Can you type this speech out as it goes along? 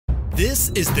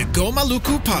This is the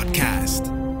Gomaluku podcast.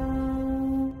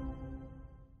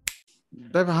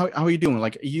 Dev, how are you doing?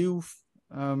 Like you've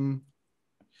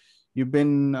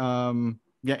been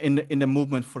in the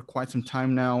movement for quite some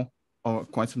time now, or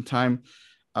quite some time,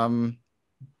 and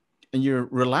you're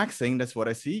relaxing. That's what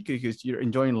I see, because you're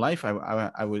enjoying life.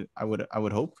 I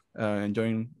would hope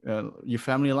enjoying your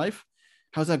family life.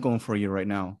 How's that going for you right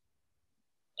now?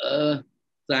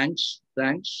 Thanks.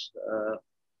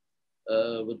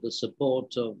 With the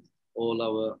support of all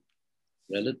our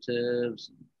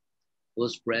relatives,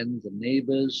 close friends and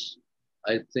neighbors,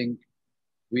 I think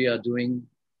we are doing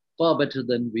far better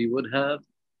than we would have.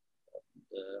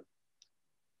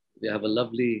 We have a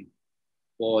lovely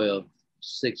boy of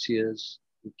 6 years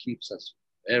who keeps us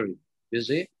very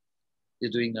busy.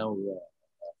 He's doing now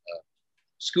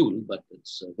school, but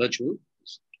it's virtual.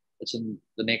 It's in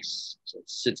the next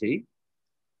city.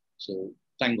 So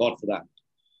thank God for that.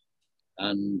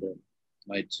 And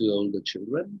my two older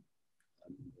children.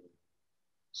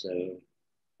 So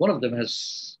one of them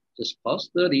has just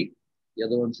passed 30. The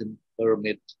other one's in her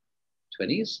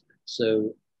mid-20s.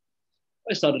 So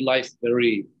I started life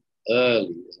very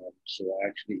early. So I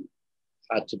actually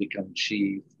had to become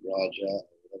chief, Raja,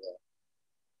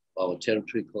 of our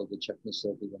territory called the Chakma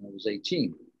Circle when I was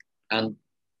 18. And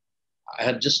I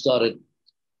had just started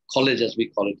college, as we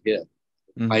call it here,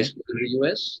 high school in the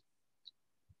US.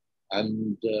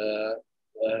 And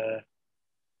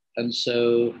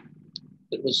so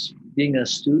it was being a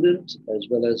student as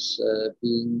well as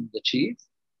being the chief,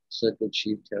 circle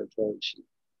chief, territorial chief.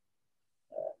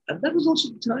 And that was also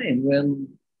the time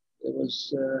when there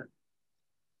was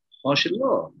martial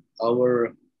law.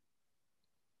 Our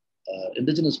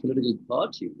indigenous political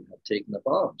party had taken up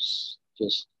arms.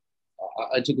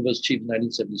 I took over as chief in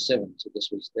 1977. So this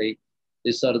was, they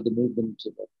started the movement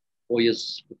about 4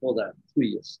 years before that, 3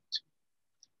 years,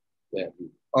 where the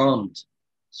armed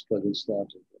struggle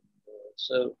started.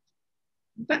 So,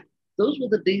 in fact, those were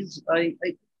the days I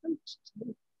felt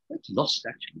quite lost,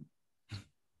 actually.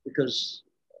 Because,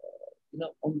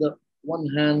 on the one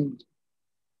hand,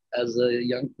 as a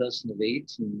young person of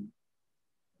 18,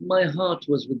 my heart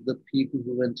was with the people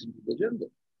who went into the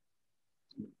jungle.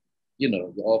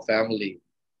 Our family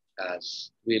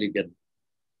has really been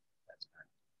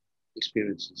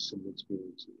similar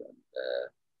experiences. And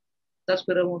that's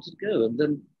where I wanted to go. And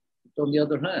then on the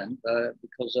other hand,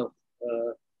 because of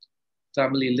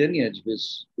family lineage,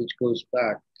 which goes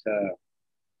back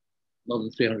more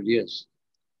than 300 years,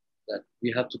 that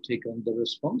we have to take on the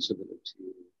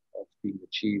responsibility of being the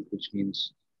chief, which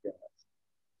means,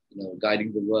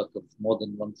 guiding the work of more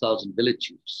than 1,000 village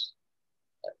chiefs.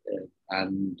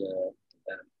 And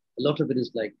a lot of it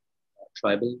is like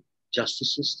tribal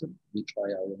justice system. We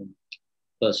try our own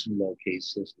personal law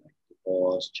cases like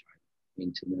divorce, child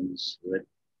maintenance,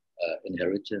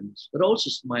 inheritance, but also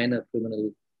minor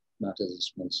criminal matters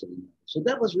as well. So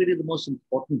that was really the most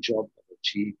important job of a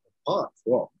chief, apart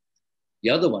from the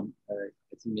other one. I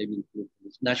think maybe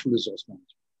it's natural resource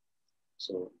management.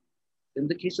 So in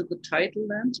the case of the title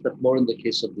lands, but more in the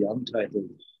case of the untitled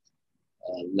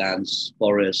lands,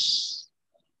 forests,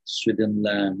 Sweden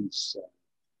lands.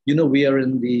 We are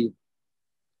in the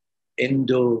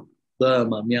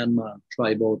Indo-Burma, Myanmar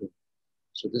tri-border.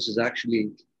 So this is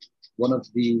actually one of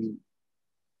the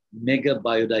mega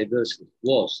biodiversity,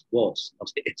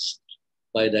 it's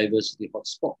biodiversity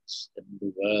hotspots in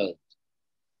the world.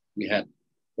 We had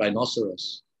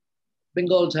rhinoceros,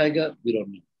 Bengal tiger, we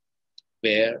don't know,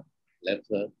 bear,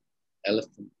 leopard,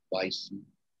 elephant, bison,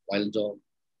 wild dog.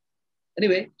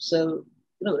 Anyway, so,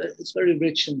 it's very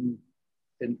rich in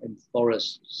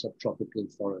forest, subtropical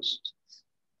forest.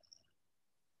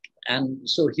 And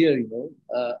so here,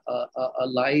 our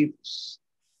lives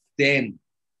then,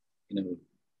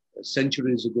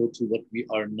 centuries ago to what we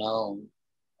are now,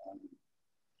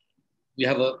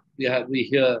 we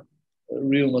hear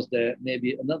rumors there may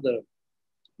be another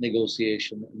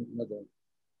negotiation, another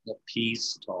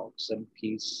peace talks and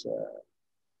peace,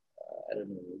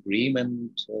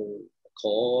 agreement or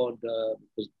accord,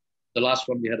 because the last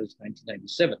one we had was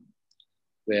 1997,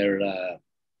 where a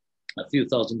few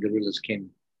thousand guerrillas came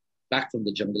back from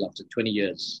the jungle after 20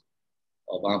 years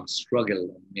of armed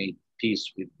struggle and made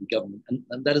peace with the government.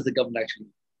 And that is the government actually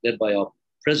led by our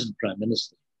present Prime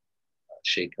Minister,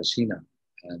 Sheikh Hasina.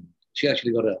 And she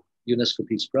actually got a UNESCO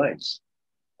Peace Prize.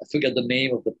 I forget the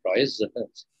name of the prize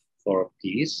for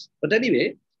peace. But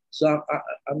anyway, so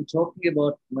I'm talking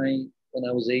about when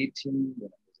I was 18, when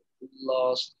I was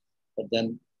lost. But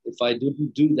then if I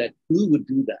didn't do that, who would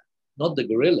do that? Not the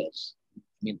guerrillas. I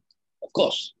mean, of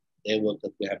course, their work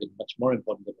that they have been much more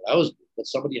important than what I was doing. But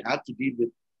somebody had to deal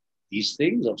with these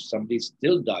things, or somebody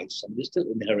still dies, somebody still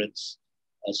inherits,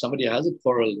 somebody has a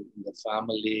quarrel in the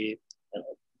family.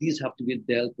 These have to be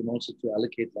dealt and also to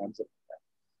allocate lands.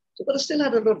 So, but I still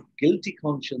had a lot of guilty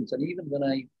conscience. And even when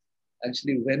I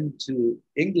actually went to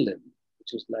England,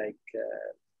 which was like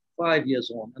 5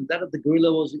 years on, and that of the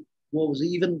guerrilla war was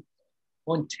even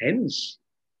more intense.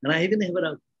 And I even had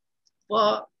a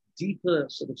far deeper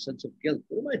sort of sense of guilt.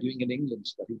 What am I doing in England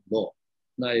studying law?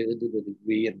 And I did a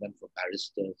degree and went for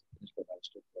barrister, finished for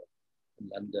barrister in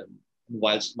London. And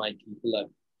whilst my people are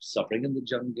suffering in the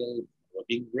jungle, were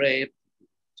being raped,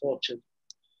 tortured.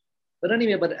 But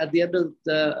anyway, but at the end of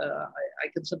I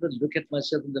can sort of look at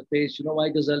myself in the face. You know why,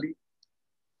 Ghazali?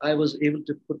 I was able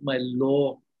to put my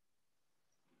law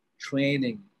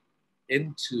training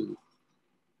into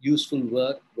useful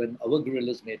work when our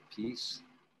guerrillas made peace.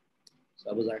 So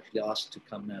I was actually asked to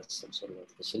come as some sort of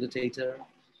a facilitator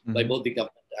by both the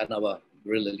government and our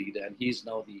guerrilla leader. And he's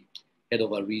now the head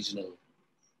of our regional,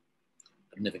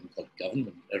 I've never even called it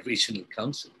government, a regional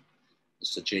council,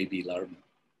 Mr. J.B. Larman.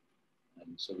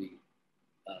 And so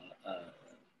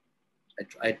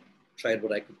I tried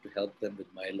what I could to help them with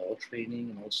my law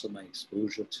training and also my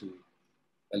exposure to,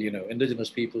 well, you know, Indigenous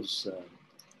peoples,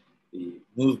 the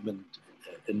movement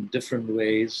in different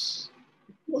ways.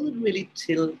 It wasn't really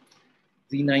till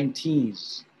the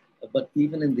 90s, but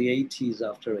even in the 80s,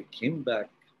 after I came back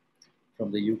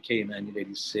from the UK in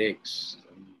 1986,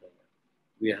 and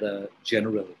we had a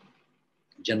General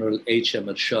H.M.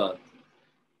 Ershad,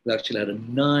 who actually had a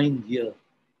 9-year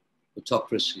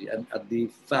autocracy. And at the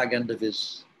fag end of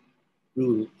his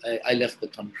rule, I left the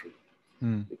country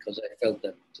because I felt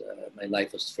that my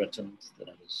life was threatened, that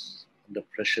I was under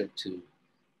pressure to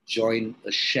join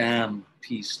a sham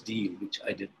peace deal, which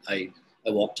I did. I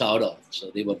walked out of.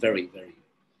 So they were very, very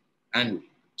angry,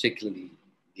 particularly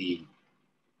the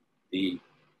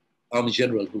army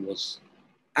general who was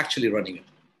actually running it.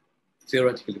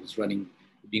 Theoretically, it was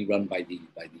being run by the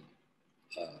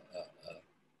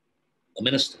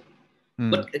minister.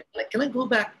 But can I go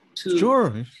back to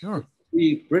Sure.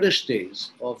 the British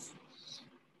days of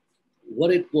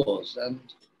what it was?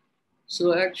 And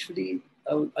so actually,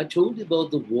 I told you about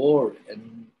the war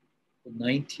in the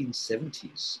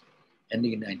 1970s,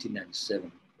 ending in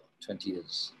 1997, 20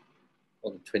 years,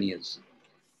 more than 20 years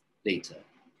later,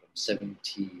 from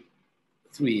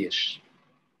 73-ish.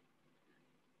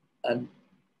 And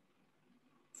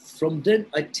from then,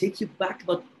 I take you back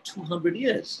about 200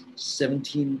 years,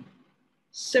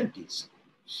 1770s.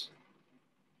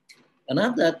 And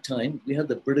at that time, we had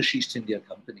the British East India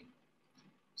Company.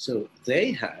 So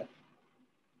they had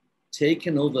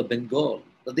taken over Bengal,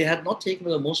 but they had not taken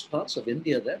over most parts of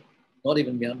India then, not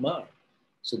even Myanmar.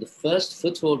 So the first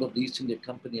foothold of the East India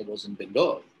Company was in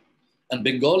Bengal. And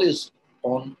Bengal is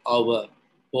on our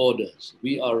borders.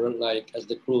 We are like, as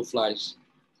the crow flies,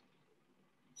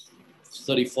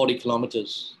 30, 40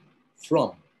 kilometers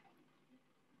from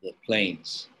the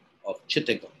plains of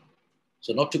Chittagong.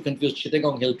 So not to confuse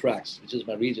Chittagong Hill Tracts, which is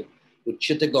my region, with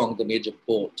Chittagong, the major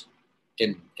port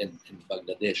in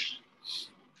Bangladesh.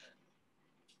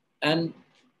 And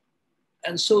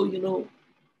so, you know,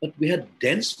 but we had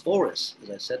dense forests, as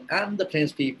I said, and the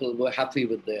plains people were happy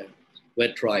with their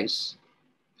wet rice.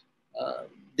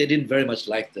 They didn't very much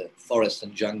like the forest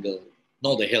and jungle,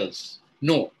 nor the hills.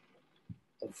 No,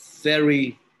 a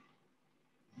very,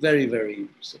 very, very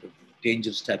sort of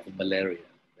dangerous type of malaria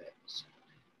that was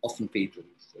often fatal.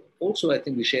 So also, I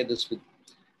think we share this with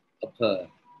Upper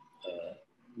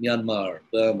Myanmar,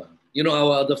 Burma. You know,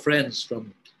 our other friends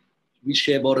we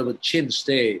share border with Chin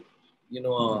State. You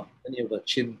know, many of our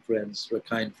Chin friends,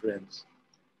 Rakhine friends,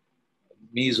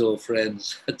 Mizo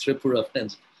friends, Tripura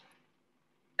friends.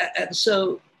 And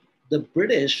so the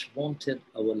British wanted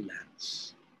our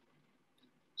lands.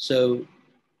 So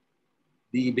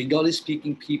the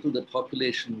Bengali-speaking people, the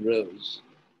population rose,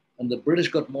 and the British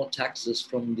got more taxes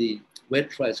from the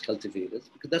wet rice cultivators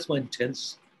because that's more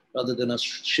intense rather than us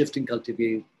shifting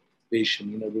cultivation,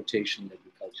 you know, rotation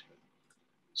agriculture.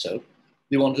 So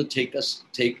they wanted to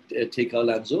take our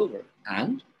lands over.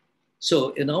 And so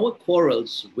in our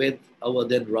quarrels with our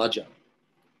then Raja,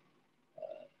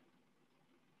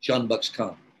 John Bux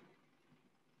Khan,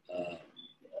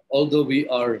 although we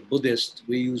are Buddhist,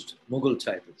 we used Mughal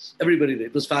titles. Everybody did.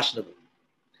 It was fashionable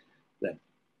then.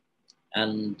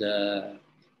 And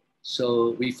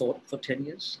so we fought for 10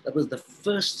 years. That was the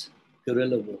first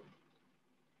guerrilla war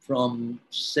from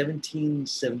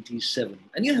 1777.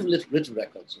 And you have written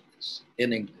records of this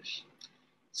in English.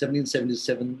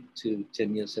 1777 to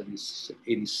 10 years,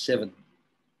 87,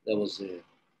 there was a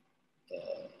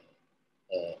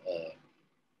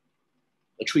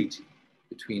treaty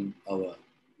between our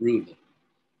ruler,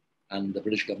 and the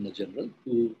British Governor General,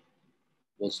 who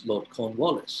was Lord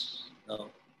Cornwallis. Now,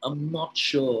 I'm not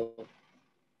sure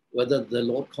whether the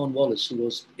Lord Cornwallis, who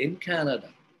was in Canada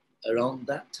around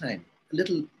that time, a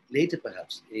little later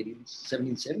perhaps,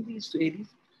 1770s to 80s,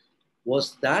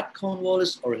 was that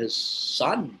Cornwallis or his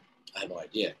son? I have no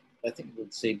idea. I think it was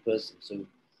the same person. So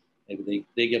maybe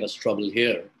they gave us trouble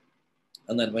here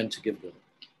and then went to give the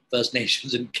First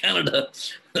Nations in Canada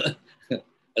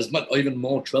as much or even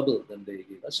more trouble than they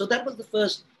gave us. So that was the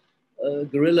first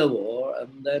guerrilla war.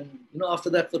 And then, after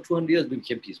that, for 200 years, we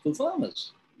became peaceful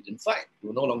farmers. We didn't fight. We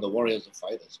were no longer warriors or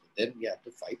fighters. But then we had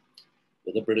to fight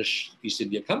with the British East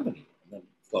India Company. And then,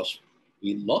 of course,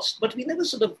 we lost, but we never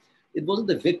it wasn't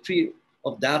a victory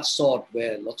of that sort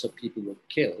where lots of people were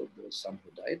killed. There were some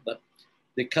who died, but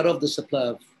they cut off the supply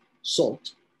of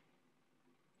salt.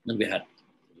 And we had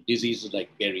diseases like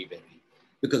beriberi,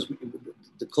 because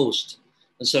the coast.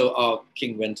 And so our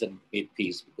king went and made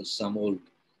peace because some old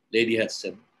lady had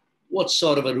said, what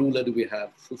sort of a ruler do we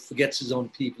have who forgets his own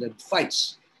people and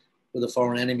fights with a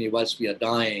foreign enemy whilst we are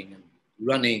dying and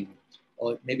running?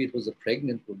 Or maybe it was a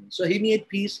pregnant woman. So he made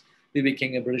peace. We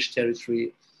became a British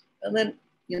territory. And then,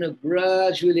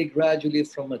 gradually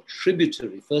from a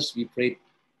tributary, first we paid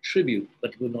tribute,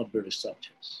 but we were not British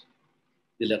subjects.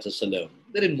 They let us alone.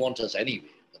 They didn't want us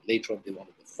anyway. But later on, they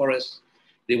wanted the forest.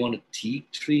 They wanted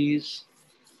teak trees.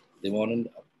 They wanted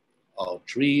our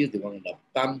trees. They wanted our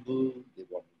bamboo. They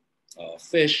wanted our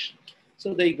fish.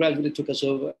 So they gradually took us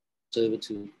over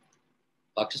to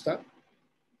Pakistan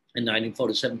in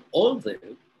 1947. Although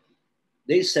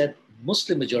they said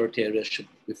Muslim majority areas should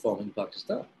be formed in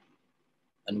Pakistan.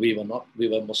 And we were not, we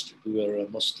were a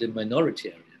Muslim minority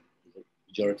area,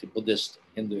 majority Buddhist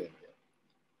and Hindu area.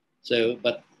 So,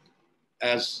 but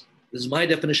as this is my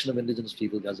definition of indigenous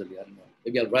people, Ghazali, I don't know,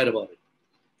 maybe I'll write about it.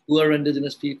 Who are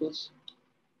indigenous peoples?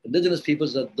 Indigenous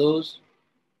peoples are those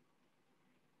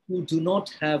who do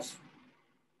not have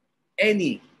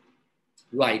any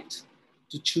right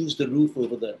to choose the roof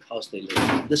over the house they live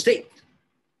in, the state.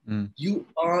 You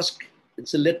ask,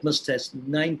 it's a litmus test,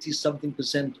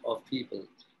 90-something% of people,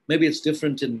 maybe it's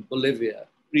different in Bolivia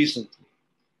recently,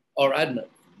 or I don't know,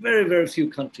 very, very few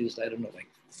countries, I don't know, like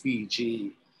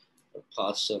Fiji, or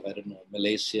parts of, I don't know,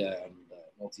 Malaysia and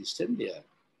Northeast India.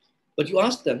 But you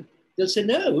ask them, they'll say,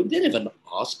 no, they never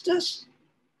asked us.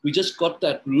 We just got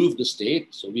that roof, the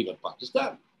state, so we got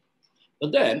Pakistan.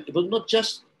 But then it was not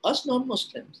just us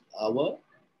non-Muslims, our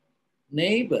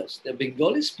neighbors, the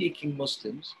Bengali-speaking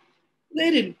Muslims,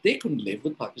 they couldn't live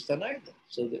with Pakistan either.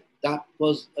 So that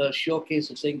was a sure case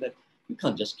of saying that you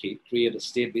can't just create a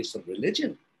state based on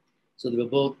religion. So they were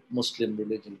both Muslim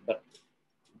religion, but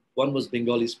one was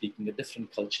Bengali-speaking, a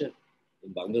different culture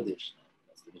in Bangladesh.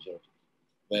 That's the majority.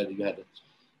 Where you had,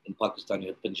 in Pakistan, you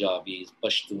had Punjabis,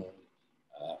 Pashtun,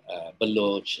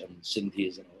 Baloch, and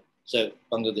Sindhis and all. So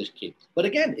Bangladesh came. But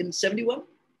again, in 71,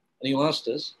 and you asked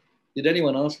us, did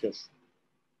anyone ask us?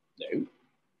 No.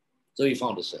 So we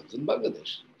found ourselves in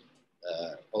Bangladesh.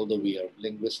 Although we are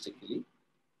linguistically,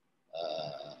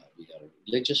 we are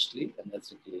religiously and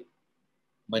ethnically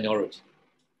minority.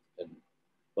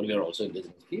 But we are also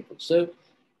indigenous people. So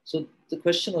the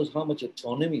question was how much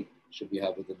autonomy should we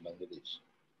have within Bangladesh?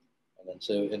 And then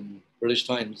so in British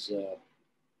times,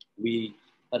 we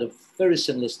had a very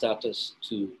similar status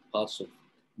to parts of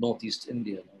Northeast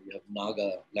India. You have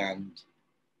Naga land,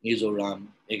 Mizoram,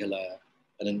 Meghalaya,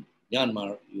 and in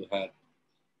Myanmar,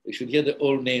 you should hear the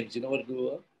old names. You know what we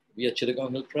were? We had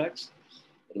Chittagong Hill Tracts.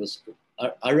 It was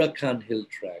Arakan Hill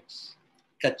Tracts,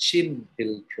 Kachin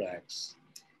Hill Tracts,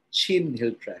 Chin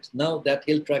Hill Tracts. Now that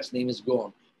hill tracts name is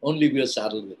gone. Only we are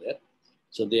saddled with it.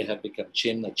 So they have become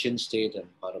Chin, a Chin state and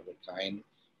part of the kind,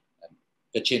 and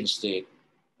Kachin state,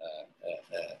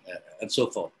 and so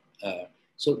forth.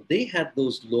 So they had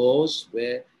those laws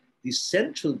where the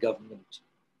central government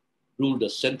ruled a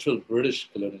central British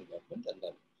colonial government, and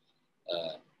then,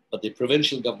 but the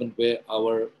provincial government, where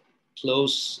our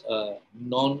close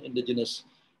non-indigenous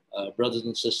brothers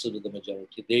and sisters of the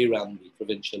majority, they ran the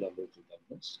provincial or local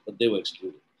governments, but they were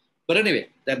excluded. But anyway,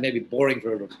 that may be boring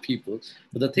for a lot of people.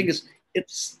 But the thing is,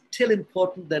 it's still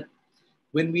important that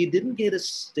when we didn't get a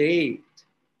state,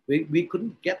 we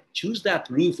couldn't choose that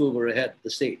roof over our head, the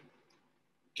state.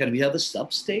 Can we have a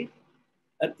sub-state?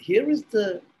 And here is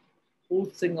the whole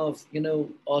thing of,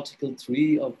 Article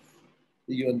 3 of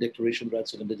the UN Declaration of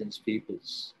Rights of Indigenous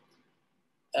Peoples.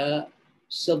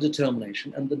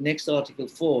 Self-determination. And the next Article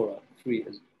 3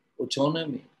 is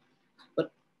autonomy.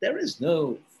 But there is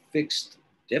no fixed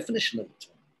definition of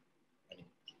autonomy. I mean,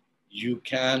 you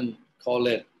can call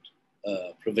it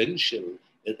provincial.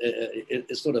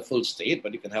 It's not a full state,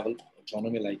 but you can have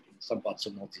autonomy, like in some parts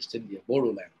of Northeast India,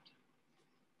 Bodoland.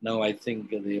 Now I think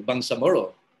the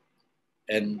Bangsamoro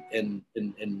in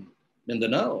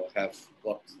Mindanao have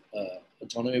got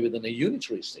autonomy within a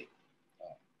unitary state.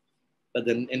 But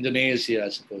then Indonesia, I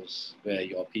suppose, where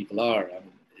your people are, I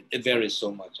mean, it varies so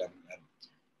much. And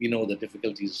we know the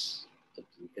difficulties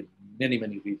in many,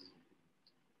 many regions,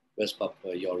 West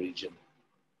Papua, your region,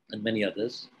 and many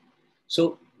others.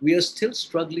 So we are still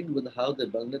struggling with how the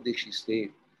Bangladeshi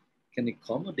state can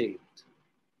accommodate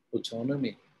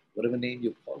autonomy, whatever name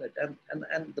you call it.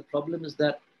 And the problem is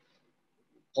that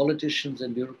politicians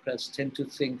and bureaucrats tend to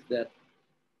think that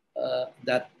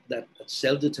that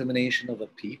self-determination of a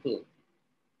people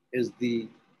is the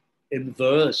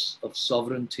inverse of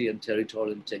sovereignty and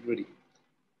territorial integrity,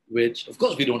 which of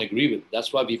course we don't agree with.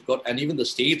 That's why we've got, and even the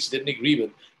states didn't agree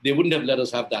with, they wouldn't have let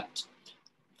us have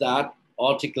that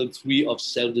Article 3 of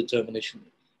self-determination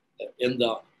in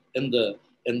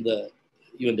the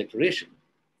UN Declaration.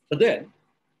 But then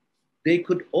they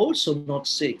could also not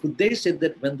say, could they say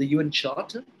that when the UN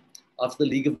Charter after the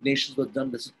League of Nations was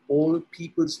done, that all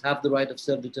peoples have the right of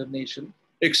self-determination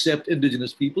except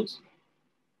indigenous peoples?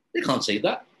 They can't say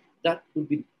that. That would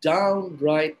be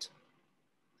downright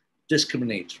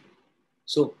discriminatory.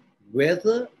 So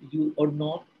whether you or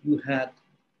not you had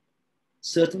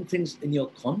certain things in your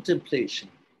contemplation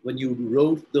when you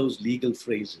wrote those legal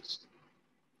phrases,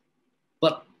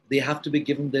 but they have to be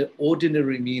given their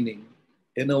ordinary meaning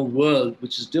in a world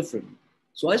which is different.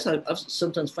 So I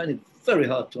sometimes find it very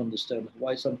hard to understand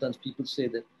why sometimes people say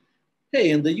that,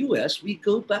 hey, in the US, we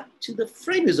go back to the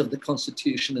framers of the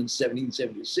Constitution in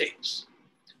 1776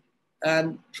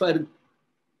 and try to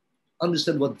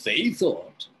understand what they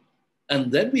thought.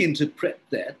 And then we interpret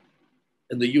that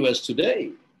in the US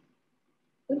today.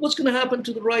 And what's going to happen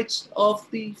to the rights of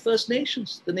the First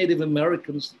Nations, the Native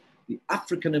Americans, the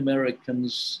African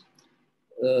Americans,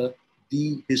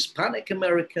 the Hispanic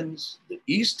Americans, the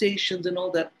East Asians and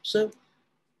all that? So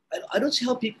I don't see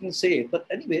how people can say it. But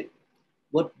anyway,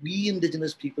 what we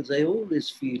indigenous peoples, I always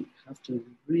feel, have to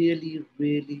really,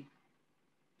 really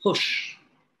push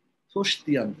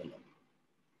the envelope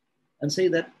and say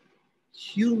that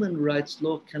human rights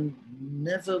law can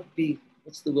never be,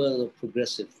 what's the word of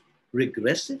progressive?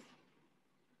 Regressive?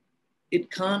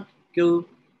 It can't go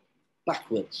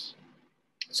backwards.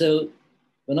 So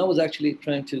when I was actually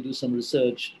trying to do some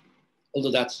research,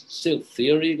 although that's still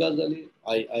theory, Ghazali,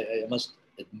 I must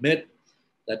admit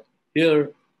that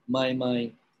here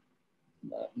my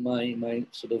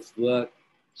sort of work,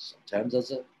 sometimes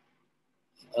as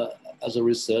a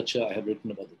researcher, I have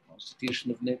written about the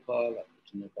Constitution of Nepal, I've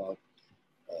written about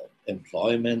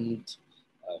employment,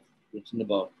 I've written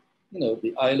about,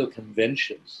 the ILO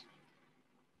conventions.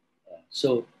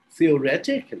 So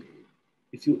theoretically,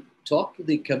 if you talk to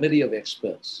the committee of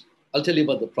experts, I'll tell you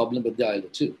about the problem with the ILO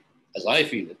too, as I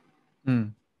feel it.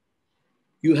 Mm.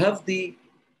 You have the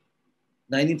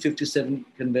 1957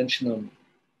 Convention on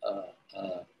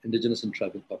Indigenous and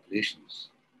Tribal Populations.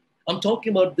 I'm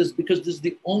talking about this because this is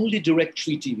the only direct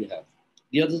treaty we have.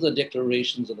 The others are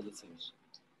declarations and other things.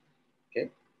 Okay,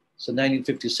 so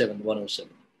 1957,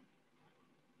 107.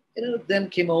 Then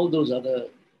came all those other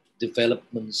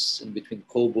developments in between.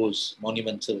 Kobo's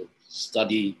monumental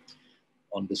study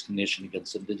on discrimination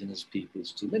against indigenous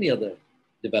peoples, to many other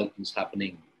developments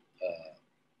happening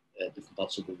at different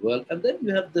parts of the world. And then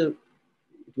you have it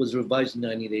was revised in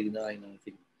 1989, I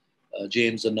think.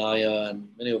 James Anaya and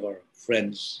many of our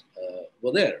friends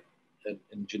were there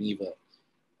in Geneva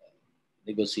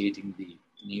negotiating the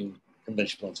new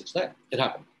Convention 169. It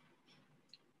happened.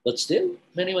 But still,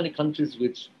 many, many countries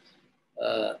which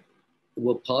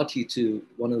were party to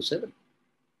 107,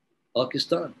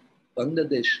 Pakistan,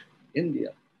 Bangladesh, India,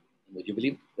 and would you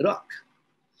believe, Iraq,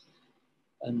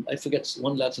 and I forget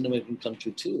one Latin American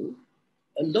country too,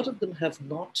 a lot of them have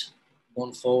not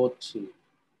gone forward to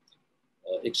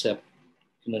accept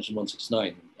Convention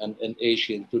 169, and in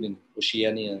Asia, including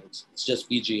Oceania, it's just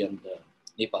Fiji and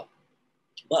Nepal.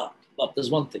 But there's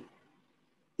one thing.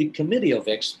 The committee of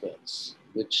experts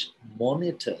which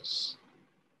monitors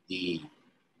the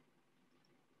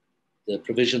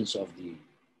provisions of the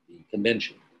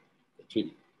convention, the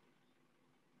treaty,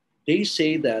 they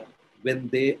say that when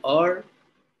they are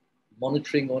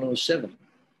monitoring 107,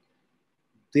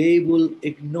 they will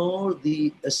ignore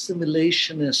the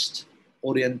assimilationist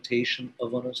orientation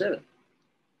of 107.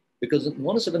 Because in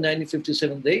 107,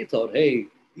 1957, they thought, hey,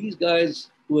 these guys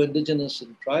who are indigenous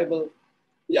and tribal,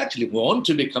 we actually want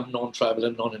to become non-tribal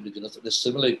and non-indigenous and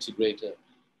assimilate to greater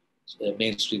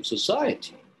mainstream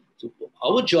society. So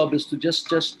our job is to just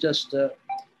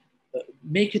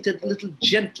make it a little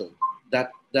gentle,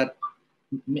 that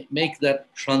make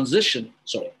that transition,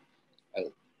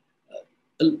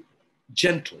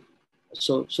 gentle,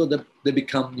 so that they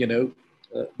become,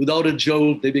 without a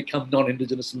jolt, they become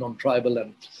non-indigenous and non-tribal,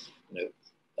 and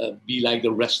be like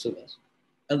the rest of us.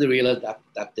 And they realized that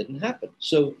that didn't happen.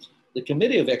 So the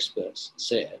committee of experts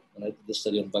said, and I did the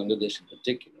study on Bangladesh in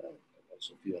particular, and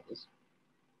also a few others,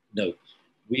 no,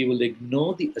 we will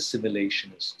ignore the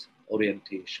assimilationist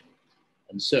orientation.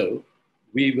 And so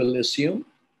we will assume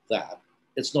that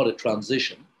it's not a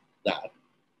transition, that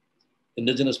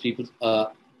indigenous peoples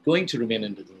are going to remain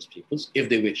indigenous peoples if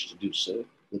they wish to do so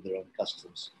with their own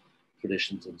customs,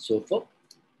 traditions, and so forth.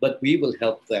 But we will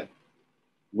help them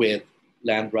with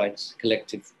land rights,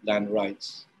 collective land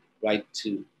rights, right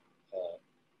to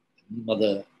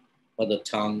mother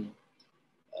tongue,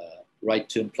 right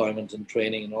to employment and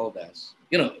training, and all that.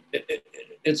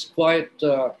 It's quite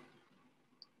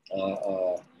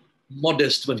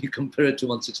modest when you compare it to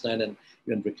 169 and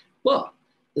UN. But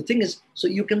the thing is, so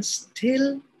you can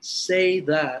still say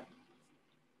that,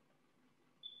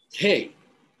 hey,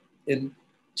 in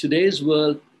today's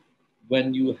world,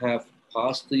 when you have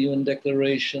passed the UN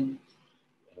Declaration,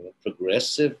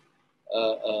 progressive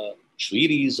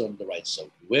treaties on the rights of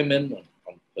women,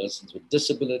 on persons with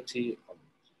disability, on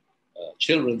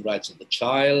children's rights of the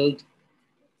child,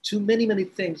 to many, many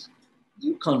things,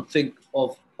 you can't think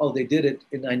of how they did it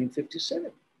in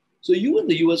 1957. So you in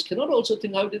the US cannot also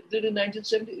think how they did in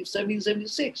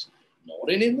 1776, nor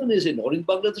in Indonesia, nor in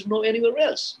Bangladesh, nor anywhere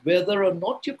else, whether or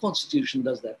not your constitution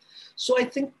does that. So I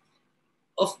think,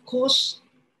 of course,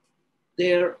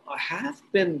 there have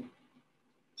been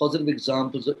positive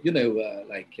examples of,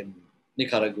 like in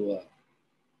Nicaragua,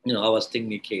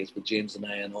 Awastingni case with James and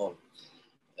I and all,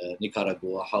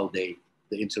 Nicaragua, how the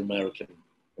Inter-American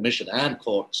Commission and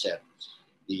court said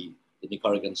the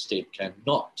Nicaraguan state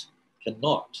cannot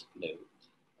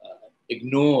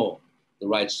ignore the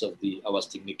rights of the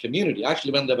Awastingni community.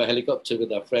 Actually, when they were helicopter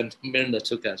with our friend Mirna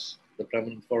took us, the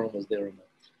Permanent Forum was there on a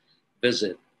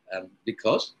visit, and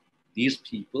because these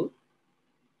people,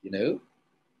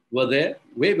 were there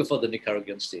way before the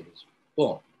Nicaraguan state was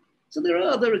born. So there are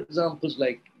other examples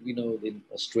like, in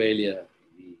Australia,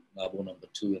 the Mabo number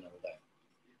 2 and all that.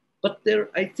 But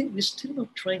I think we're still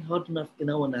not trying hard enough in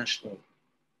our national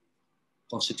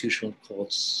constitutional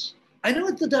courts. I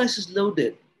know the dice is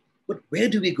loaded, but where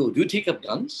do we go? Do we take up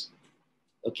guns?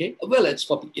 Okay, well, it's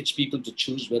for each people to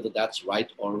choose whether that's right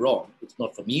or wrong. It's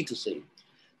not for me to say.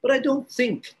 But I don't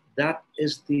think that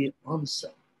is the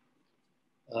answer.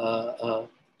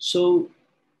 So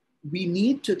we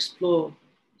need to explore,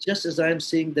 just as I'm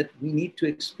saying that we need to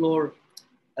explore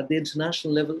at the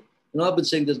international level. I've been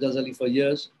saying this, Ghazali, for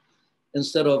years.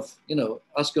 Instead of,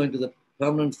 us going to the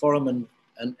Permanent Forum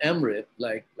and EMRIT,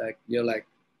 like you're like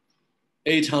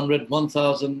 800,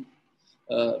 1,000,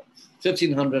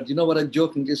 1,500. You know what I'm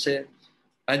jokingly say?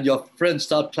 And your friends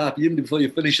start clapping even before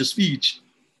you finish a speech.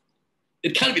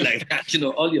 It can't be like that,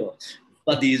 all your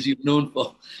buddies you've known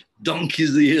for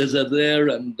donkeys the years are there,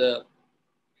 and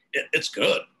it's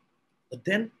good. But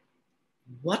then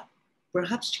what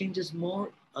perhaps changes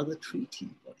more are the treaty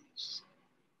bodies,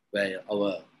 where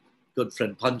our good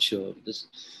friend Pancho, just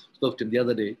spoke to him the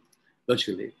other day,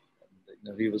 virtually.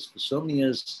 And, he was for so many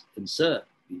years in CERT,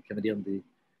 the Committee on the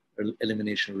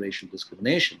Elimination of Racial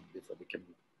Discrimination, before becoming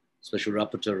Special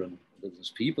Rapporteur on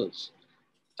Indigenous Peoples.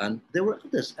 And there were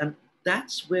others. And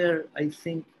that's where I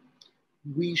think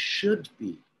we should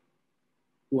be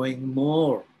going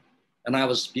more. And I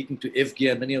was speaking to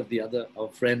Ifgi and many of the other our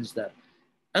friends that,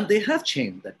 and they have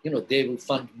changed that, they will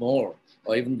fund more,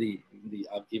 or even the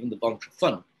voluntary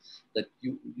fund, that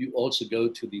you also go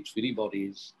to the treaty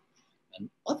bodies and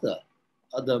other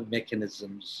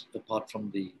mechanisms apart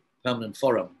from the Permanent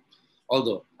Forum.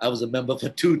 Although I was a member for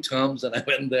 2 terms and I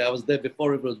went there, I was there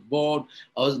before it was born.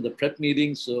 I was in the prep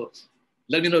meeting. So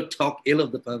let me not talk ill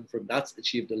of the Permanent Forum. That's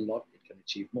achieved a lot. It can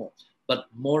achieve more. But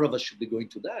more of us should be going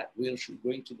to that. We should be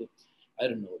going to the, I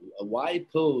don't know, a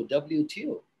WIPO,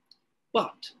 WTO.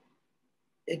 But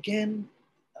again,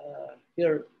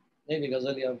 here, maybe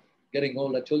Ghazali, I'm getting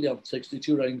old. I told you I'm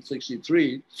 62, running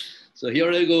 63. So here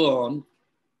I go on.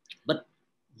 But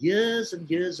years and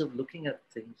years of looking at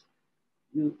things,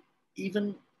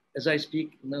 even as I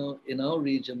speak now, in our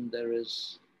region, there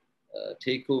is a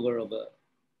takeover of a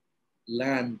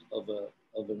land of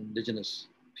an indigenous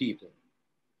people,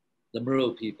 the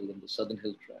Muro people in the Southern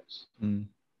Hill Tracts. Mm.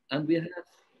 And we have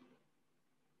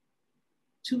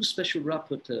 2 special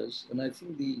rapporteurs, and I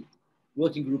think the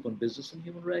Working Group on Business and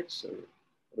Human Rights, or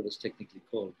what it was technically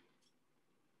called.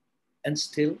 And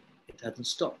still, it hasn't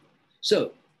stopped.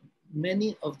 So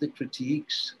many of the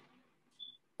critiques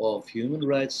of human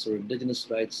rights or indigenous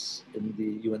rights in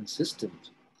the UN system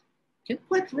can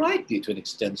quite rightly, to an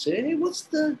extent, say, hey, what's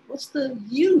the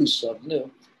use of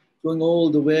going all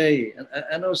the way? And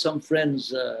I know some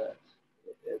friends.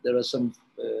 There are some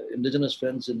indigenous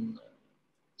friends in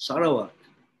Sarawak.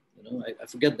 I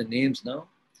forget the names now.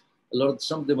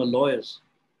 Some of them are lawyers.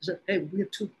 They said, hey, we're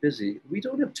too busy. We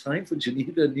don't have time for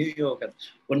Geneva, New York. And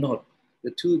we're not.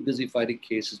 We're too busy fighting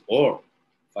cases or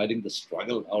fighting the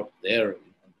struggle out there in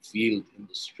the field, in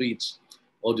the streets,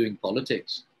 or doing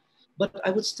politics. But I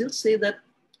would still say that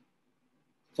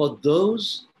for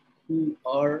those who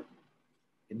are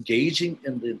engaging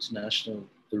in the international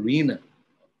arena,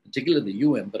 particularly the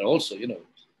UN, but also, it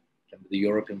can be the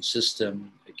European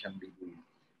system, it can be the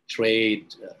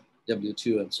trade,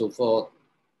 WTO and so forth,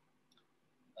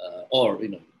 or,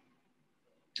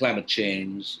 climate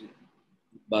change,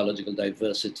 biological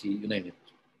diversity, you name it.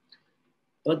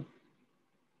 But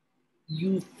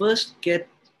you first get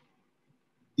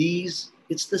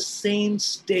it's the same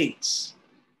states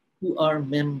who are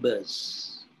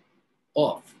members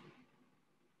of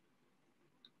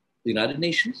the United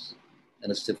Nations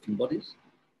and its different bodies.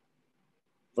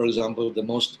 For example, the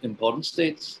most important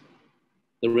states,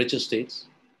 the richest states,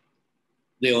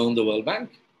 they own the World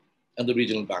Bank and the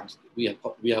regional banks. We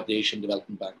have the Asian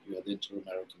Development Bank, we have the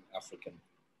Inter-American, African.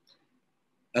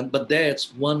 But there it's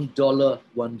 $1,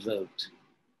 one vote.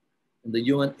 In the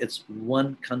UN, it's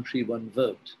one country, one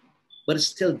vote. But it's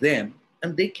still them,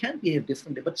 and they can behave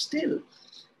differently. But still,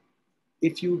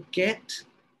 if you get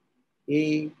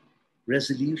a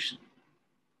resolution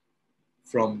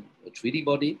from a treaty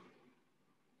body,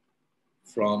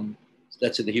 from,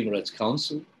 let's say, the Human Rights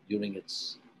Council during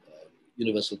its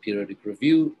Universal Periodic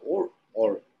Review or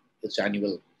its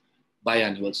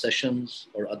biannual sessions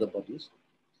or other bodies,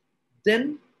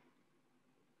 then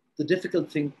the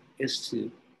difficult thing is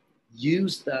to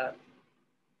use that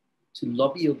to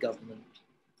lobby your government.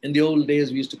 In the old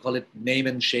days, we used to call it name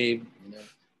and shame.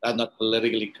 I'm not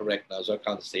politically correct now, so I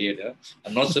can't say it. Yeah?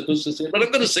 I'm not supposed to say it, but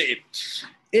I'm going to say it.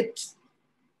 It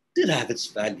did have its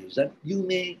values, and you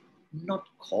may not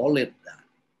call it that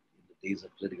in the days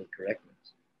of political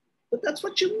correctness. But that's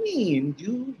what you mean.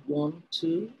 You want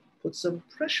to put some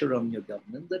pressure on your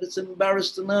government that it's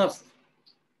embarrassed enough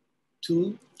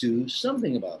to do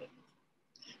something about it.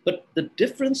 But the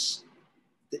difference,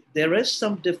 there is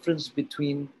some difference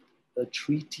between a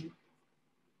treaty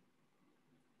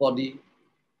body,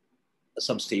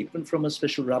 some statement from a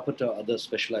special rapporteur, other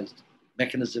specialized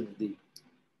mechanism of the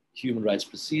human rights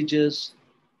procedures,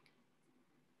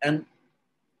 and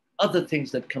other things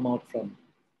that come out from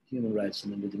human rights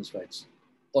and indigenous rights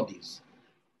bodies.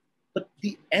 But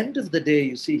the end of the day,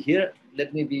 you see here,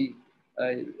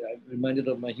 I'm reminded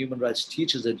of my human rights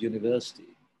teachers at university.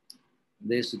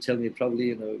 They used to tell me,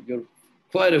 probably, you're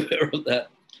quite aware of that,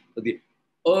 but the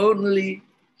only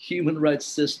human rights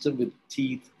system with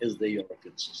teeth is the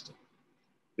European system,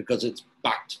 because it's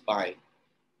backed by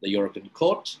the European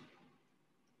Court,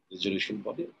 the judicial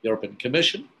body, European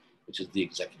Commission, which is the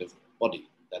executive body,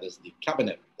 that is the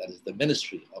cabinet, that is the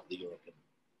ministry of the European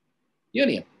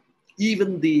Union.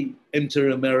 Even the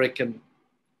Inter-American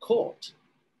Court,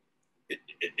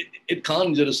 it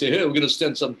can't just say, hey, we're going to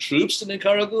send some troops to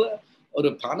Nicaragua or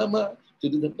to Panama to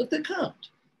do that, but they can't.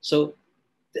 So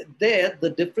there,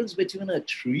 the difference between a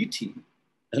treaty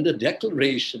and a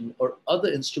declaration or other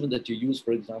instrument that you use,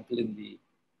 for example, in the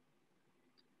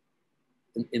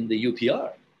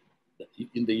UPR,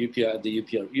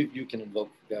 you can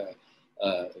invoke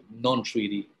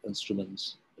non-treaty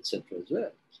instruments, etc. as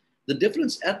well. The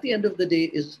difference at the end of the day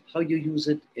is how you use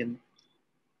it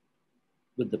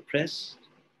with the press,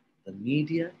 the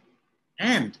media,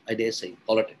 and I dare say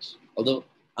politics. Although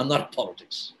I'm not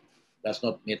politics. That's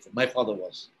not made for. My father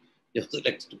was. He was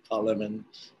elected to parliament,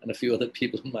 and a few other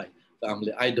people in my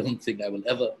family. I don't think I will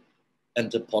ever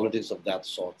enter politics of that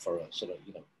sort for a sort of,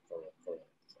 for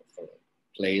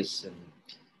a place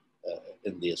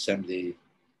in the assembly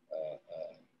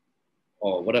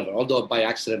or whatever. Although by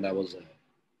accident I was a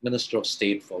Minister of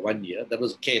State for 1 year. That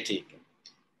was a caretaker.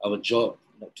 Our job,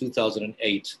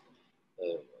 2008,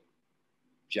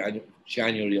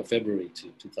 January or February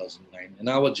to 2009. And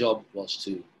our job was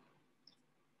to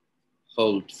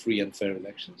hold free and fair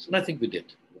elections. And I think we did.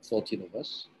 There were 14 of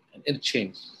us. And it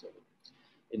changed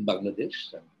in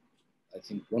Bangladesh. And I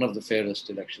think one of the fairest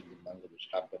elections in Bangladesh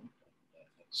happened.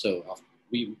 So after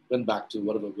we went back to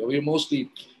whatever we were mostly,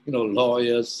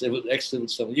 lawyers, ex-civil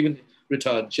servants, even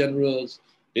retired generals,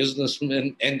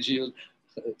 businessmen, NGOs,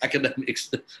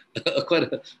 academics,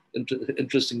 quite an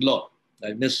interesting lot.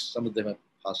 I miss some of them have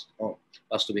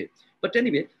passed away. But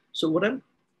anyway, so what I'm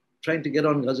trying to get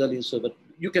on Ghazali, so but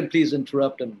you can please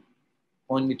interrupt and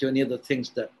point me to any other things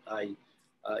that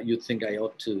you think I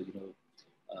ought to,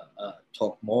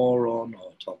 talk more on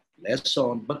or talk less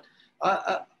on. But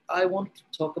I want to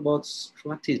talk about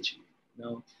strategy.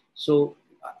 So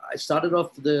I started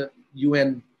off with the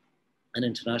UN and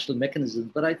international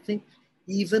mechanisms, but I think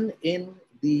even in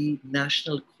the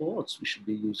national courts, we should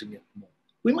be using it more.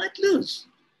 We might lose,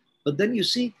 but then you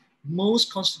see,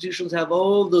 most constitutions have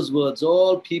all those words,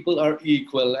 all people are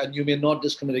equal, and you may not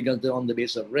discriminate against them on the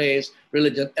basis of race,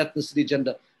 religion, ethnicity,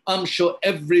 gender. I'm sure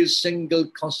every single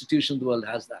constitution in the world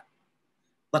has that.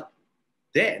 But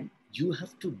then you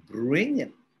have to bring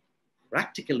in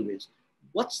practical ways.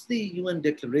 What's the UN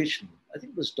Declaration? I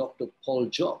think it was Dr. Paul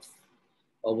Joff,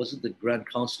 or was it the Grand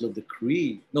Council of the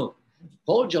Cree? No,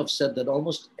 Paul Joff said that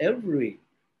almost every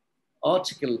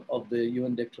article of the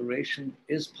UN Declaration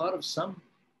is part of some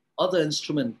other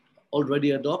instrument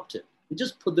already adopted. We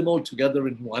just put them all together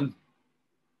in one.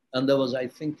 And there was, I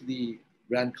think, the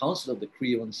Grand Council of the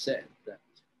Cree once said that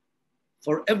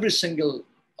for every single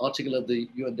article of the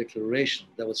UN Declaration,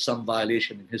 there was some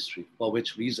violation in history, for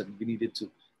which reason we needed to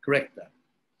correct that.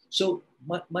 So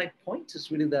my point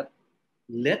is really that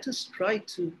let us try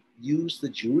to use the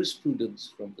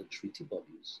jurisprudence from the treaty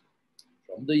bodies,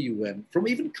 from the UN, from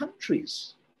even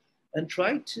countries, and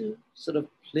try to sort of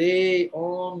play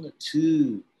on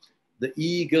to the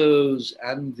egos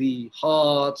and the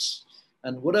hearts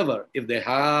and whatever, if they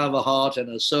have a heart and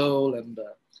a soul, and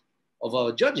of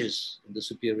our judges in the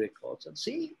superior courts, and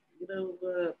see,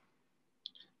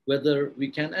 whether we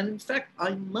can. And in fact,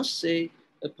 I must say,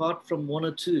 apart from one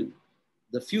or two,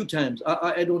 the few times,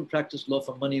 I don't practice law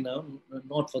for money now,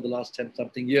 not for the last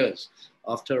 10-something years.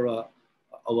 After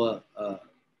our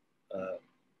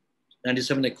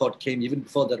 97 Accord came, even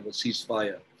before that was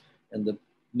ceasefire in the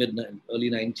early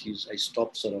 90s, I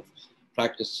stopped sort of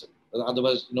practicing.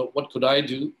 Otherwise, what could I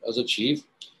do as a chief?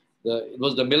 It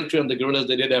was the military and the guerrillas,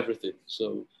 they did everything.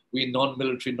 So we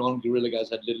non-military, non-guerrilla guys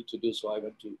had little to do. So I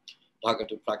went to Dhaka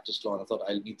to practice law, and I thought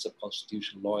I'll meet some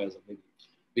constitutional lawyers and maybe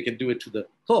we can do it to the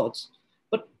courts.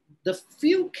 But the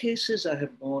few cases I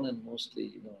have gone, and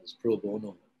mostly, as pro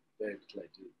bono, very little I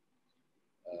do,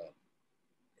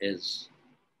 is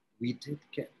we did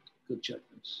get good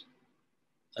judgments.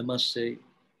 I must say,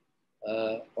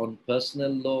 on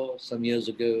personal law some years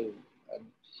ago, and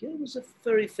here was a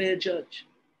very fair judge,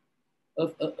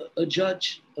 a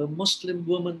judge, a Muslim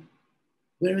woman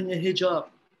wearing a hijab,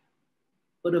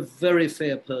 but a very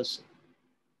fair person.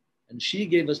 And she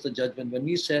gave us the judgment when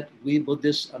we said, we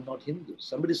Buddhists are not Hindus.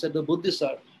 Somebody said, the Buddhists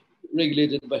are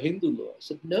regulated by Hindu law. I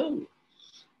said, no.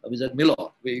 We said,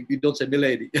 Milord. We don't say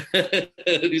milady.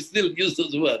 We still use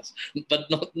those words, but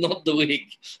not the way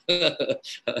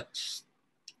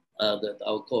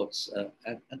our courts.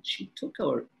 And she took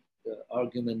our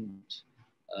argument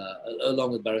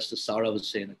along with Barrister Sarah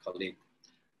Hussain, a colleague.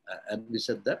 And we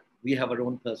said that we have our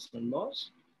own personal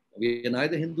laws. We are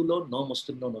neither Hindu law, nor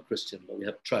Muslim law, nor Christian law. We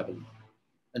have tribal law.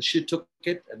 And she took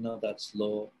it, and now that's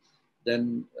law.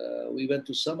 Then we went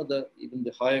to some of even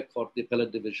the higher court, the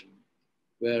appellate division,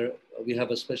 where we have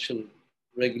a special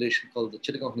regulation called the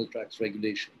Chittagong Hill Tracts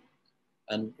Regulation.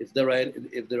 And if there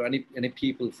are any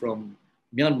people from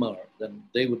Myanmar, then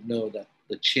they would know that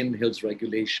the Chin Hills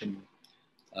Regulation.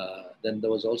 Then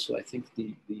there was also, I think,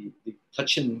 the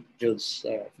Kachin Hills,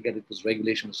 I forget, it was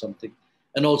regulation or something,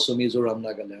 and also Mizoram,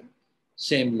 Nagaland,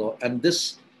 same law. And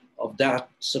this, of that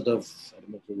sort of, I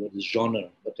don't know if the word is genre,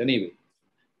 but anyway,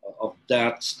 of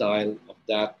that style, of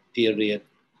that period,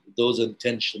 those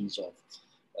intentions of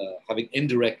having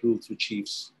indirect rule through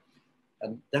chiefs.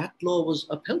 And that law was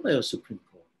upheld by our Supreme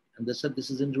Court. And they said this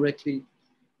is indirectly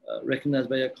recognized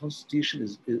by our Constitution,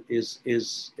 is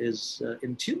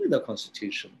in tune with our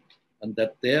Constitution. And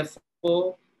that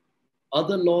therefore,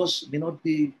 other laws may not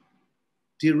be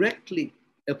directly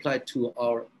applied to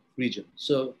our region.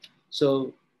 So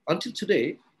until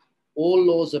today, all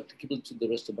laws applicable to the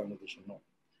rest of Bangladesh are not.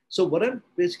 So what I'm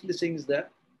basically saying is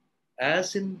that,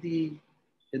 as in the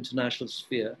international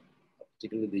sphere,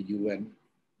 particularly the UN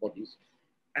bodies,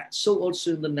 so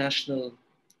also in the national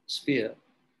sphere,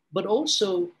 but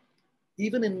also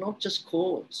even in not just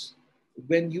courts,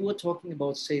 when you are talking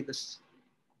about, say,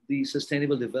 the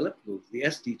Sustainable Development Goals, the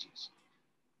SDGs,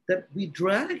 that we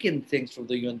drag in things from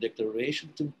the UN Declaration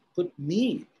to put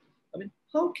need. I mean,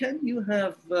 how can you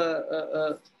have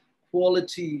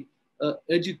quality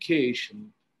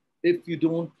education if you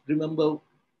don't remember,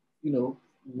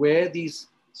 where these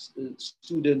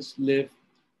students live,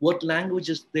 what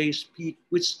languages they speak,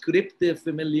 which script they're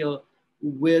familiar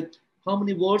with, how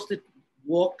many words they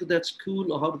walk to that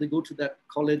school, or how do they go to that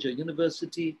college or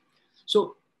university?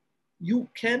 So you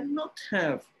cannot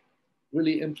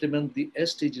really implement the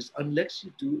SDGs unless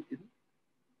you do it in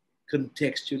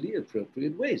contextually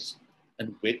appropriate ways.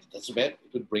 And that's where it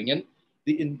would bring in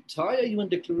the entire UN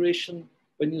Declaration.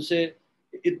 When you say,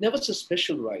 it never says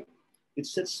special right, it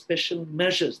says special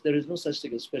measures. There is no such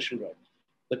thing as special right.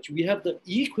 But we have the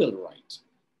equal right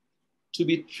to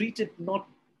be treated not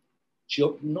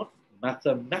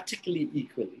mathematically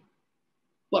equally,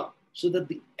 but so that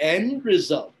the end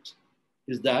result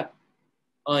is that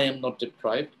I am not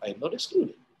deprived, I am not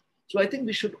excluded. So I think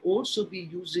we should also be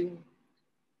using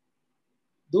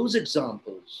those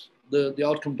examples, the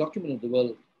outcome document of the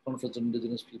World Conference on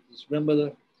Indigenous Peoples. Remember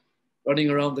the running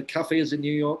around the cafes in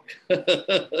New York?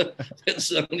 And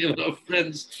suddenly of our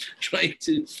friends trying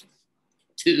to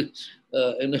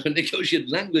negotiate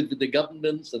language with the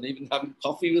governments and even having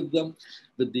coffee with them,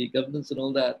 with the governments and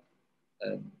all that.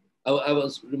 I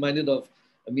was reminded of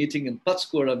a meeting in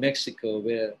Pátzcuaro, Mexico,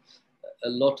 where a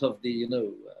lot of the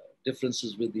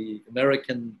differences with the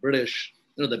American, British,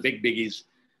 the big biggies,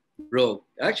 broke.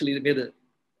 Actually, they made an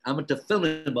amateur film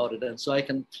about it, and so I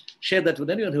can share that with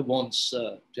anyone who wants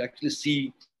to actually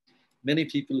see many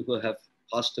people who have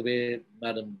passed away.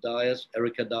 Madam Dias,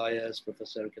 Erica Dias,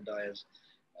 Professor Erica Dias.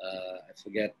 I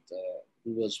forget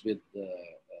who was with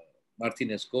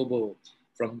Martinez Cobo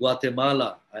from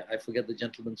Guatemala. I forget the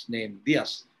gentleman's name.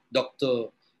 Diaz,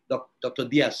 Dr.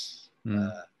 Diaz,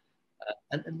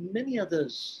 and many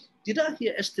others. Did I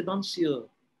hear Estebancio?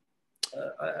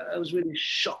 I was really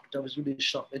shocked. I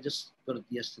just got it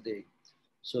yesterday.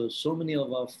 So many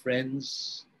of our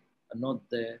friends are not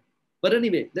there. But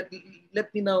anyway,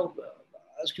 let me now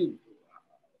ask you,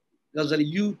 Ghazali,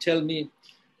 you tell me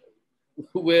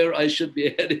where I should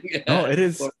be heading. No, it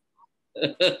is.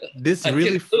 This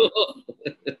really.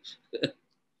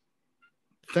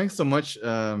 Thanks so much,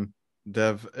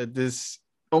 Dev. This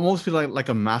almost feel like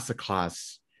a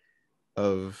masterclass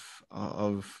of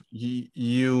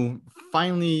you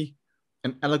finally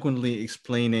and eloquently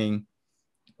explaining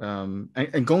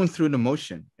and going through the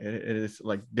motion. It is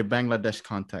like the Bangladesh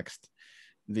context,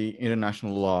 the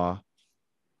international law,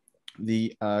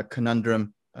 the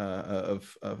conundrum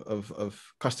of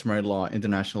customary law,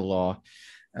 international law,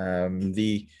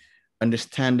 the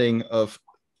understanding of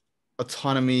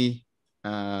autonomy,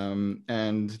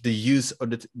 and the use of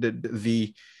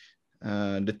the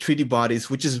treaty bodies,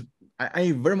 which is,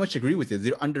 I very much agree with you.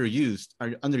 They're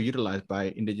underutilized by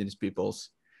Indigenous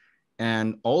peoples.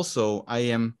 And also I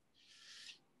am,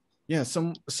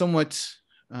 somewhat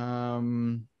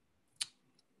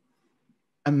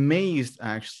amazed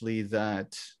actually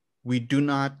that we do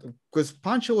not, because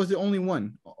Pancho was the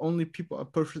only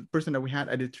person that we had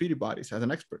at the treaty bodies as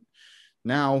an expert.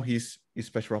 Now he's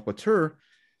special rapporteur,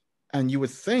 and you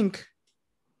would think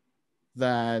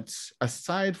that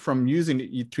aside from using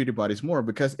the treaty bodies more,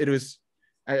 because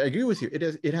I agree with you,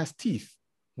 it has teeth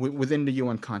within the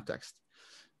UN context.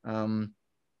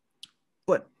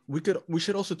 But we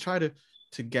should also try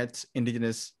to get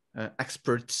Indigenous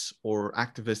experts or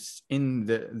activists in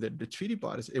the treaty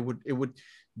bodies. It would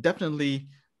definitely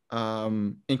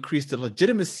increase the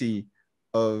legitimacy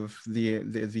of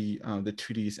the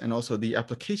treaties, and also the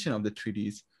application of the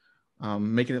treaties,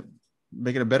 making it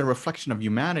a better reflection of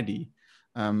humanity,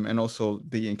 and also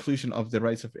the inclusion of the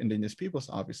rights of Indigenous peoples,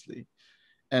 obviously.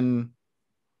 And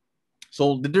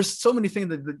so there's so many things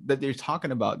that they're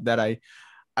talking about that I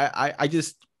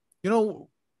just,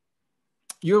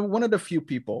 you're one of the few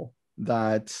people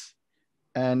that,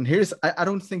 and I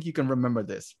don't think you can remember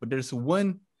this, but there's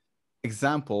one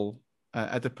example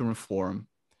at the Pyramid Forum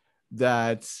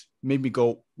that made me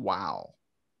go, wow,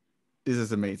 this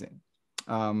is amazing.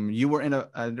 You were in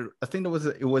I think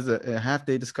it was a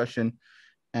half-day discussion,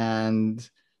 and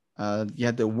you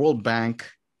had the World Bank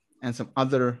and some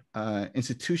other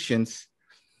institutions,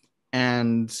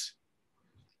 and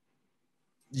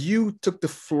you took the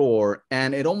floor,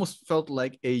 and it almost felt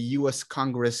like a U.S.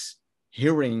 Congress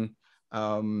hearing.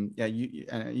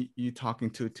 You talking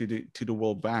to the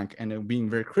World Bank, and being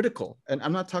very critical. And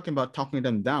I'm not talking about talking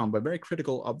them down, but very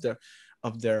critical of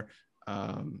their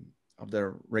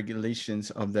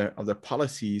regulations, of their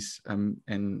policies, and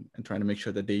trying to make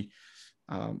sure that they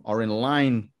are in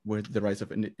line with the rights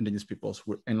of Indigenous peoples.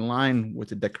 We're in line with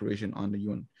the declaration on the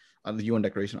UN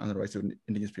Declaration on the Rights of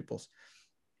Indigenous Peoples.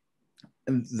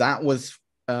 And that was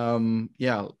one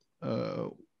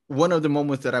of the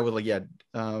moments that I was like,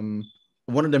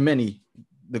 one of the many,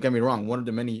 don't get me wrong, one of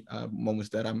the many moments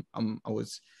that I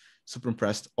was super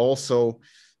impressed. Also,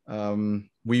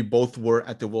 we both were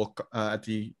at the World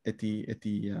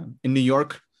in New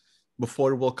York before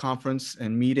the World Conference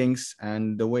and meetings,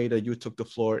 and the way that you took the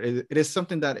floor, it is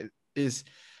something that is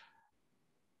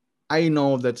I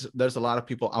know that there's a lot of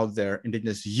people out there,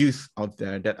 Indigenous youth out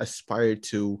there, that aspire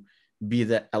to be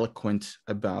that eloquent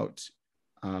about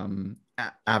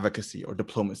advocacy or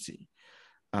diplomacy.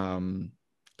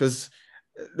 Because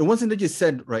the one thing that you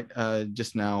said right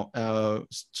just now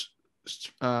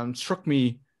struck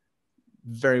me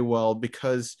very well,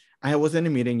 because I was in a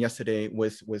meeting yesterday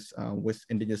with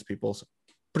Indigenous peoples,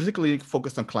 particularly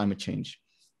focused on climate change,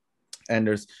 and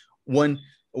there's one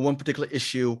particular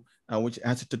issue which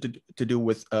has to do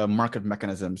with market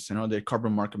mechanisms, the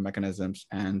carbon market mechanisms,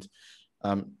 and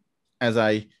as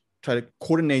I try to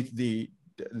coordinate the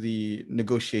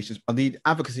negotiations, the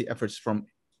advocacy efforts from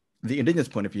the Indigenous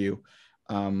point of view,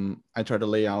 I try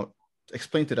to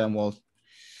explain to them, well,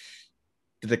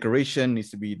 the declaration needs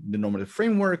to be the normative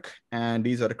framework, and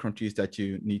these are the countries that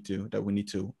we need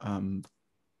to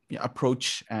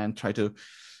approach and try to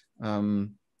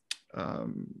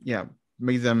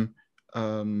make them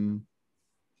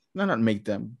not make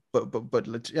them, but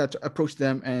let's to approach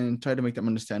them and try to make them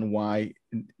understand why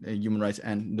human rights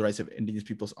and the rights of Indigenous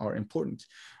peoples are important.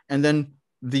 And then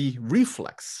the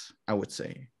reflex, I would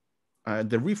say,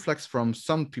 the reflex from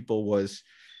some people was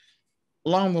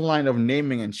along the line of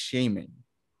naming and shaming.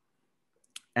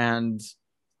 And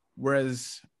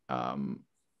whereas I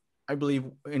believe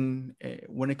when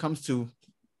it comes to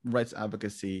rights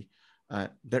advocacy,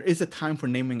 there is a time for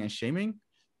naming and shaming,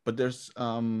 but there's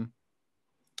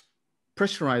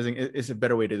pressurizing is a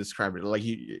better way to describe it. Like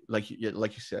you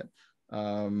said,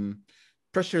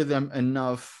 pressure them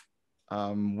enough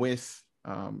with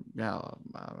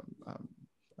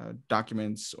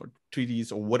documents or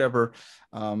treaties or whatever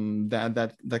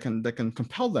that can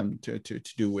compel them to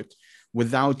do it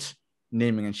without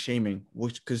naming and shaming,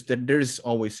 because there is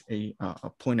always a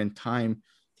point in time,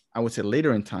 I would say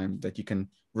later in time, that you can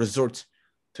resort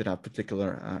to that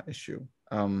particular issue.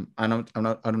 I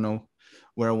don't know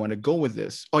where I want to go with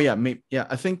this. Oh yeah, maybe, yeah.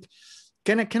 I think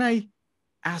can I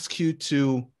ask you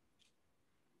to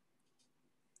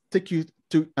take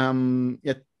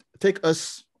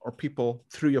us or people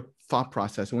through your thought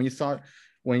process when you said,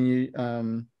 well,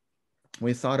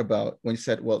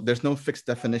 there's no fixed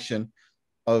definition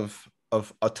of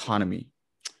autonomy.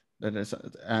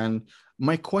 And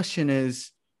my question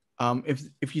is,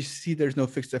 if you see there's no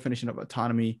fixed definition of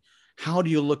autonomy, how do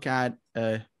you look at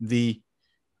the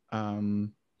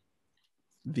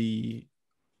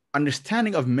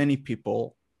understanding of many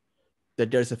people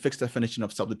that there's a fixed definition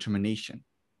of self-determination?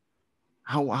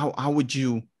 How would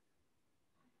you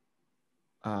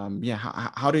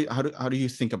how do you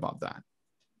think about that?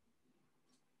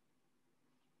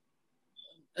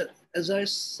 As I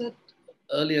said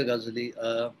earlier, Ghazali,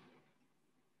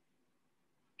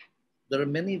 there are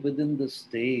many within the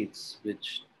states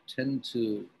which tend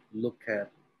to look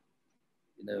at,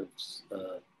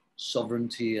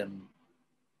 sovereignty and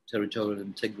territorial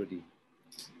integrity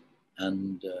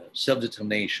and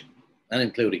self-determination, and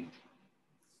including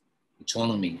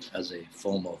autonomy as a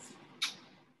form of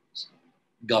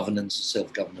governance,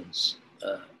 self-governance,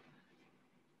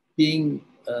 being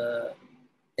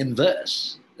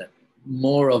inverse, that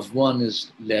more of one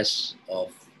is less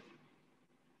of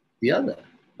the other.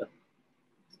 But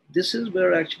this is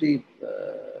where actually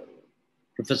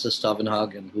Professor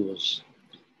Stavenhagen, who was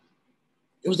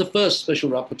the first special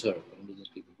rapporteur on Indigenous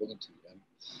people, wasn't he? And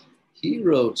he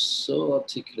wrote so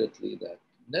articulately that,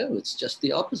 no, it's just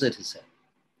the opposite, he said.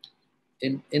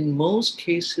 In most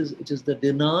cases, it is the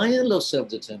denial of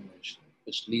self-determination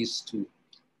which leads to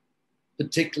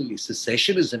particularly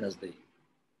secessionism, as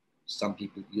some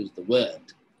people use the word,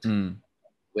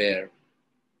 where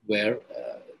there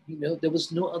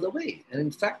was no other way. And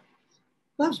in fact,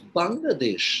 perhaps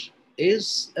Bangladesh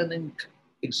is an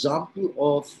example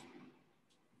of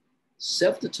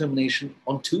self-determination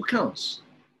on two counts.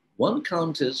 One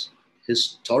count is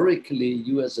historically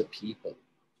you as a people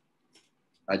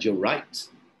had your right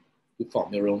to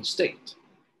form your own state.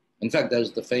 In fact,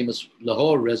 there's the famous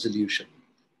Lahore Resolution,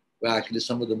 where actually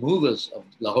some of the movers of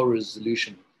Lahore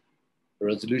Resolution, the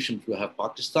resolution to have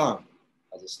Pakistan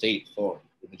as a state for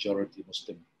the majority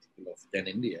Muslim people of then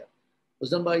India, was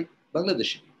done by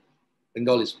Bangladeshi,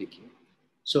 Bengali speaking.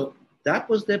 So that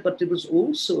was there, but it was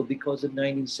also because in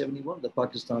 1971, the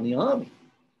Pakistani army,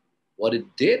 what it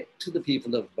did to the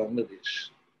people of Bangladesh,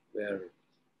 where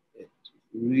it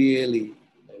really,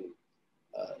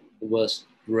 the worst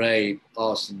rape,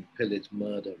 arson, pillage,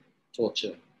 murder,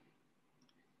 torture,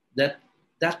 that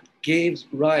gave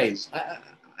rise. I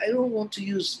don't want to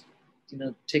use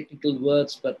technical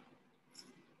words, but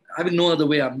having no other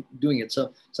way I'm doing it.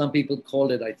 So some people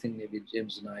call it, I think maybe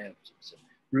James and I have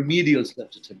remedial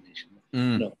self-determination.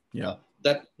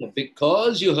 that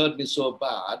because you hurt me so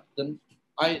bad, then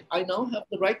I now have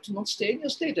the right to not stay in your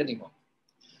state anymore.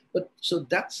 But so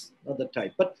that's another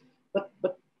type. But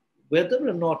whether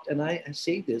or not, and I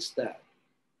say this, that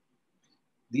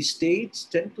the states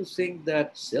tend to think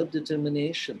that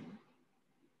self-determination,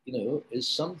 is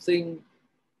something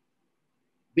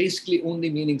basically only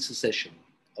meaning secession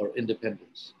or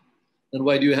independence. Then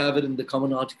why do you have it in the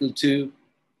Common Article 2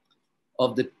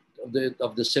 of the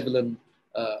Civil and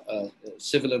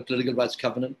Political Rights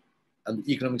Covenant and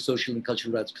the Economic, Social, and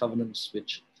Cultural Rights Covenants,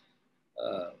 which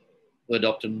were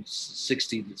adopted in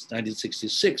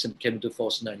 1966 and came into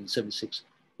force in 1976?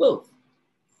 Both.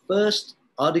 First,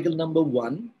 Article number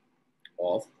 1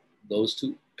 of those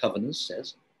two covenants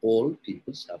says all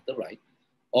peoples have the right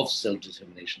of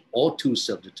self-determination or to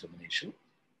self-determination.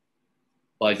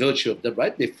 By virtue of that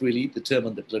right, they freely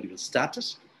determine their political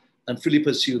status and freely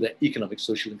pursue their economic,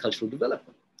 social, and cultural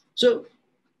development. So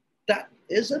that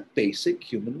is a basic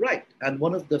human right and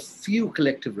one of the few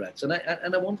collective rights. And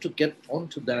I want to get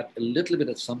onto that a little bit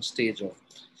at some stage of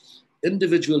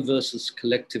individual versus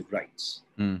collective rights,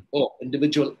 or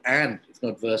individual and, if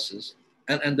not versus,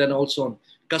 and then also on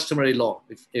customary law.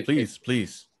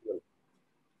 Please.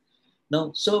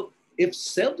 Now, so if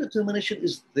self-determination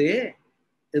is there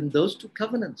in those two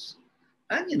covenants,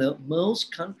 and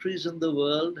most countries in the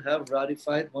world have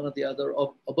ratified one or the other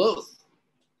or both,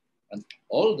 and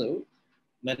although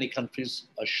many countries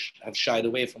have shied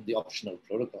away from the optional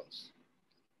protocols,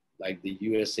 like the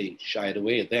USA shied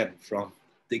away then from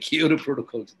the Kyoto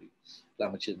Protocol to the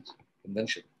Climate Change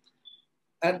Convention.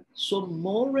 And so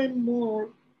more and more,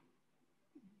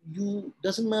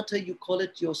 doesn't matter, you call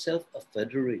it yourself a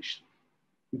federation.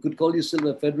 You could call yourself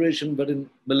a federation, but in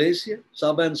Malaysia,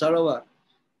 Sabah and Sarawak,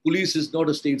 police is not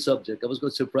a state subject. I was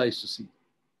quite surprised to see.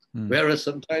 Whereas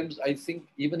sometimes I think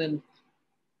even in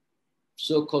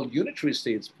so-called unitary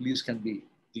states, police can be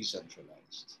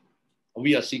decentralized.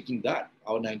 We are seeking that.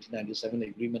 Our 1997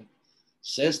 agreement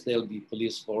says there'll be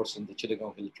police force in the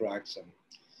Chittagong Hill tracts, and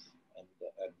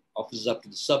officers up to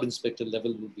the sub-inspector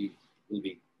level will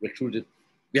be recruited.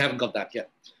 We haven't got that yet.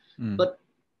 But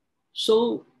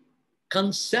so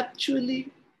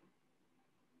conceptually,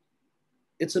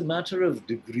 it's a matter of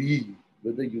degree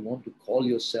whether you want to call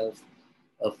yourself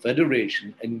a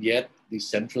federation and yet the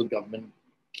central government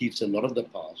keeps a lot of the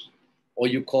powers, or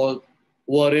you call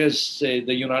what is, say,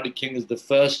 the United Kingdom is the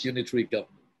first unitary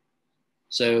government.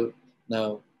 So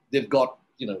now they've got,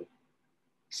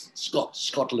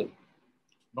 Scotland,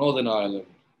 Northern Ireland,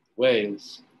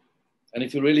 Wales. And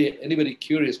if you're really, anybody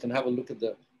curious can have a look at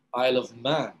the Isle of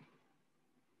Man,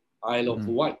 Isle of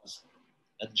Wight,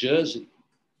 and Jersey,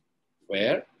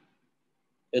 where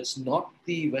it's not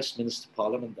the Westminster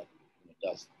Parliament that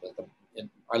does. In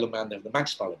Isle of Man, they have the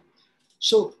Manx Parliament.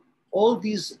 So all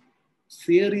these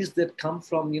theories that come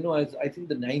from, I think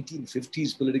the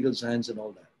 1950s political science and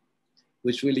all that,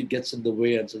 which really gets in the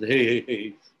way and says,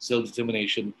 hey,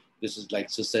 self-determination, this is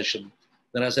like secession.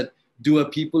 Then I said, do a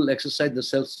people exercise the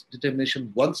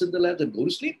self-determination once in the land and go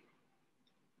to sleep?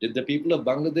 Did the people of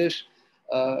Bangladesh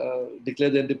declare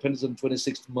their independence on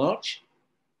 26th March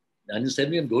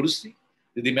 1970 and go to sleep?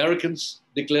 Did the Americans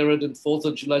declare it on 4th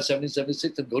of July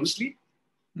 1776 and go to sleep?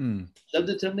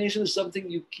 Self-determination is something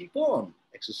you keep on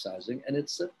exercising, and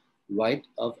it's a right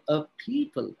of a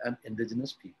people, and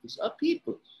indigenous peoples are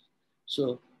peoples.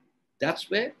 So that's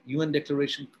where UN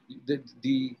Declaration,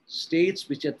 the states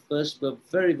which at first were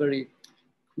very, very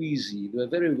queasy, were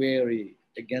very wary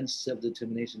against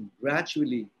self-determination,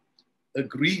 gradually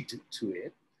agreed to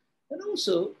it. And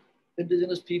also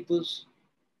indigenous peoples,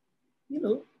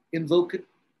 invoke it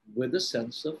with a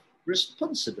sense of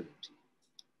responsibility.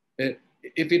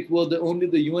 If it were only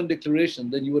the UN Declaration,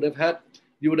 then you would have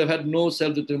had no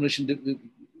self-determination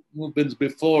movements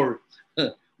before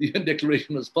the UN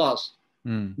Declaration was passed.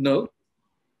 No,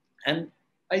 and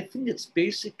I think it's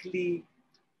basically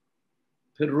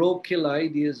parochial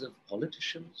ideas of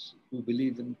politicians who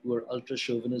are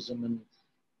ultra-chauvinism, and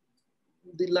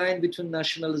the line between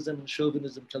nationalism and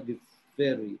chauvinism can be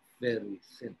very, very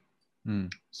thin.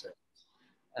 So,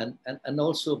 and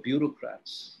also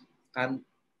bureaucrats. And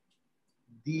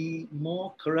the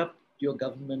more corrupt your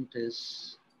government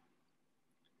is,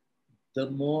 the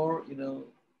more,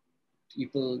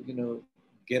 people,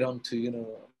 get onto,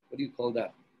 what do you call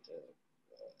that?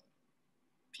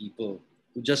 People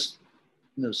who just,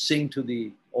 sing to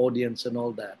the audience and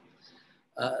all that.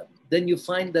 Then you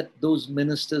find that those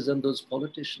ministers and those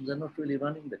politicians are not really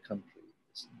running the country.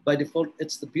 By default,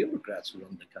 it's the bureaucrats who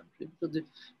run the country, because the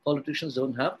politicians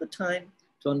don't have the time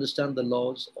to understand the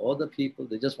laws or the people.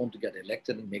 They just want to get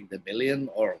elected and make their million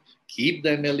or keep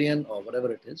their million or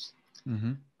whatever it is.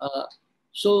 Mm-hmm.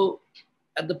 So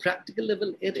at the practical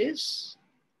level, it is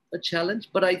a challenge,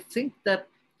 but I think that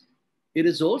it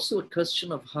is also a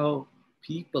question of how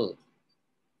people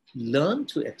learn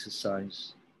to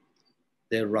exercise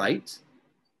their right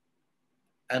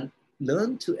and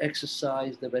learn to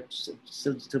exercise their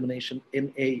self-determination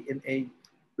in a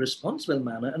responsible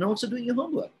manner, and also doing your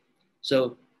homework.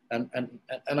 So, and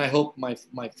I hope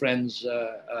my friends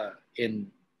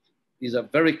in these are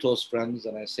very close friends,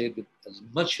 and I say it with as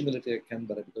much humility as I can,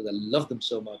 but because I love them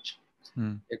so much,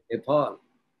 in Nepal,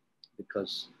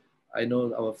 because I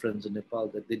know our friends in Nepal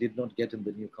that they did not get in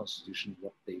the new constitution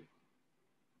what there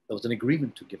was an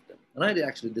agreement to give them. And I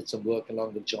actually did some work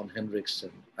along with John Hendricks,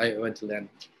 and I went to land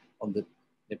on the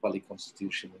Nepali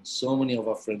constitution. And so many of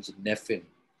our friends in Nefin,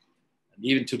 and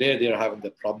even today they are having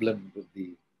the problem with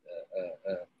the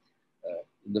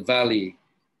in the valley,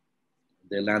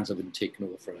 their lands have been taken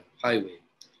over for a highway.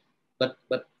 But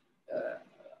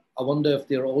I wonder if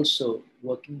they're also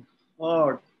working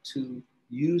hard to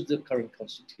use the current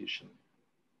constitution.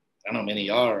 I know many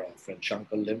are, our friend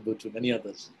Shankar Lembu, to many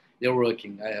others. They're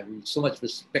working. I have so much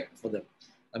respect for them.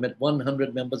 I met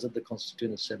 100 members of the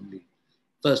Constituent Assembly,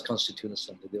 first Constituent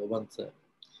Assembly. They were 1/3.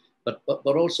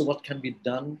 But also what can be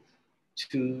done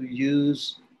to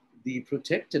use the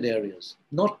protected areas,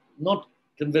 not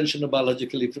conventional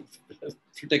biologically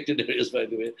protected areas, by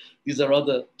the way. These are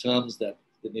other terms that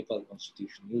the Nepal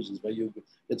Constitution uses, where you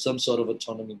get some sort of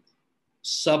autonomy,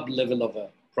 sub-level of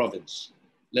a province,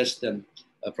 less than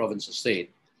a province or state.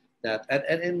 That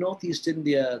and in Northeast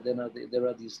India, there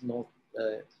are these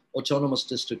autonomous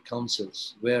district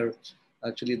councils where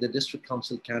actually the district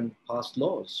council can pass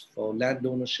laws for land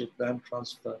ownership, land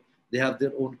transfer. They have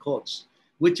their own courts,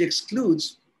 which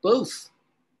excludes both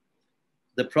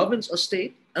the province or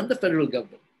state and the federal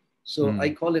government. So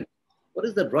I call it, what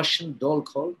is the Russian doll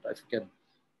called? I forget.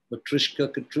 Matrishka,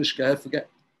 Katrushka, I forget.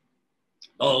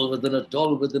 Doll within a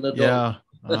doll within a doll. Yeah.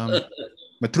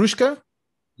 Matrushka?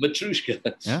 Matrushka.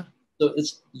 Yeah. So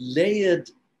it's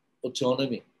layered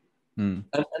autonomy. And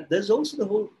there's also the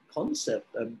whole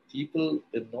concept, and people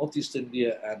in Northeast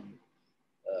India and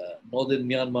Northern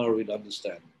Myanmar will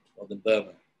understand, Northern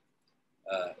Burma,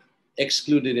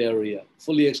 excluded area,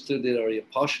 fully excluded area,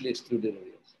 partially excluded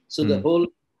area. So the whole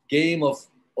game of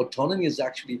autonomy is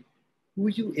actually who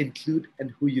you include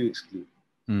and who you exclude.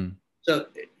 So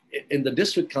in the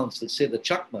district council, say the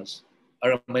Chakmas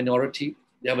are a minority.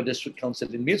 They have a district council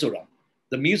in Mizoram.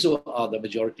 The Mizo are the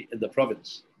majority in the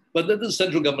province. But then the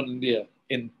central government in India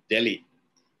in Delhi.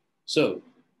 So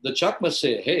the Chakmas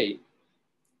say, hey,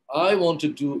 I want to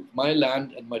do my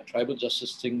land and my tribal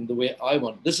justice thing the way I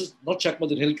want. This is not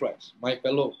Chakmas and hill tribes. My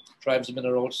fellow tribesmen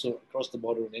are also across the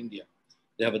border in India.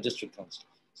 They have a district council.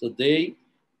 So they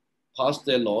pass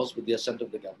their laws with the assent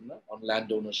of the governor on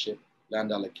land ownership,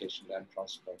 land allocation, land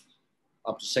transfer,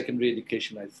 up to secondary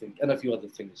education, I think, and a few other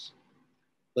things.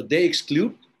 But they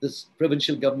exclude this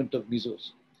provincial government of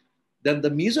Mizos. Then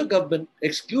the Mizo government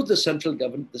excludes the central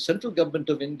government. The central government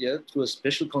of India, through a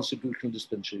special constitutional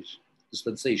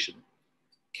dispensation,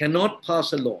 cannot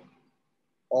pass a law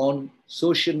on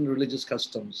social and religious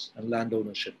customs and land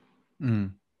ownership,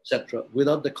 etc.,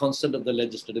 without the consent of the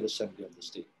Legislative Assembly of the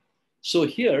state. So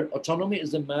here, autonomy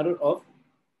is a matter of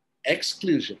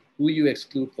exclusion, who you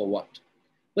exclude for what.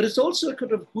 But it's also a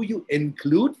kind of who you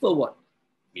include for what.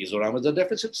 Mizoram is a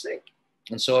deficit state.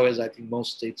 And so is, I think,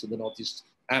 most states in the Northeast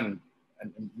and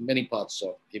many parts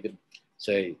of even,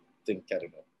 say, I don't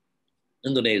know,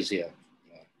 Indonesia,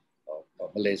 or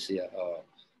Malaysia, or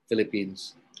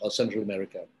Philippines, or Central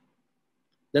America.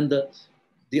 Then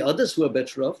the others who are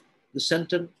better off, the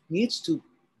center needs to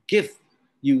give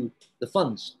you the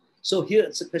funds. So here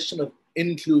it's a question of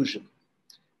inclusion.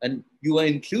 And you are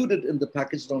included in the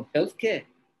package on healthcare.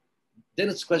 Then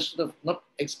it's a question of not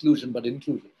exclusion, but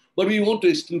inclusion. But we want to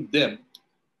exclude them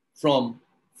from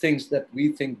things that we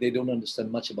think they don't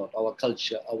understand much about, our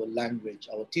culture, our language,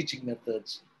 our teaching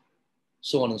methods,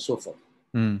 so on and so forth.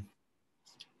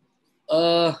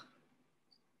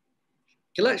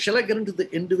 Shall I get into the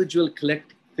individual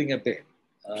collective thing a bit?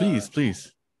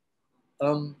 Please.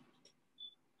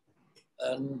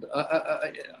 And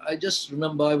I just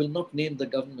remember, I will not name the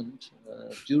government,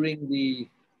 during the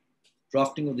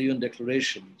drafting of the UN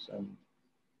declarations, and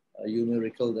you may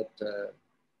recall that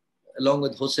along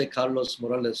with Jose Carlos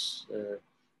Morales,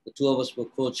 the two of us were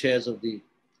co-chairs of the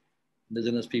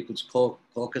Indigenous Peoples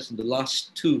caucus in the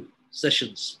last two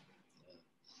sessions.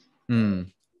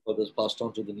 What was passed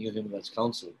on to the new Human Rights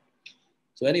Council.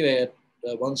 So anyway,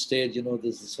 at one stage,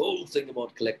 there's this whole thing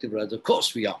about collective rights. Of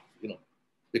course we are,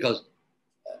 because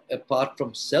apart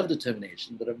from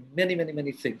self-determination, there are many, many,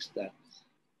 many things that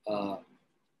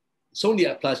This only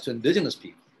applies to indigenous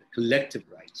people, collective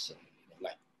rights,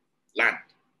 like land,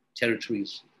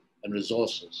 territories, and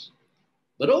resources.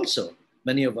 But also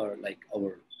many of our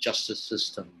justice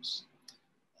systems,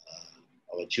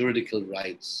 our juridical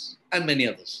rights, and many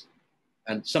others.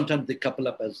 And sometimes they couple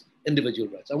up as individual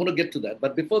rights. I want to get to that.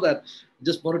 But before that, I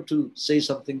just wanted to say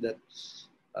something that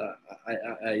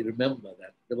I remember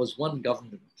that there was one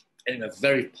government, and a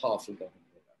very powerful government,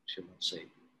 I should not say.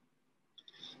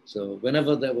 So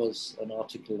whenever there was an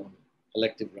article on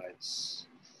collective rights,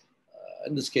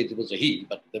 in this case it was a he,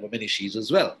 but there were many she's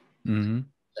as well, Mm-hmm.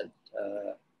 and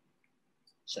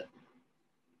said,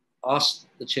 asked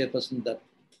the chairperson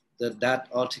that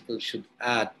article should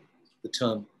add the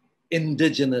term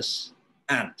indigenous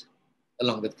and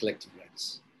along with collective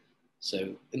rights.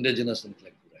 So indigenous and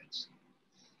collective rights.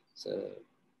 So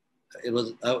it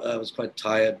was, I was quite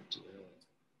tired.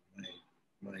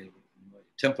 My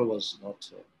temper was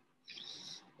not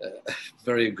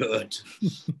very good.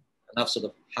 And I've sort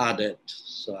of had it.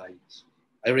 So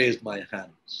I raised my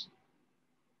hands.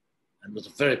 And it was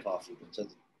a very powerful one. So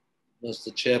it was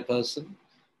the chairperson,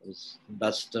 it was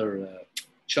Ambassador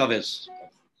Chavez of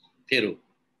Peru.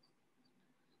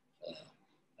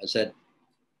 I said,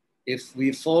 if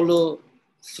we follow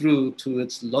through to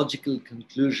its logical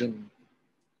conclusion,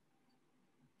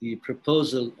 the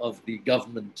proposal of the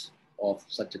government of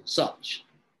such and such,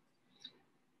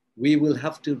 we will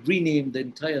have to rename the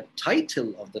entire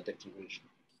title of the declaration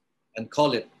and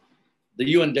call it the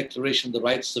UN Declaration on the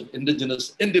Rights of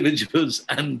Indigenous Individuals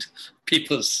and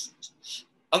Peoples.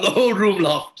 And the whole room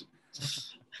laughed.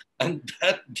 And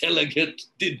that delegate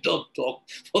did not talk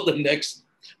for the next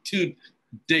 2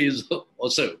 days or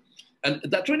so. And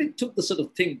that really took the sort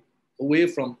of thing away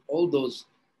from all those,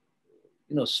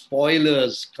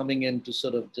 spoilers coming in to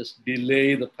sort of just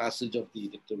delay the passage of the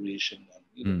declaration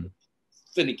and,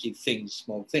 finicky things,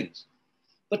 small things.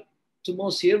 But to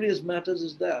more serious matters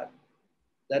is that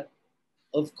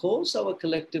of course our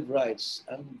collective rights,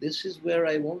 and this is where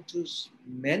I want to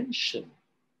mention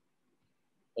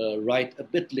right a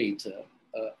bit later,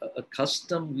 a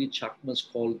custom we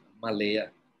Chakmas call Malaya.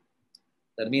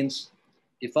 That means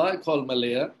if I call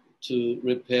Malaya to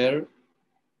repair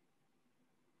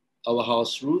our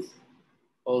house roof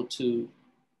or to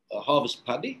harvest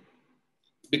paddy,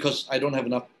 because I don't have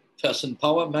enough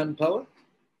manpower,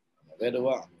 I'm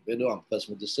a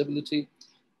person with disability,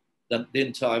 then the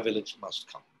entire village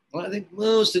must come. Well, I think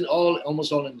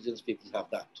almost all indigenous people have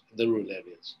that in the rural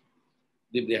areas.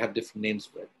 They have different names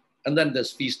for it. And then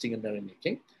there's feasting and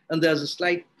merrymaking. And there's a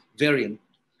slight variant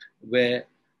where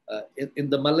in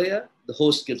the Malaya, the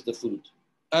host gives the food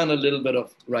and a little bit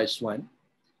of rice wine.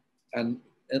 And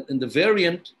in the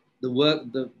variant,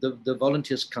 the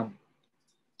volunteers come.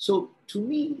 So to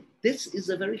me, this is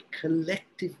a very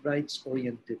collective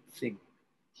rights-oriented thing.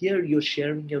 Here you're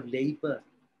sharing your labor.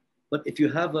 But if you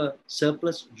have a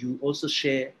surplus, you also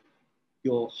share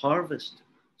your harvest.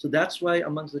 So that's why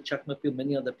amongst the Chakma people,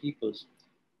 many other peoples,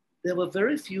 there were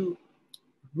very few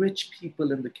rich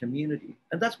people in the community.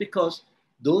 And that's because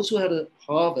those who had a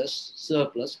harvest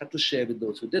surplus had to share with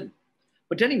those who didn't.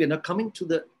 But anyway, now coming to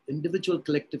the individual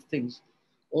collective things,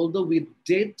 although we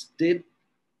did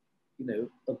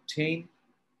obtain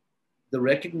the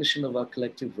recognition of our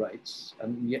collective rights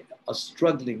and yet are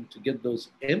struggling to get those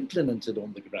implemented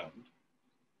on the ground.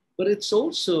 But it's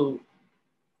also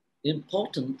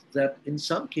important that in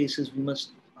some cases we must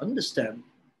understand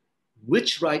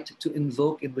which right to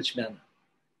invoke in which manner.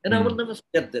 And I will never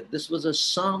forget that this was a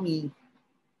Sami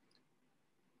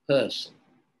person,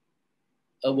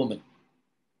 a woman.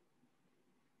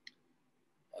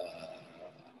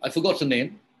 I forgot her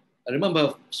name. I remember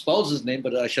her spouse's name,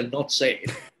 but I shall not say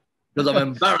it because I'm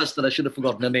embarrassed that I should have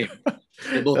forgotten her name.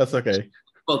 That's okay.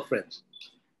 Both friends.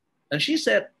 And she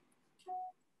said,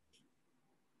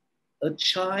 a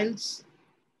child's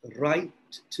right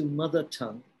to mother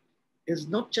tongue is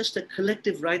not just a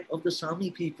collective right of the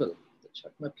Sami people, the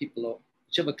Chakma people, or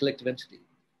whichever collective entity.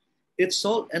 It's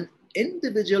all an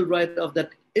individual right of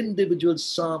that individual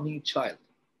Sami child.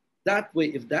 That way,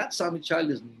 if that Sami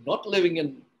child is not living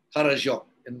in Karasjok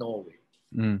in Norway,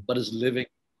 but is living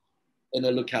in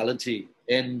a locality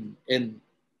in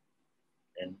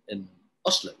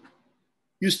Oslo,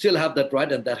 you still have that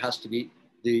right, and that has to be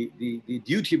the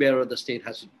duty bearer of the state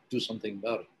has to do something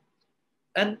about it.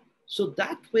 And so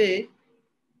that way,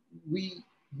 we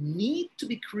need to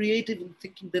be creative in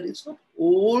thinking that it's not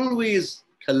always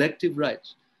collective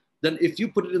rights. Then if you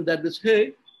put it in that way,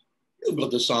 hey, you've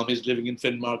got the Samis living in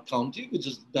Finnmark County, which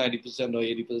is 90% or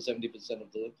 80%, 70%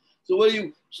 of the...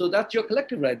 So that's your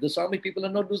collective right. The Sami people are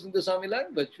not losing the Sami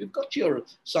language. You've got your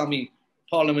Sami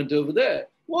parliament over there.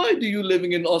 Why do you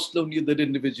living in Oslo need that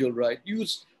individual right? You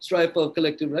strive for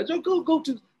collective rights. Or go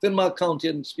to Finnmark County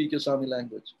and speak your Sami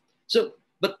language. So,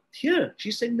 but here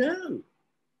she's saying, no,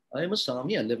 I am a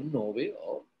Sami. I live in Norway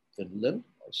or Finland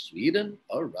or Sweden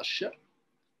or Russia,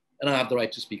 and I have the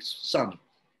right to speak Sami.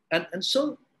 And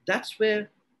so that's where,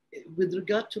 with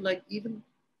regard to like even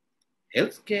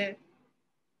healthcare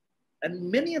and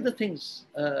many other things,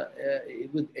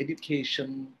 with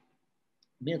education,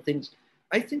 many things,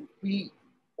 I think we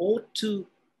ought to,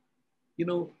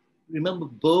 remember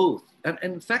both. And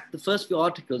in fact, the first few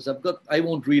articles I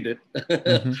won't read it.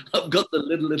 Mm-hmm. I've got the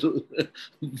little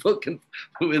book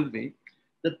with me,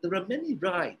 that there are many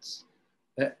rights.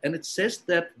 And it says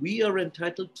that we are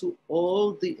entitled to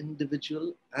all the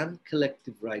individual and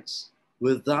collective rights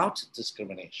without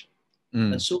discrimination.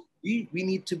 Mm. And so we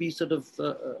need to be sort of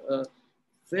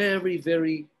very,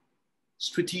 very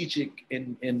strategic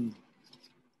in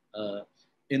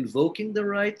invoking the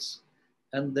rights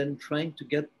and then trying to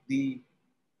get the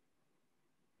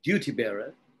duty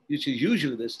bearer, which is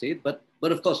usually the state, but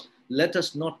of course, let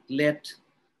us not let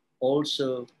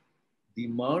also the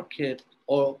market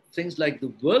or things like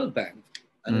the World Bank.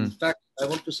 And in fact, I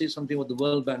want to say something about the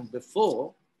World Bank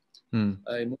before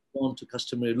I move on to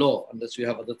customary law, unless you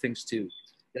have other things to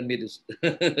tell me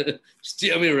to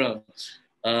steer me around.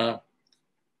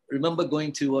 Remember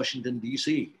going to Washington,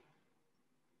 D.C.,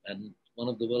 and one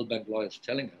of the World Bank lawyers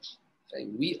telling us,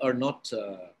 we are not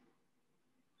a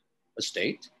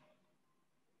state.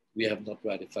 We have not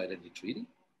ratified any treaty.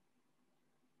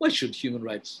 Why should human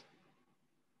rights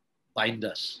bind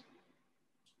us?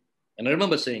 And I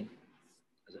remember saying,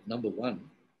 as a number one,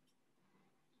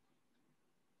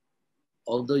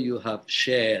 although you have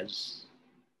shares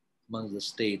among the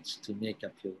states to make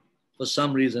up for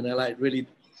some reason, and I really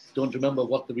don't remember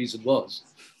what the reason was,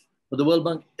 but the World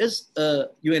Bank is a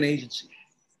UN agency.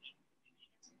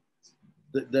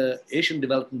 The Asian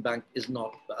Development Bank is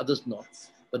not, the others not,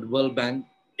 but the World Bank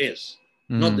is,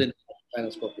 not the International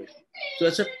Finance Corporation. So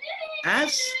I said,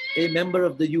 as a member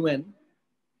of the UN,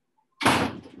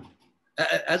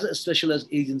 as a specialized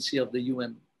agency of the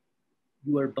UN,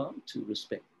 you are bound to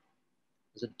respect.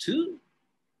 I said, two,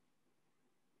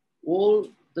 all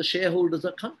the shareholders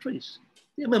are countries.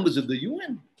 They are members of the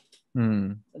UN.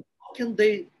 And how can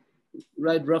they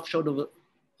ride roughshod over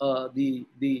the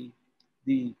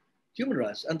human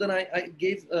rights? And then I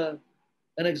gave an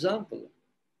example.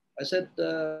 I said,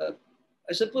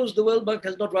 I suppose the World Bank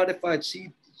has not ratified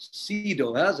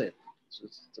CEDAW, has it? So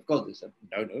of course they said,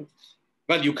 no.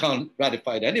 Well, you can't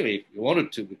ratify it anyway if you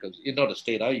wanted to, because you're not a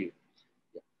state, are you?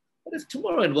 Yeah. But if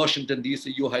tomorrow in Washington,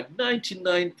 D.C., you had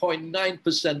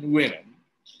 99.9% women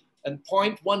and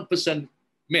 0.1%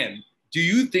 men, do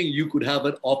you think you could have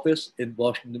an office in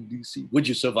Washington, D.C.? Would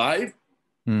you survive?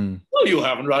 Well, you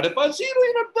haven't ratified CEDAW,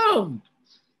 you're not bound.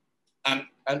 And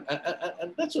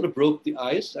that sort of broke the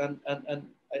ice. And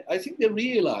I think they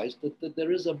realized that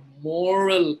there is a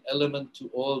moral element to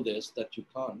all this that you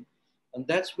can't. And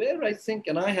that's where I think,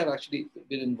 and I have actually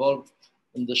been involved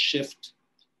in the shift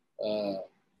to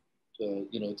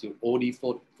OD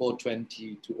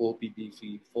 420 to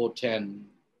OPBF 410.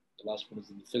 The last one is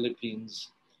in the Philippines,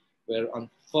 where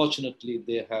unfortunately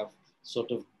they have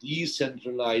sort of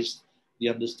decentralized the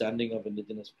understanding of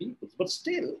indigenous peoples. But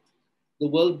still, the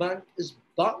World Bank is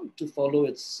bound to follow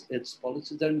its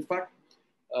policies. And in fact,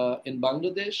 in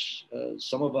Bangladesh,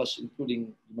 some of us,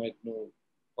 including, you might know,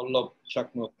 Hollab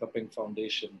Chakma Chief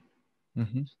Foundation.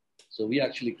 Mm-hmm. So we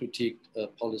actually critiqued a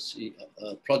policy,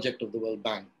 a project of the World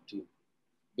Bank to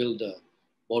build a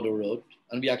border road.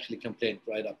 And we actually complained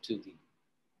right up to the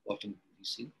Washington,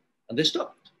 D.C. And they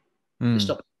stopped. They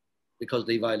stopped because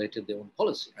they violated their own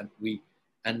policy. And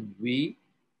we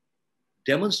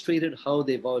demonstrated how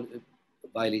they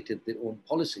violated their own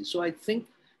policy. So I think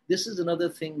this is another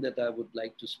thing that I would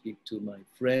like to speak to my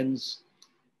friends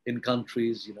in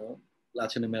countries,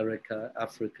 Latin America,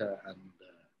 Africa, and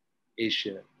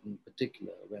Asia in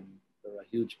particular, when there are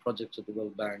huge projects of the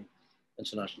World Bank,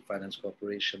 International Finance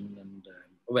Corporation, and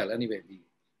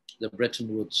the Bretton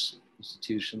Woods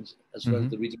institutions, as well as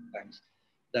the regional banks,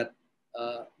 that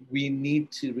we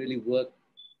need to really work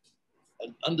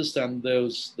and understand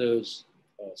those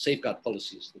safeguard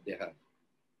policies that they have.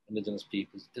 Indigenous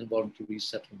peoples, involuntary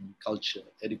resettlement, culture,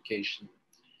 education,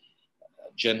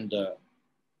 gender,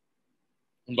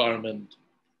 environment,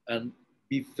 and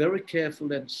be very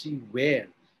careful and see where,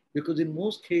 because in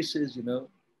most cases,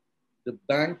 the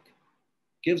bank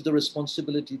gives the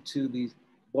responsibility to the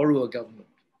borrower government,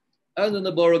 and then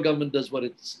the borrower government does what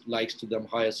it likes to them,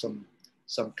 hire some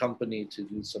company to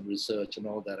do some research and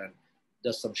all that, and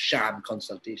does some sham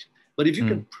consultation. But if you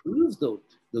can prove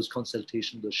those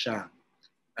consultations are sham,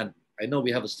 and I know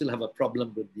we still have a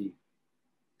problem with the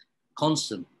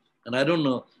consul, and I don't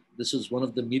know, this is one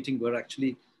of the meetings where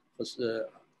actually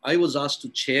I was asked to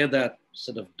chair that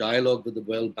sort of dialogue with the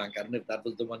World Bank. I don't know if that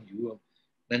was the one you were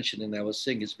mentioning. I was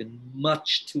saying it's been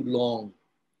much too long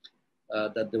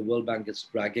that the World Bank is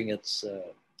dragging its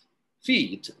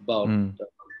feet about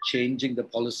changing the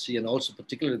policy, and also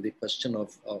particularly the question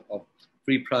of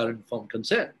free, prior, informed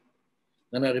consent.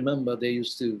 And I remember they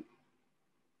used to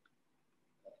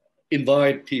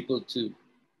invite people to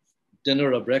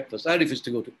dinner or breakfast. I refuse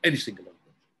to go to any single one of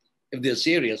them. If they're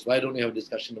serious, why don't we have a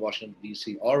discussion in Washington,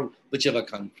 D.C. or whichever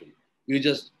country? You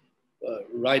just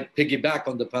ride piggyback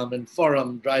on the permanent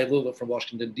forum, drive over from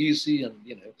Washington, D.C. and,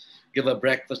 give a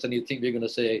breakfast, and you think we're going to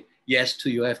say yes to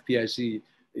your FPIC,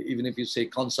 even if you say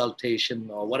consultation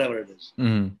or whatever it is.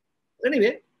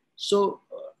 Anyway, so,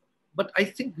 but I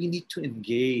think we need to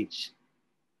engage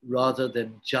rather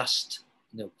than just,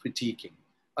 critiquing.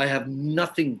 I have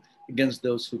nothing against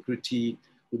those who critique,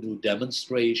 who do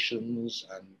demonstrations,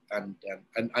 and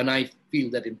I feel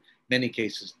that in many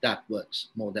cases that works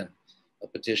more than a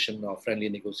petition or friendly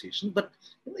negotiation. But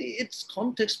it's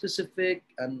context specific,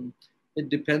 and it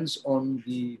depends on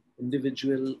the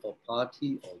individual or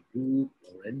party or group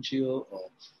or NGO or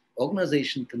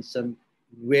organization concerned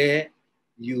where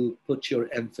you put your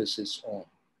emphasis on.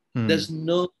 There's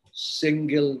no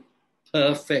single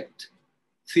perfect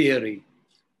theory,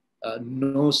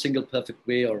 no single perfect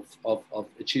way of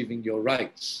achieving your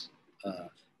rights,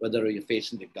 whether you're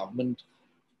facing the government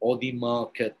or the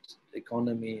market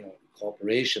economy or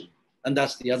corporation. And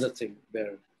that's the other thing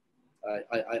where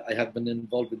I have been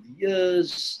involved with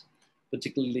years,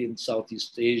 particularly in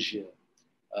Southeast Asia,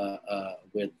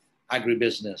 with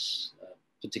agribusiness,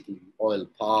 particularly oil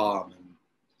palm and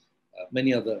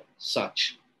many other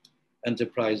such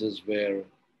enterprises where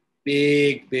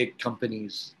big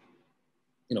companies,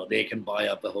 they can buy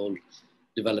up a whole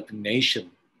developing nation.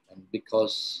 And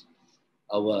because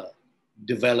our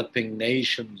developing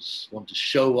nations want to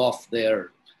show off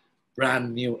their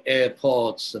brand new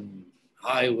airports and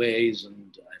highways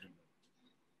and, I don't know,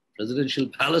 presidential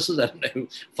palaces, I don't know,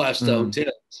 five-star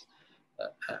hotels,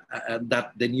 and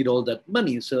that they need all that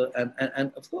money. So,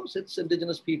 and of course, it's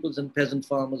indigenous peoples and peasant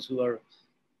farmers who are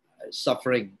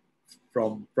suffering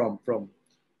from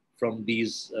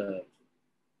these.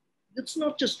 It's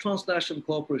not just transnational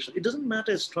corporations. It doesn't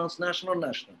matter. It's transnational or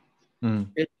national.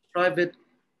 It's private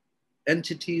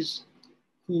entities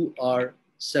who are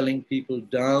selling people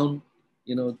down,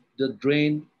 the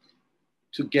drain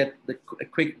to get a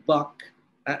quick buck.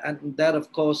 And that,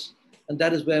 of course, and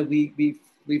that is where we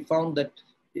found that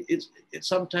it's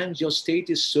sometimes your state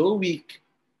is so weak,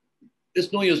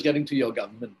 it's no use getting to your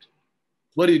government.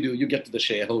 What do? You get to the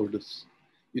shareholders.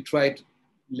 You try to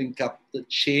link up the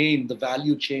chain, the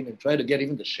value chain, and try to get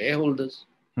even the shareholders.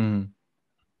 And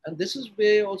this is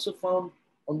where I also found,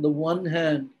 on the one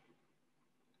hand,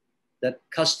 that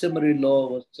customary law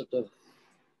was sort of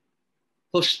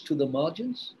pushed to the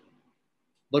margins.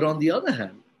 But on the other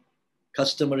hand,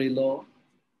 customary law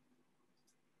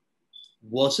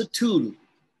was a tool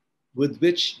with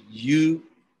which you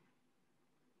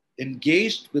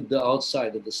engaged with the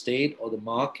outside of the state or the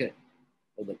market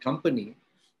or the company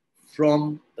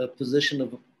from a position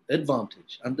of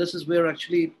advantage. And this is where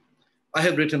actually I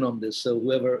have written on this, so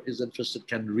whoever is interested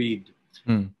can read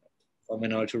from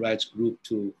Minority Rights Group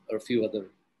to a few other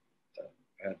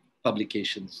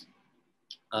publications,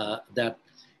 that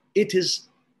it is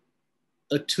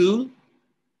a tool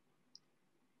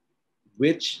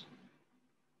which,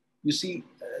 you see,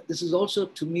 this is also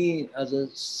to me as a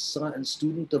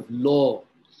student of law,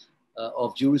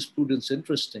 of jurisprudence,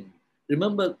 interesting.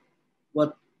 Remember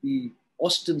what the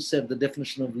Austin said, the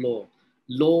definition of law.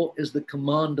 Law is the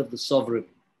command of the sovereign.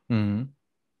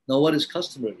 Now, what is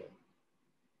customary law?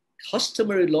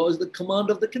 Customary law is the command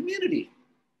of the community.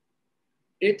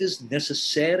 It is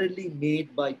necessarily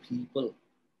made by people,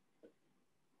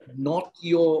 not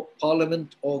your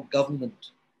parliament or government,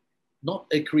 not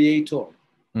a creator.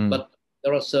 But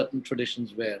there are certain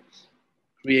traditions where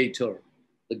creator,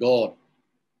 the God,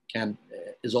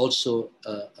 is also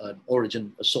an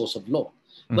origin, a source of law.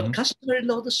 But customary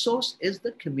law, the source is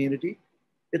the community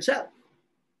itself.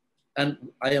 And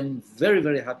I am very,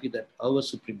 very happy that our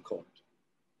Supreme Court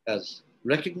has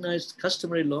recognized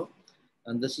customary law.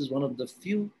 And this is one of the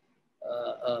few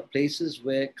places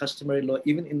where customary law,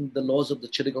 even in the laws of the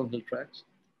Chittagong Hill Tracts,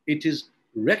 it is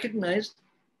recognized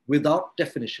without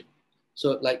definition.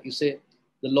 So like you say,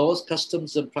 the laws,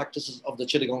 customs, and practices of the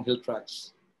Chittagong Hill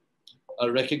Tracts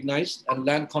are recognized, and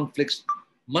land conflicts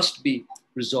must be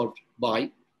resolved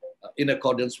by, in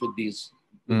accordance with these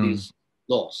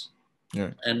laws.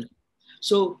 Yeah. And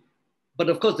so, but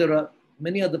of course, there are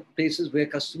many other places where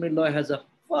customary law has a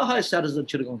far higher status than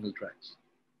Chittagong Hill Tracts.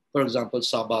 For example,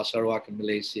 Sabah, Sarawak in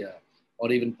Malaysia,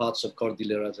 or even parts of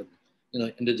Cordilleras and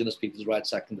Indigenous Peoples'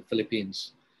 Rights Act in the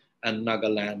Philippines, and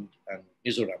Nagaland and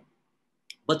Mizoram.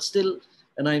 But still,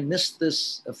 and I missed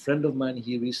this, a friend of mine,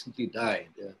 he recently died,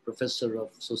 a professor of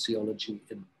sociology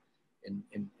in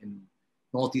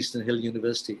Northeastern Hill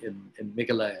University in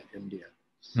Meghalaya, India.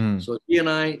 So he and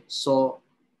I saw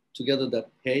together that,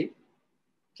 hey,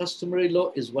 customary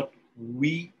law is what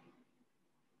we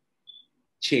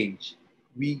change,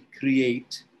 we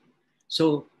create.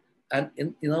 So, and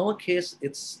in our case,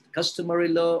 it's customary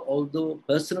law, although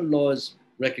personal law is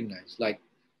recognized. Like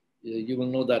you will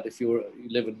know that if you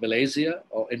live in Malaysia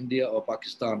or India or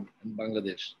Pakistan and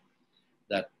Bangladesh,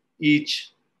 that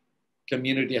each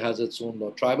community has its own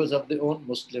law. Tribals have their own,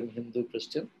 Muslim, Hindu,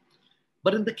 Christian.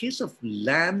 But in the case of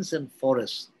lands and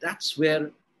forests, that's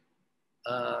where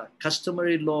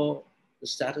customary law, the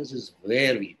status is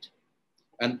varied.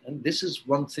 And this is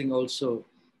one thing also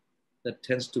that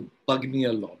tends to bug me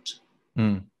a lot.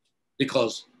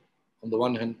 Because on the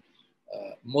one hand,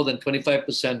 more than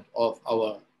 25% of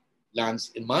our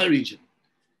lands in my region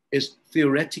is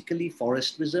theoretically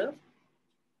forest reserve.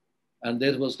 And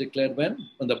that was declared when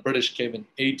the British came in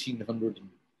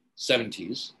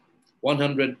 1870s,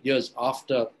 100 years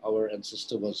after our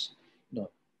ancestor was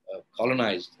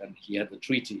colonized, and he had the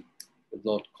treaty with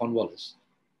Lord Cornwallis,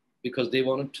 because they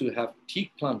wanted to have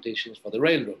teak plantations for the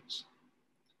railroads.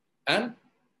 And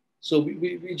so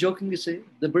we jokingly say,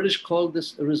 the British called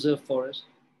this a reserve forest.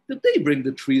 Did they bring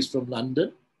the trees from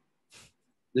London?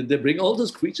 Did they bring all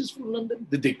those creatures from London?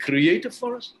 Did they create a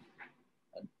forest?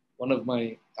 And one of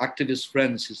my activist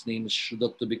friends, his name is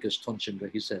Shudatta Bikash Tonchandra,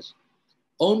 he says,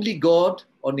 only God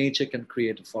or nature can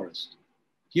create a forest.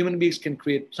 Human beings can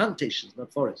create plantations,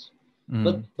 not forests.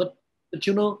 But if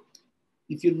you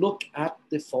look at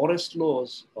the forest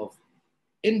laws of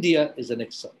India, is an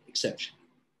exception.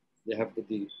 They have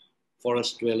the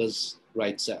Forest Dwellers'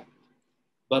 Rights Act.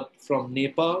 But from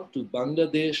Nepal to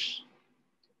Bangladesh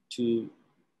to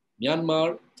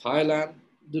Myanmar, Thailand,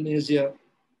 Indonesia,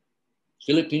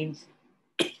 Philippines,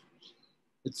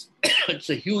 it's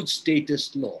a huge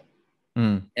statist law,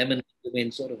 eminent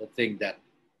domain sort of a thing that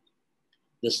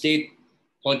the state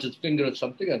points its finger at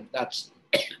something, and that's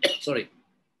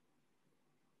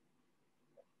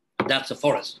that's a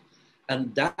forest.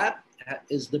 And that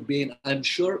is the bane. I'm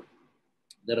sure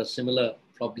there are similar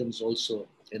problems also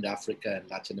in Africa and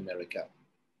Latin America.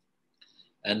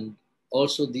 And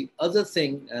also the other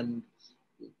thing, and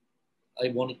I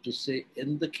wanted to say,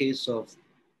 in the case of,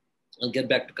 I'll get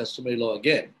back to customary law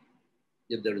again,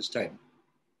 if there is time.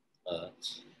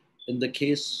 In the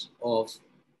case of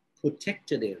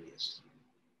protected areas.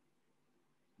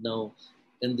 Now,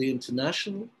 in the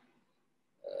international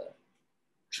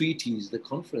treaties, the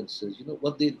conferences,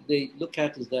 what they look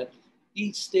at is that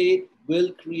each state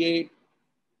will create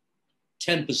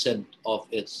 10% of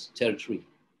its territory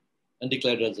and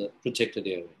declare it as a protected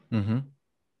area.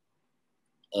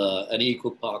 An eco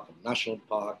park, a national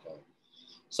park, or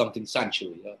something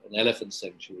sanctuary, an elephant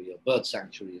sanctuary, a bird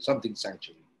sanctuary, something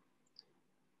sanctuary.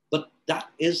 But that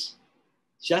is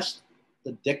just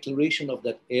the declaration of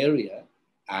that area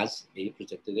as a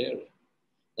protected area.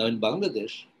 Now in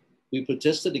Bangladesh, we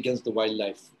protested against the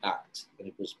Wildlife Act when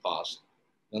it was passed.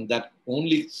 And that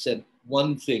only said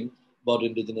one thing about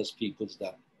indigenous peoples,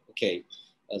 that, okay,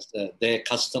 their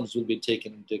customs will be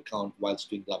taken into account whilst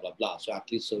doing blah, blah, blah. So at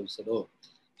least so we said, oh,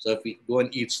 so if we go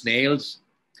and eat snails,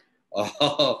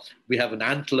 we have an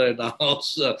antler in our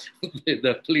house,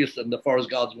 the police and the forest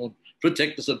guards won't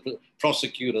protect us and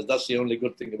prosecute us. That's the only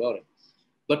good thing about it.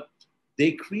 But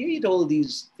they create all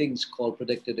these things called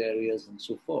protected areas and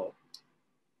so forth.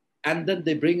 And then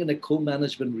they bring in a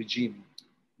co-management regime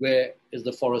where is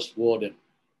the forest warden.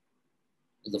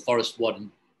 The forest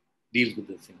warden deals with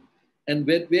the thing. And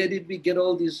where did we get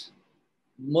all these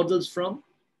models from?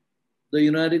 The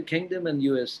United Kingdom and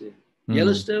USA.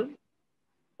 Yellowstone,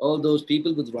 all those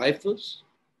people with rifles.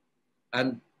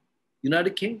 And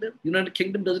United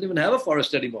Kingdom doesn't even have a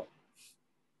forest anymore.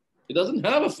 It doesn't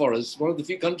have a forest. One of the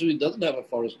few countries that doesn't have a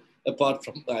forest, apart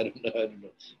from, I don't know,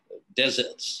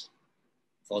 deserts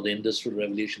for the Industrial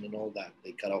Revolution and all that.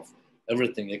 They cut off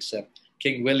everything except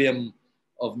King William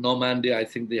of Normandy. I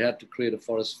think they had to create a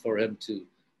forest for him to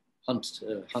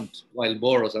hunt wild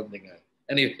boar or something.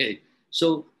 Anyway,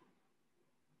 so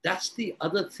that's the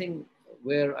other thing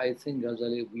where I think,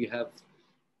 Ghazali,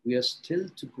 we are still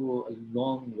to go a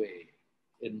long way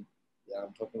in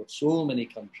I'm talking about so many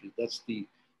countries. That's the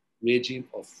regime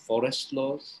of forest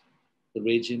laws, the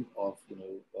regime of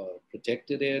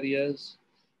protected areas,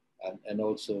 and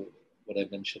also what I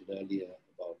mentioned earlier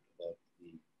about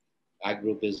the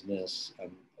agribusiness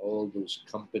and all those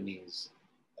companies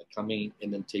coming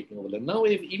in and taking over. And now,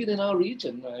 even in our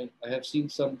region, I have seen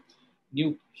some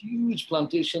new huge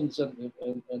plantations and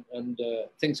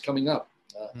things coming up.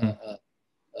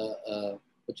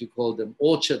 What you call them,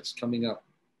 orchards coming up,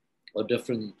 or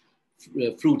different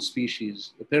fruit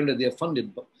species. Apparently, they are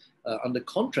funded under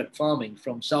contract farming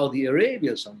from Saudi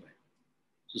Arabia somewhere.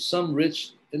 So some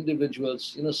rich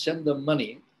individuals, send them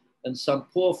money, and some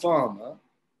poor farmer,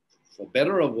 for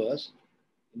better or worse,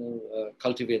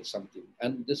 cultivate something.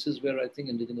 And this is where I think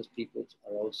indigenous peoples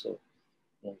are also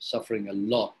suffering a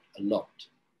lot.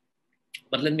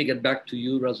 But let me get back to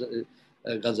you,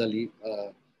 Ghazali,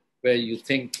 where you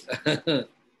think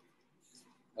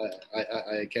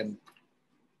I can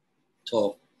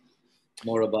talk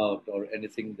more about, or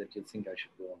anything that you think I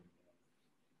should go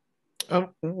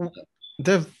on.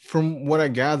 Dev, from what I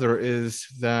gather is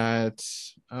that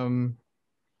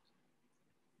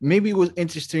maybe it was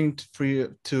interesting for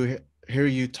you to hear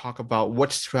you talk about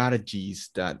what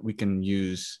strategies that we can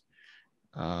use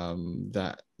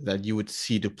that you would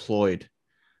see deployed,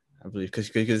 I believe,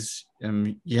 because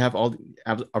you have all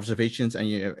the observations and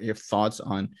you have thoughts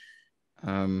on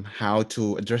how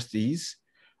to address these.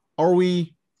 Are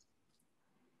we,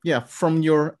 from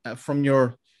your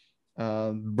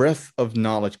breadth of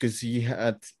knowledge, because you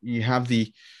have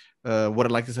the what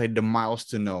I'd like to say, the miles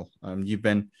to know. You've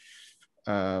been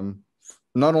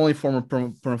not only former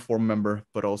permanent member,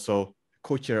 but also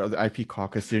co-chair of the IP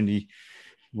caucus in the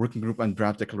working group on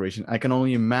draft declaration. I can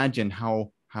only imagine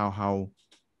how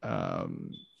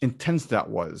intense that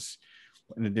was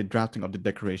in the drafting of the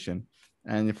declaration.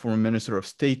 And the former Minister of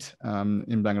State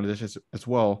in Bangladesh as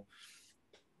well.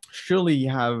 Surely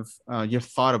you've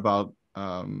thought about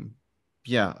a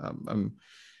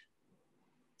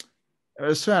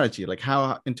strategy, like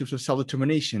how, in terms of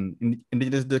self-determination in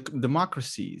indigenous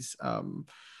democracies,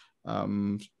 et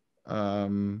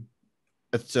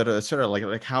cetera,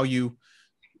 like how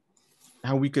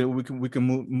we can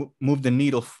move the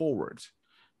needle forward.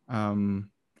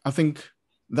 I think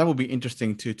that would be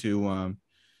interesting to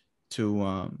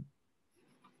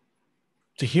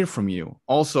hear from you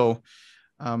also,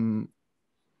 and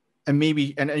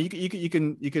maybe you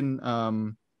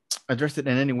can address it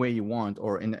in any way you want,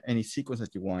 or in any sequence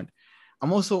that you want.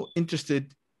 I'm also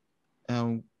interested,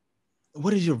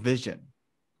 what is your vision?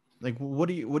 Like, what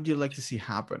do you like to see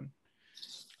happen?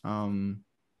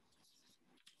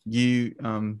 There's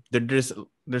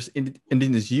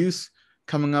indigenous youth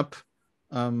coming up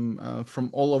from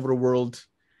all over the world,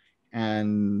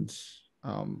 and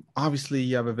obviously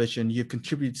you have a vision. You've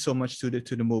contributed so much to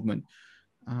the movement.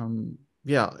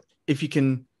 If you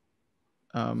can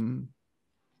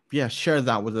share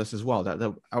that with us as well.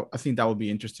 That I think that would be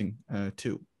interesting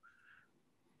too.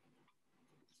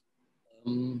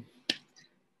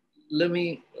 Let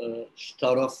me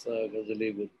start off,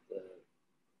 Ghazali, with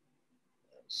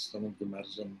some of the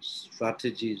matters and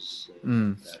strategies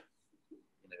that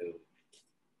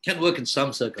can work in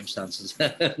some circumstances,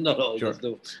 not always. Sure.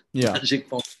 No magic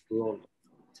formula for all.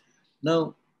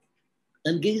 Now,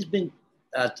 engagement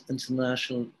at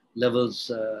international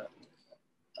levels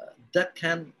that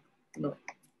can,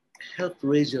 help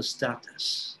raise your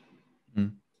status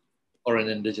or an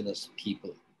indigenous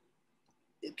people.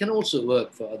 It can also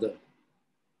work for other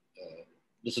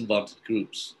disadvantaged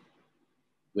groups,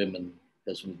 women,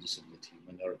 persons with disability,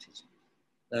 minorities.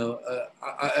 Now,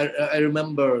 I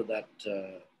remember that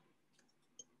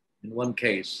in one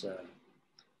case,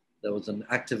 there was an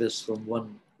activist from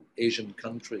one Asian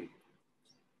country.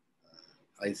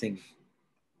 I think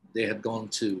they had gone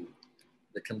to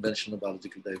the Convention of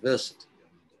Biological Diversity.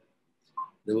 And,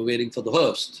 they were waiting for the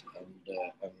host,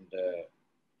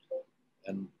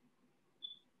 and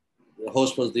the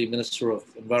host was the Minister of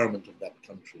Environment of that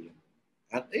country.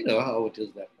 And you know how it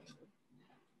is that way.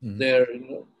 There,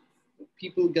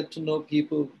 people get to know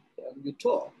people, and you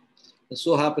talk. And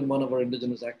so happened one of our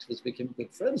indigenous activists became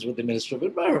good friends with the Minister of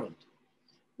Environment.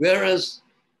 Whereas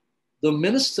the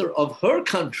minister of her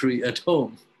country at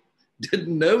home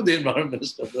didn't know the environment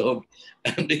minister of the home.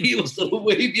 And he was sort of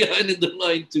way behind in the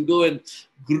line to go and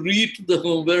greet the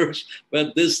home where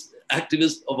this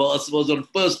activist of ours was on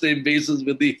first name basis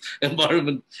with the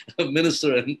environment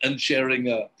minister and sharing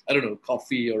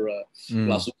coffee or a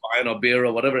glass of wine or beer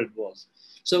or whatever it was.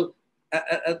 So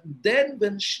then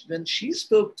when she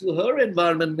spoke to her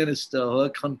environment minister, her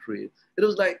country, it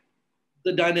was like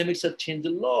the dynamics had changed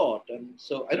a lot. And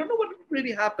so I don't know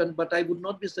really happened, but I would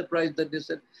not be surprised that they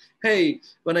said, hey,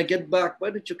 when I get back, why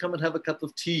don't you come and have a cup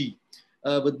of tea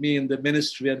with me in the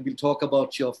ministry, and we'll talk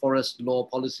about your forest law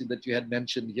policy that you had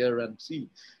mentioned here and see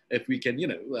if we can,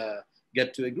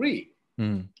 get to agree.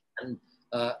 And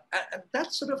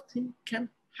that sort of thing can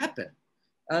happen.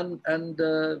 And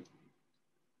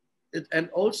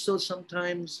also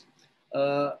sometimes,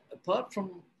 apart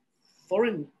from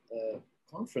foreign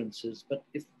conferences, but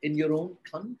if in your own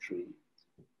country,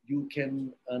 you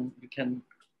can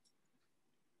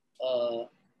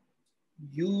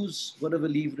use whatever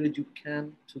leverage you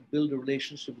can to build a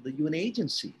relationship with the UN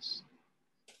agencies.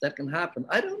 That can happen.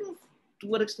 I don't know to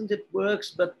what extent it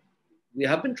works, but we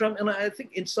have been trying, and I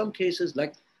think in some cases,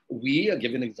 like I'll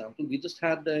give you an example. We just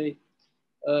had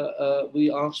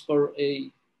we asked for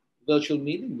a virtual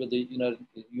meeting with the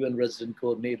UN resident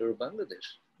coordinator of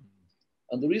Bangladesh.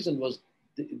 And the reason was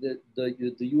the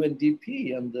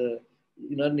UNDP and the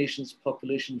United Nations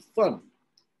Population Fund,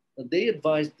 they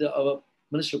advised our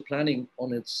Minister of Planning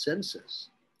on its census.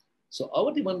 So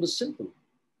our demand was simple: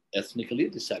 ethnically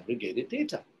disaggregated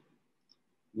data.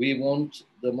 We want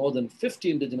the more than 50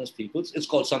 indigenous peoples. It's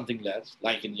called something less,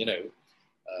 like in,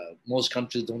 most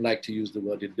countries don't like to use the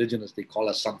word indigenous. They call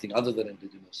us something other than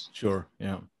indigenous. Sure,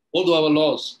 yeah. Although our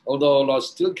laws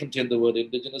still contain the word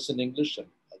indigenous in English and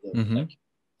other.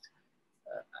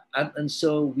 And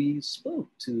so we spoke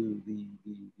to the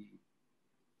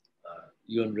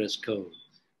UN Resco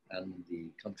and the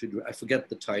country, I forget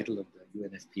the title of the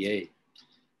UNFPA.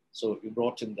 So we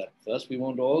brought in that first. We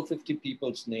want all 50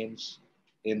 people's names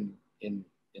in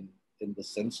the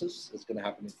census. It's going to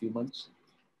happen in a few months.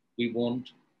 We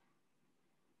want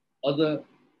the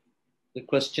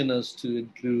questioners to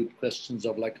include questions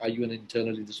of like, are you an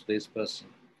internally displaced person?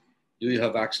 Do you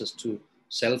have access to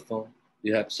cell phone? Do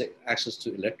you have access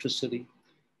to electricity,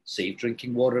 safe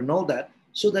drinking water, and all that,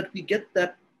 so that we get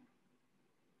that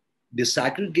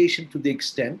disaggregation to the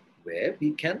extent where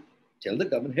we can tell the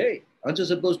government, hey, aren't you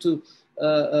supposed to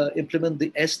implement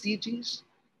the SDGs?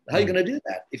 How are you going to do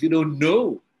that if you don't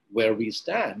know where we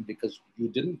stand, because you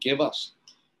didn't give us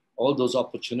all those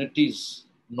opportunities,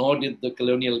 nor did the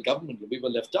colonial government. We were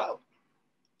left out.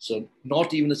 So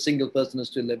not even a single person is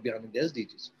still left behind in the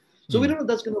SDGs. So we don't know if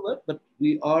that's going to work, but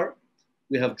we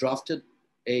have drafted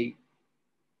a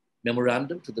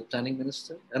memorandum to the planning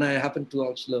minister. And I happen to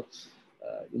also,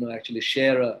 actually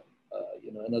share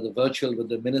another virtual with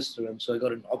the minister. And so I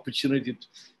got an opportunity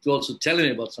to also tell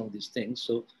him about some of these things.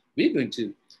 So we're going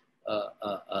to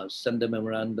send a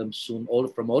memorandum soon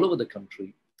from all over the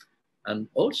country, and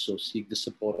also seek the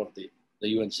support of the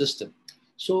UN system.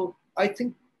 So I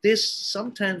think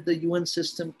sometimes the UN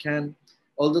system can,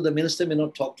 although the minister may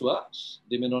not talk to us,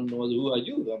 they may not know who are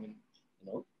you. I mean,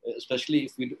 especially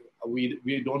if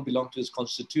we don't belong to his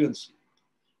constituency,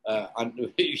 and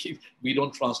we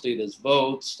don't translate his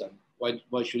votes, and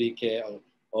why should he care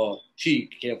or she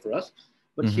care for us?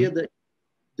 But here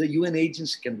the UN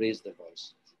agency can raise their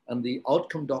voice, and the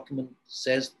outcome document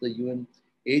says the UN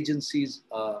agencies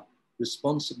are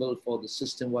responsible for the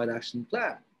system-wide action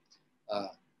plan,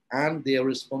 and they are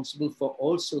responsible for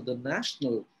also the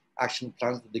national action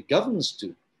plans that the governments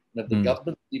do. And if the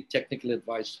government need technical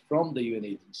advice from the UN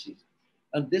agencies.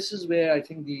 And this is where I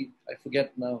think I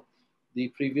forget now, the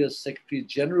previous Secretary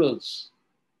General's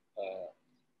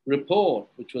report,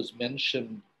 which was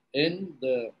mentioned in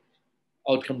the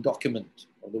outcome document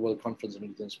of the World Conference on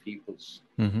Indigenous Peoples,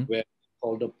 where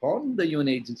called upon the UN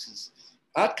agencies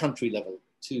at country level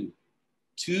to,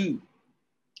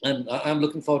 and I'm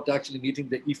looking forward to actually meeting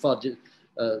the IFA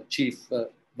chief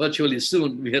virtually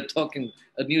soon. We are talking,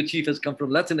 a new chief has come from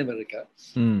Latin America.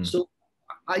 So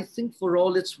I think for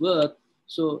all it's worth,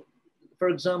 so for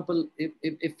example,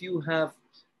 if you have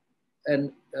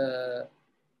a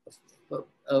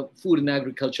Food and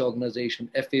Agriculture Organization,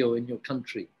 FAO, in your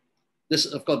country,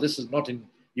 of course, this is not in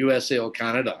USA or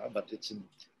Canada, but it's in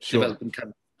developing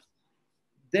countries,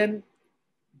 then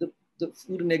the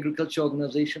Food and Agriculture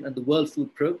Organization and the World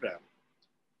Food Program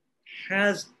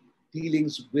has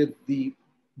dealings with the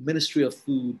Ministry of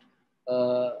Food,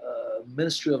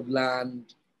 Ministry of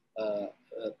Land,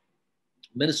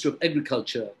 Ministry of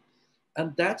Agriculture.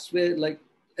 And that's where, like,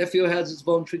 FAO has its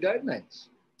voluntary guidelines,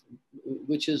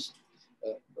 which is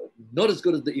not as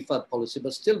good as the IFAD policy,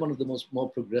 but still one of the more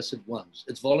progressive ones.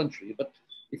 It's voluntary, but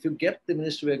if you get the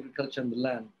Ministry of Agriculture and the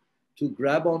Land to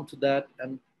grab onto that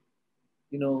and,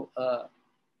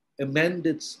 amend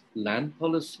its land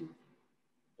policy,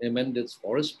 amend its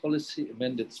forest policy,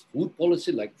 amend its food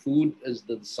policy, like food, as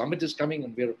the summit is coming,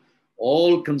 and we're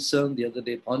all concerned. The other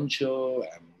day, Pancho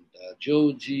and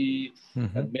Joji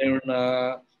and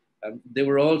Myrna, and they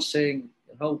were all saying,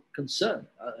 how concerned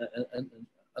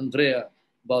Andrea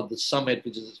about the summit,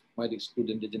 which might exclude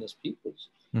indigenous peoples.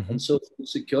 Mm-hmm. And so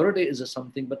security is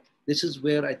something, but this is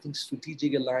where I think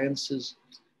strategic alliances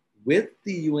with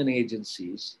the UN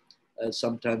agencies,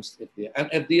 sometimes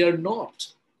if they are not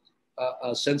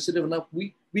sensitive enough,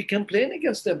 we complain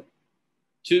against them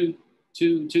to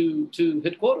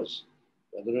headquarters,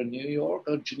 whether in New York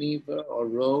or Geneva or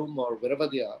Rome or wherever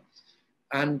they are.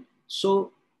 And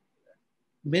so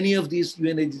many of these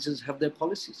UN agencies have their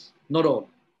policies, not all.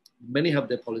 Many have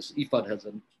their policies. IFAD has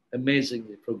an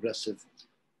amazingly progressive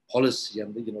policy,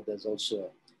 and there's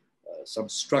also some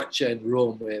structure in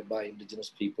Rome whereby indigenous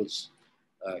peoples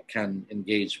can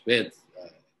engage with,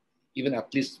 even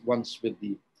at least once with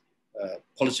the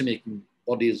policymaking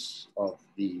bodies of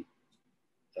the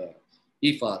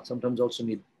IFAD, sometimes also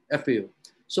need FAO.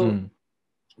 So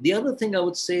the other thing I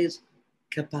would say is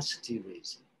capacity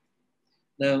raising.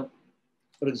 Now,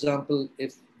 for example,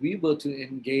 if we were to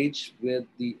engage with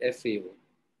the FAO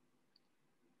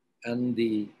and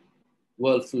the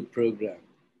World Food Programme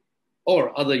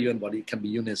or other UN body, it can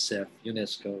be UNICEF,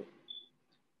 UNESCO,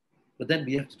 but then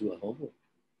we have to do our homework.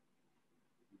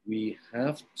 We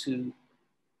have to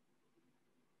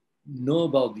know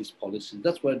about these policies.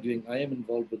 That's what I'm doing. I am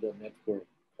involved with a network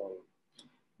called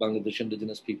Bangladesh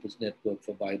Indigenous Peoples Network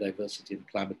for Biodiversity and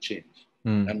Climate Change.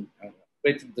 And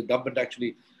the government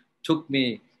actually took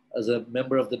me as a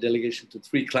member of the delegation to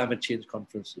 3 climate change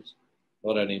conferences.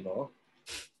 Not anymore.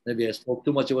 Maybe I spoke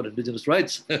too much about indigenous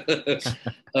rights.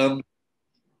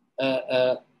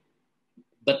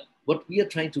 But what we are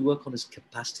trying to work on is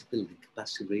capacity building,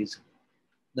 capacity raising.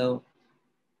 Now,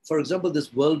 for example,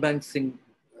 this World Bank thing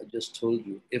I just told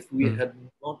you, if we had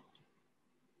not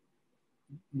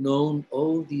known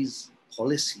all these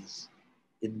policies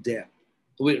in depth,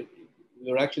 we're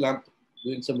actually, I'm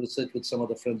doing some research with some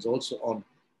other friends also on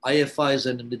IFIs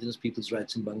and indigenous people's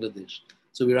rights in Bangladesh.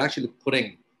 So we're actually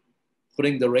putting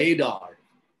the radar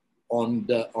on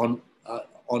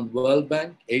World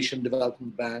Bank, Asian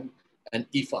Development Bank, and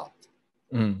IFAD,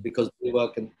 because they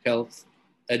work in health,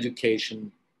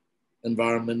 education,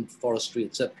 environment, forestry,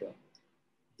 etc.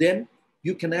 Then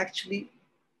you can actually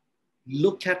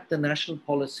look at the national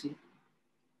policy,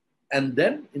 and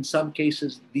then in some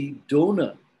cases the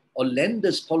donor or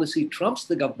lender's policy trumps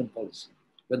the government policy,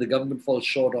 where the government falls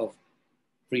short of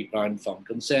pre-informed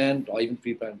consent, or even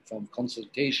pre-informed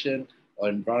consultation, or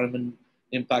environment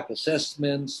impact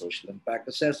assessment, social impact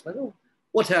assessment, or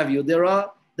what have you. There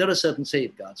are certain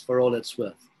safeguards for all it's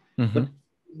worth. But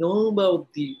know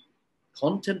about the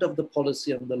content of the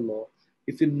policy and the law,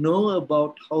 if you know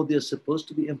about how they're supposed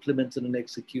to be implemented and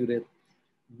executed,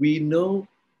 we know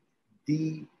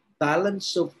the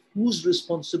balance of whose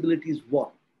responsibility is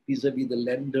what vis-a-vis the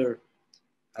lender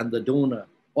and the donor,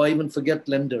 or even forget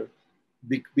lender,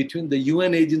 between the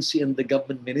UN agency and the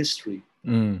government ministry.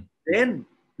 Then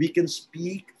we can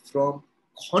speak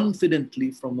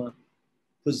confidently from a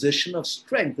position of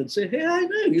strength and say, hey, I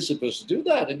know you're supposed to do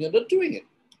that and you're not doing it.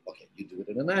 Okay, you do it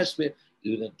in a nice way,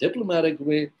 do it in a diplomatic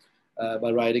way,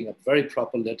 by writing a very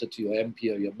proper letter to your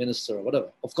MP or your minister or whatever.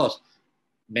 Of course,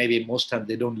 maybe most times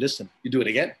they don't listen. You do it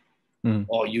again.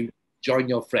 Or you join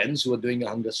your friends who are doing a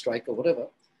hunger strike or whatever.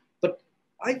 But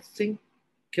I think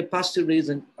capacity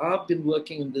raising, I've been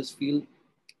working in this field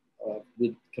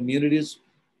with communities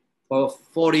for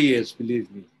 40 years,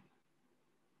 believe me.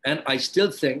 And I still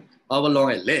think, however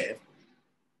long I live,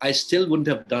 I still wouldn't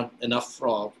have done enough for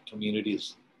our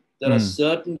communities. There are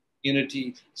certain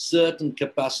community, certain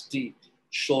capacity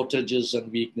shortages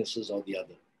and weaknesses or the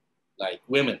other, like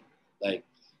women,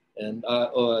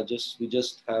 we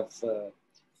just have,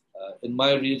 in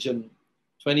my region,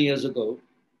 20 years ago,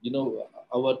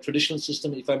 our traditional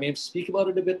system, if I may speak about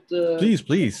it a bit. Please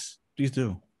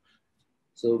do.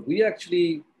 So we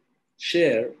actually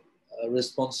share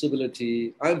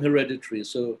responsibility. I'm hereditary,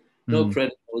 so no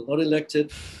credit. I was not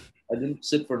elected. I didn't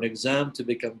sit for an exam to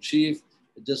become chief.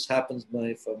 It just happens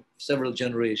from several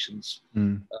generations.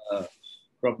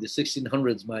 From the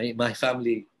 1600s, my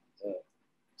family,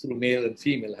 through male and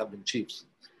female, have been chiefs.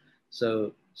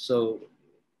 So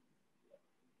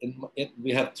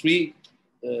we have 3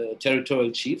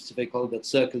 territorial chiefs, if I call that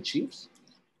circle chiefs,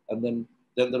 and then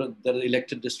there are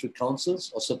elected district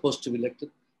councils, or supposed to be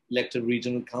elected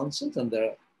regional councils, and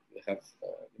in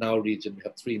our region we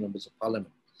have 3 members of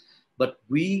parliament. But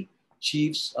we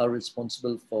chiefs are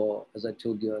responsible for, as I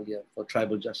told you earlier, for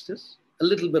tribal justice, a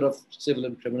little bit of civil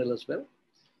and criminal as well,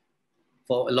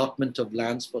 for allotment of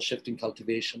lands for shifting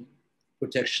cultivation,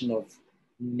 protection of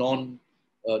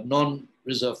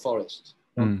non-reserve forests,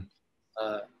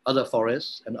 other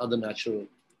forests and other natural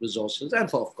resources,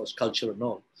 and for, of course, culture and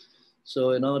all.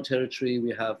 So in our territory,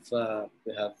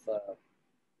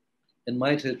 in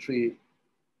my territory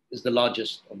is the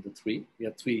largest of the three. We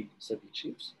have three civil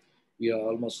chiefs. We are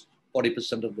almost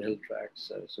 40% of the hill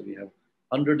tracts. So we have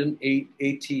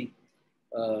 180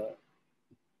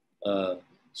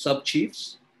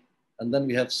 sub-chiefs. And then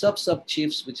we have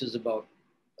sub-chiefs, which is about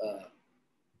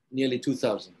nearly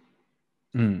 2,000.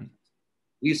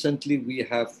 Recently, we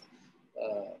have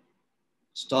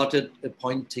started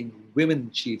appointing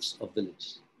women chiefs of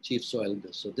village, chiefs or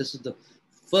elders. So this is the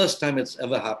first time it's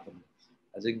ever happened.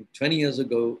 I think 20 years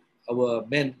ago, our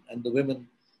men and the women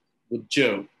would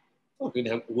joke, oh, we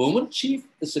have a woman chief?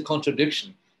 It's a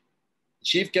contradiction. A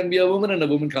chief can be a woman and a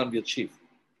woman can't be a chief.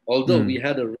 Although we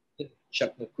had a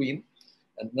Chakma Queen,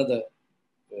 another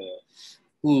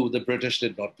who the British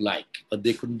did not like, but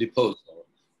they couldn't depose her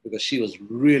because she was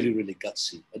really, really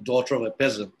gutsy. A daughter of a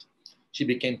peasant. She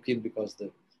became queen because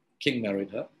the king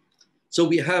married her. So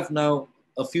we have now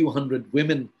a few hundred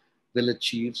women village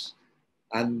chiefs,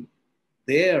 and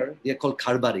they're called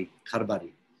Karbari,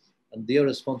 and they are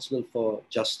responsible for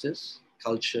justice,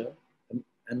 culture,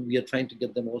 and we are trying to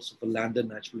get them also for land and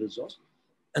natural resource.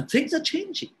 And things are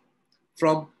changing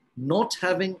from not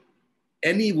having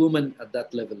any woman at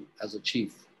that level as a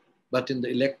chief, but in the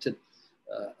elected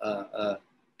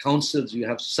councils, you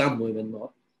have some women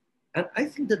not. And I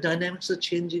think the dynamics are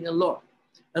changing a lot.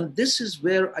 And this is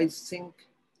where I think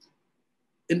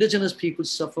indigenous people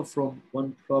suffer from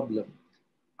one problem.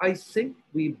 I think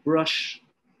we brush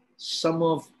some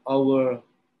of our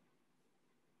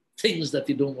things that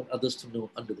we don't want others to know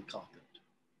under the carpet.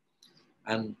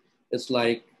 And it's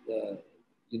like,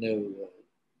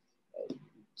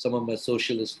 some of my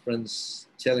socialist friends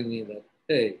telling me that,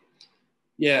 hey,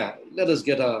 yeah, let us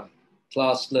get a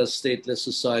classless, stateless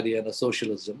society and a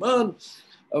socialism. And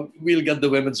we'll get the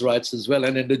women's rights as well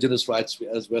and indigenous rights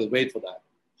as well. Wait for that.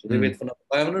 So they wait for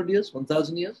 500 years,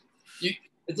 1,000 years.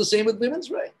 It's the same with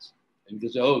women's rights. And you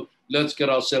can say, oh, let's get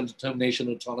our self-determination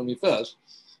and autonomy first.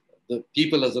 The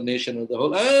people as a nation as a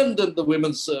whole, and then the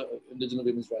women's, indigenous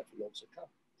women's rights will also come.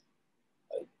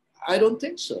 I don't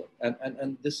think so.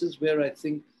 And this is where I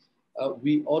think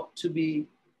we ought to be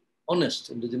honest,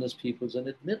 indigenous peoples, and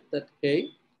admit that,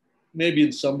 hey, maybe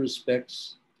in some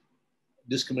respects,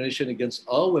 discrimination against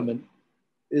our women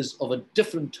is of a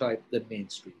different type than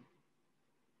mainstream.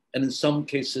 And in some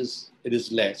cases, it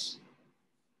is less.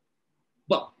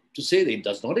 But to say that it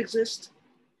does not exist,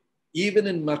 even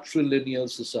in matrilineal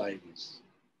societies,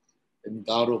 in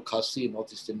Garo, Khasi, in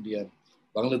Northeast India,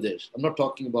 Bangladesh, I'm not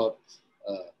talking about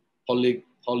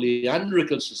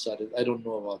polyandrical societies. I don't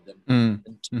know about them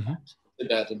in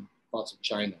Tibet and parts of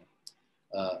China.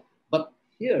 But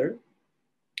here,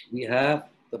 we have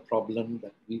the problem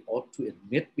that we ought to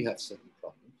admit we have certain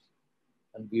problems,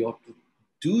 and we ought to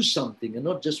do something and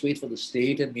not just wait for the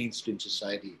state and mainstream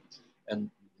society. And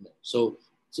so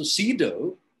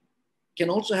CEDAW can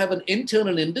also have an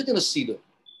internal indigenous CEDAW.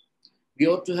 We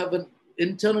ought to have an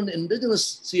internal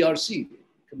indigenous CRC,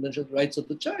 Convention on the Rights of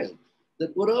the Child.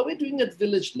 That what are we doing at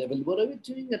village level? What are we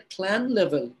doing at clan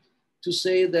level to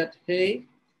say that, hey,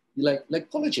 like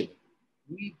polygyny,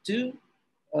 we do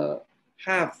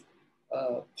have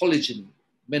polygyny,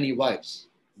 many wives.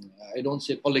 I don't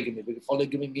say polygamy, because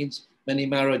polygamy means many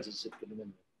marriages.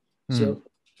 So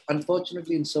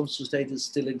unfortunately, in some societies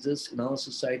still exists. In our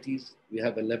societies, we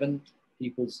have 11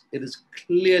 peoples. It is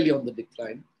clearly on the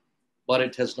decline, but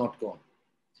it has not gone.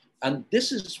 And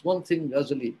this is one thing,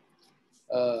 Ghazali,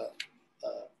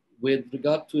 with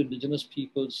regard to indigenous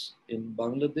peoples in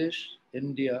Bangladesh,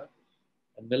 India,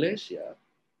 and Malaysia,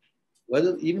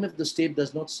 whether even if the state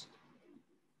does not,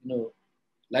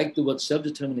 like the word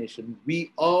self-determination,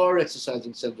 we are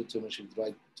exercising self-determination,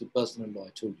 right to personal law, I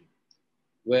told you,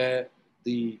 where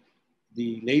the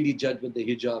lady judge with the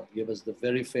hijab gave us the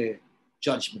very fair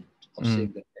judgment of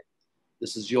saying that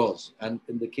this is yours. And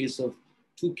in the case of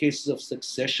 2 cases of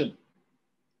succession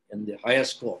in the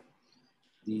highest court,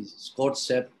 the court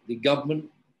said the government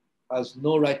has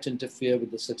no right to interfere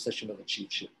with the succession of a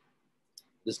chiefship.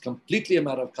 This is completely a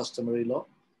matter of customary law,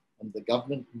 and the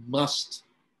government must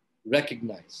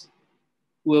recognize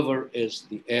whoever is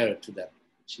the heir to that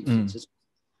chiefship.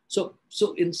 So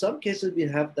in some cases we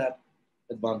have that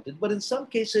advantage, but in some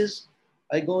cases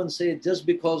I go and say just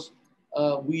because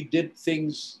we did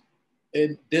things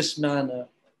in this manner,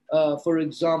 for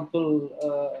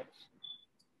example,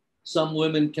 some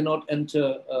women cannot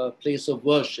enter a place of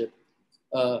worship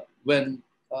when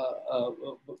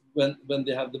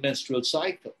they have the menstrual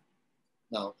cycle.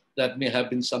 Now, that may have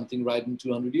been something right in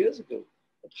 200 years ago.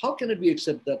 But how can it be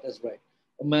accepted that as right?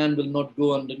 A man will not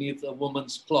go underneath a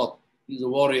woman's cloth. He's a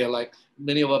warrior, like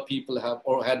many of our people have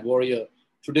or had warrior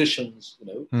traditions,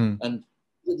 and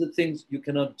the things you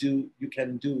cannot do, you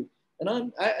can do.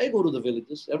 And I go to the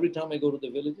villages. Every time I go to the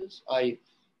villages, I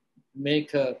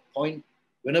make a point,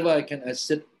 whenever I can, I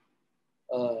sit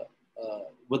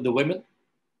with the women.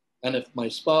 And if my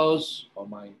spouse or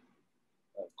my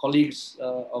colleagues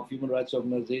of human rights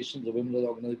organizations, the women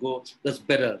organizations go, that's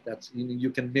better. That's, you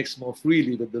can mix more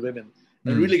freely with the women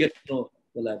and really get to know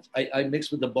the lives. I mix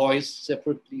with the boys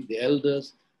separately, the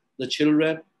elders, the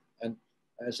children, and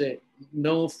I say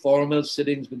no formal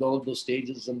sittings with all those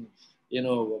stages and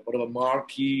whatever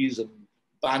marquees and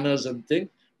banners and things.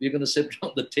 We're going to sit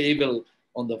around the table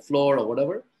on the floor or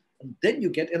whatever, and then you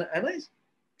get and I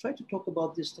try to talk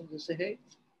about these things and say, hey,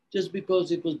 just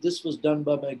because this was done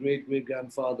by my great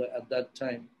grandfather at that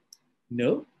time,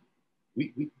 no,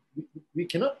 we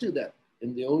cannot do that.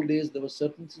 In the old days, there were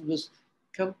certain things was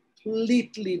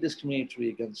completely discriminatory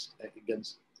against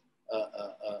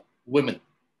women.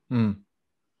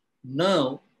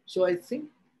 Now, so I think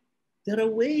there are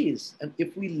ways, and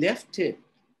if we left it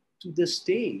to this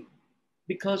day,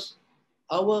 because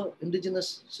our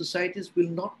indigenous societies will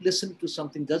not listen to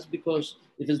something just because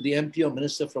it is the MP or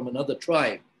minister from another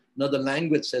tribe, another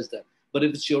language says that. But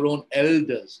if it's your own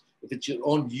elders, if it's your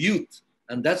own youth,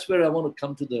 and that's where I want to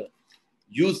come to the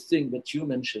youth thing that you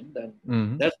mentioned,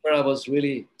 and that's where I was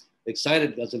really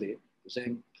excited, Ghazali,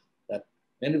 saying that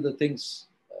many of the things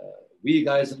we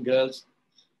guys and girls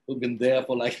who've been there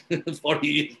for like 40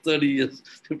 years, 30 years,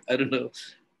 I don't know.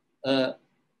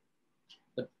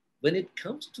 But when it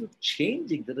comes to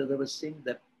changing, that I was saying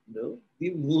that,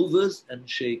 the movers and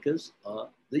shakers are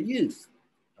the youth.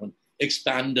 I mean,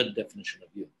 expanded definition of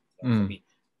youth. For me,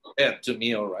 to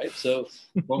me, all right. So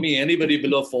for me, anybody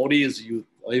below 40 is youth,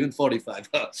 or even 45.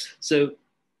 So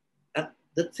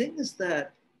the thing is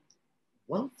that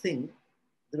one thing,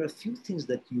 there are a few things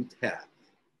that youth have.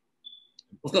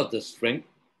 Of course, there's strength,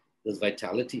 there's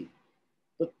vitality,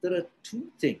 but there are two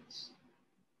things.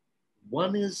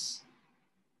 One is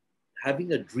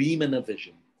having a dream and a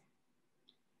vision.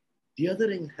 The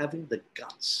other is having the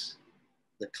guts,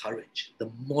 the courage, the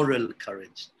moral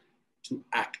courage to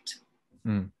act.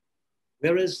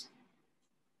 Whereas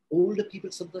older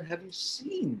people sometimes haven't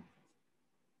seen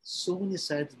so many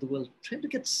sides of the world, trying to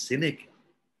get cynical.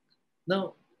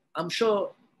 Now, I'm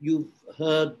sure you've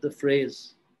heard the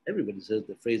phrase, everybody's heard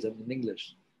the phrase in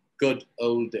English, good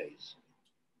old days.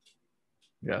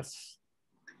 Yes.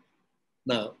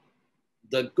 Now,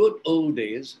 the good old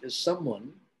days is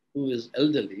someone who is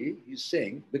elderly, he's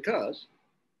saying, because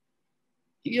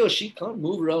he or she can't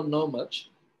move around now much,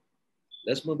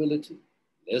 less mobility,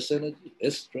 less energy,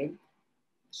 less strength,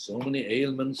 so many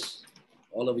ailments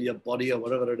all over your body or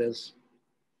whatever it is.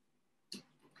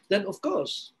 Then, of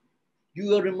course,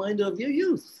 you are reminded of your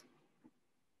youth.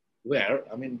 Where,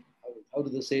 I mean, how do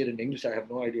they say it in English? I have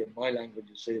no idea. In my language,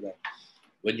 you say that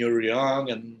when you're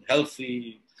young and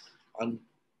healthy and,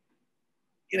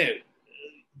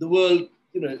 the world,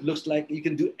 it looks like you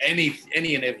can do any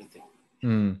and everything.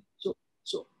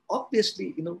 So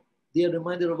obviously, they are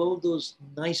reminded of all those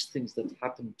nice things that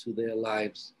happened to their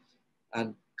lives.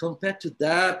 And compared to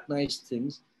that nice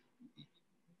things,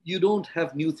 you don't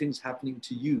have new things happening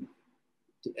to you,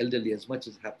 to elderly, as much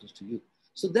as it happens to you.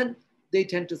 So then they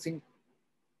tend to think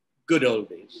good old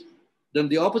days. Then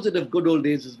the opposite of good old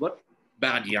days is what?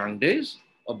 Bad young days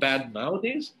or bad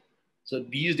nowadays. So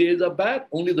these days are bad.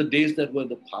 Only the days that were in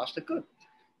the past are good.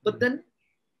 But then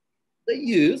the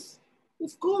youth,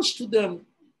 of course, to them,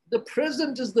 the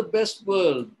present is the best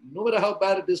world. No matter how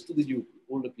bad it is to the youth,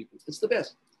 older people, it's the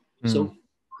best. So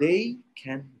they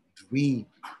can dream.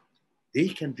 They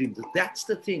can dream. That's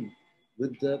the thing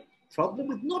with the problem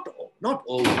with not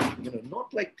all,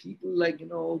 not like people like,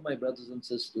 all my brothers and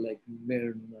sisters like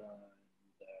Myrna,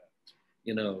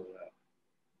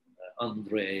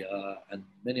 Andrea, and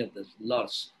many of the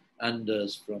lots,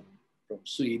 Anders from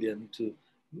Sweden, to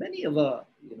many of our,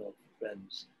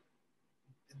 friends.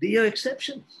 They are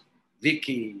exceptions.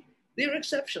 Vicky, they are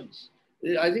exceptions.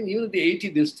 I think even in the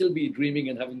 80s, they'll still be dreaming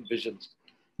and having visions.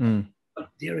 But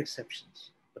they are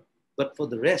exceptions. But for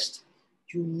the rest,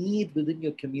 you need within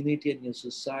your community and your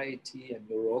society and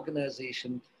your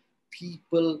organization,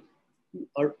 people who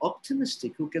are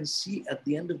optimistic, who can see at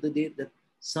the end of the day that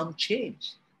some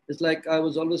change. It's like I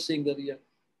was always saying that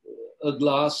a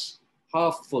glass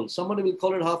half full. Somebody will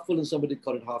call it half full and somebody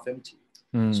call it half empty.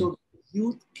 So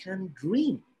youth can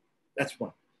dream. That's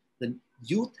one. Then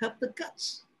youth have the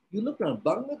guts. You look around.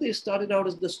 Bangladesh started out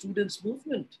as the students'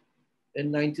 movement in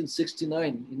 1969.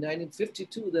 In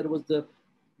 1952, there was the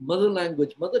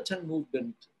mother tongue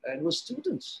movement, and it was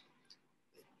students.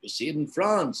 You see it in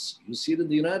France. You see it in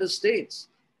the United States.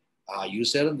 You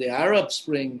see it in the Arab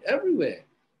Spring, everywhere.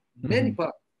 Many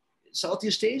parts.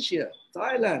 Southeast Asia,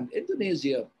 Thailand,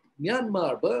 Indonesia,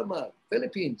 Myanmar, Burma,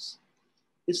 Philippines.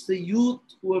 It's the youth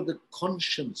who are the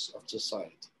conscience of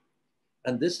society.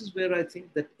 And this is where I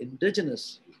think that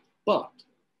indigenous, but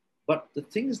the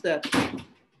things that,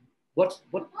 what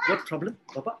problem?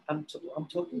 Papa, I'm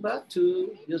talking about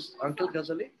to just Uncle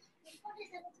Ghazali.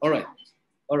 All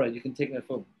right, you can take my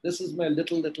phone. This is my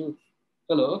little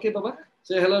fellow. Okay, Baba,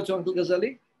 say hello to Uncle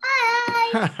Ghazali.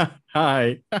 Hi.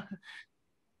 Hi.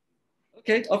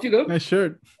 Okay, off you go. Nice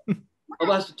shirt.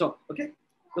 Baba has to talk. Okay,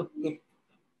 go.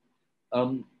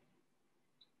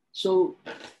 So,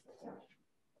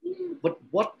 but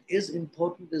what is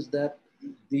important is that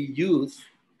the youth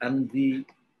and the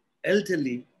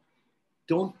elderly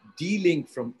don't de-link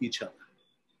from each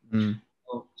other.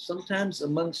 Sometimes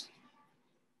amongst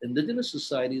indigenous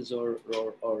societies or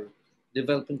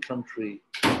developing country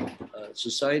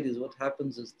societies, what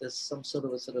happens is there's some sort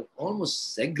of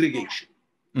almost segregation.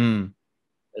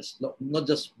 It's not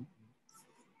just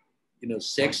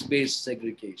sex-based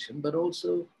segregation, but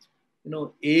also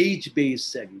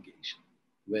age-based segregation,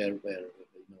 where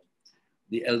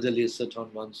the elderly sit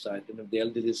on one side, and if the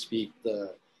elderly speak,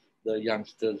 the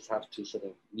youngsters have to sort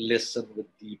of listen with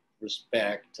deep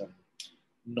respect and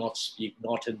not speak,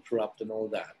 not interrupt, and all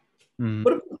that.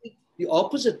 But the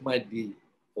opposite might be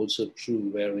also true,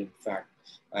 where in fact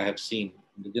I have seen,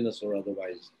 indigenous or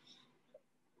otherwise,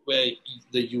 where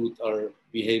the youth are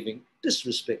behaving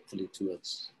disrespectfully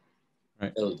towards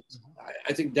elders.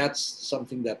 I think that's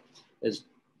something that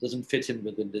doesn't fit in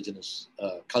with indigenous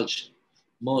culture.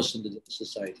 Most indigenous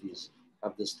societies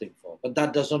have this thing for, but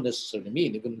that does not necessarily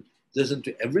mean you can listen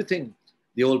to everything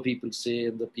the old people say,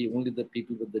 and only the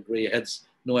people with the gray heads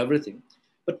know everything.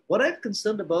 But what I'm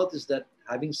concerned about is that,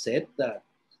 having said that,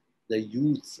 the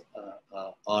youth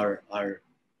are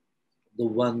the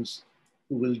ones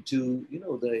who will do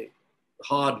the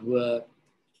hard work,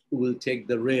 who will take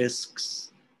the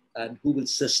risks, and who will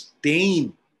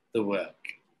sustain the work.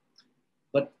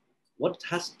 But what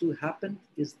has to happen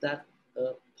is that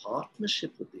a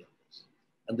partnership with the others.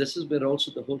 And this is where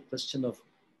also the whole question of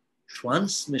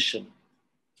transmission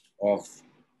of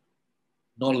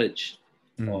knowledge,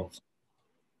 of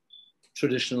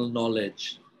traditional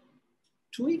knowledge,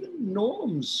 to even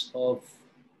norms of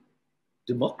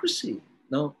democracy.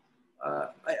 Now,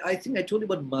 I think I told you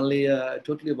about Malaya, I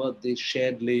told you about the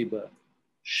shared labor,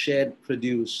 shared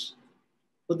produce,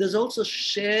 but there's also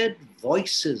shared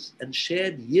voices and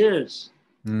shared ears,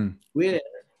 where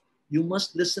you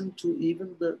must listen to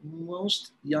even the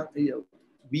most young,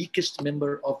 weakest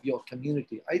member of your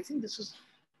community. I think this is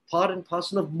part and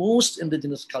parcel of most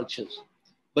indigenous cultures,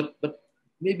 but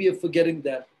maybe you're forgetting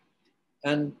that.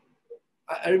 And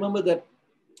I remember that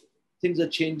things are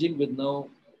changing with now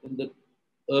in the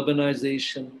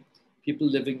urbanization, people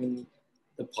living in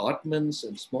apartments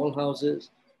and small houses.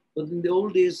 But in the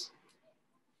old days,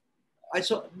 I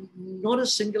saw not a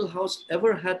single house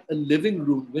ever had a living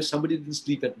room where somebody didn't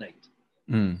sleep at night.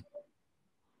 In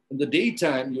the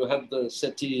daytime, you have the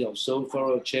settee or sofa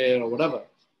or chair or whatever.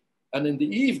 And in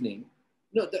the evening,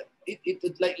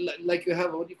 it like you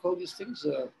have, what do you call these things?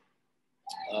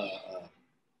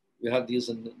 You have these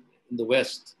in the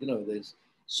West, there's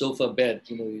sofa bed,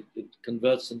 it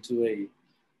converts into a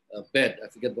bed. I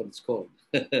forget what it's called.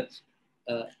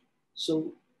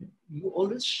 So you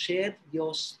always shared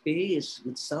your space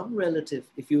with some relative.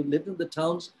 If you lived in the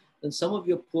towns, then some of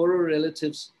your poorer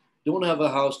relatives don't have a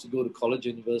house to go to college,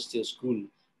 university, or school.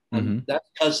 And that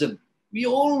cousin, we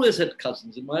always had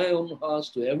cousins. In my own house,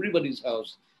 to everybody's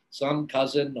house, some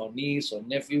cousin or niece or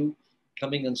nephew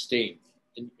coming and staying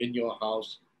in your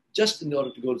house, just in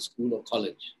order to go to school or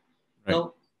college. Right.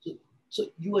 Now, so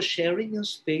you are sharing your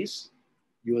space,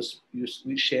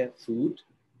 we share food,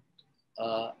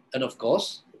 and of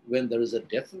course, when there is a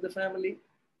death in the family,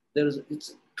 it's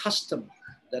a custom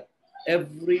that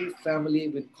every family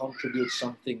will contribute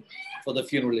something for the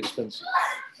funeral expenses.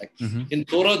 Like in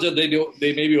Toraja,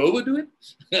 they maybe overdo it.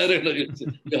 I don't know.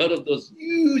 You heard of those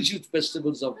huge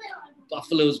festivals of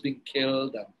buffaloes being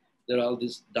killed, and there are all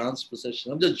these dance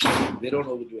processions. I'm just joking. They don't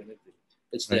overdo anything.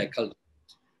 It's their culture.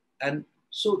 And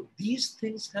so these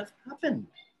things have happened.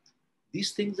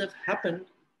 These things have happened,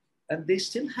 and they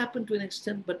still happen to an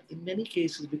extent, but in many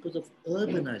cases, because of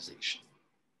urbanization,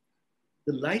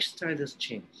 the lifestyle has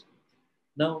changed.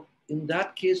 Now, in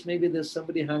that case, maybe there's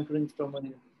somebody hankering from a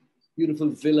beautiful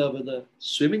villa with a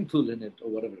swimming pool in it or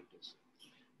whatever it is.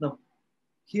 Now,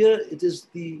 here it is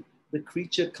the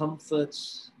creature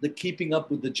comforts, the keeping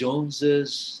up with the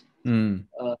Joneses,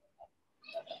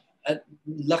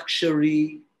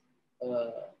 luxury,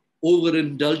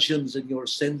 overindulgence in your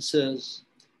senses,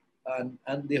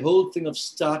 and the whole thing of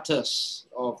status,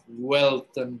 of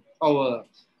wealth and power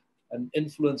and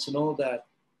influence and all that.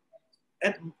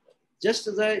 And just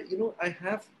as I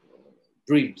have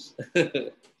dreams,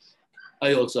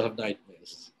 I also have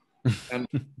nightmares. And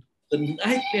the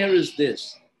nightmare is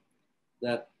this,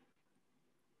 that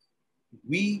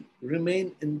we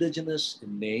remain indigenous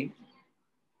in name.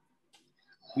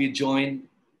 We join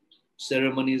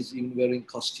ceremonies, even wearing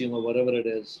costume or whatever it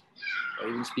is, or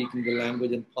even speaking the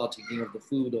language and partaking of the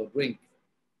food or drink.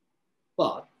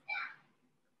 But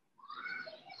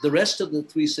the rest of the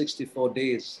 364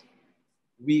 days,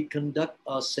 we conduct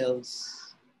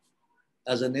ourselves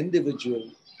as an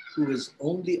individual who is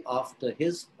only after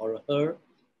his or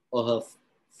her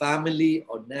family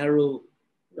or narrow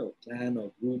clan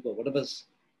or group or whatever's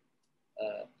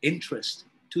interest,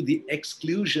 to the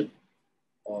exclusion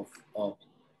of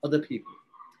other people.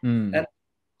 And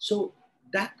so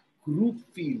that group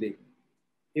feeling,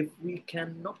 if we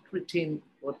cannot retain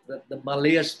what the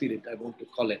Malaya spirit, I want to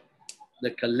call it,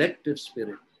 the collective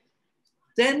spirit,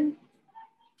 then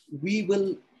we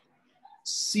will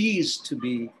cease to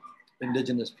be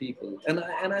indigenous people. And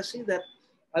I say that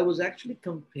I was actually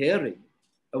comparing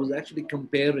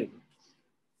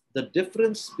the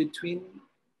difference between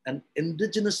an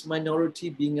indigenous minority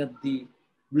being at the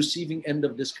receiving end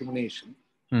of discrimination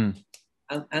and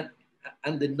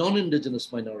the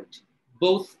non-indigenous minority.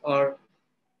 Both are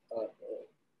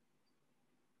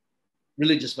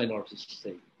religious minorities, to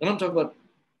say. And I'm talking about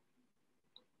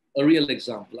a real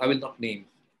example. I will not name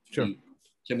the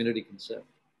community concerned.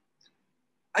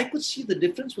 I could see the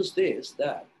difference was this,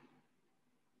 that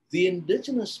the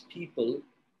indigenous people,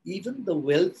 even the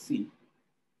wealthy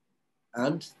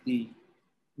and the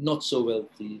not so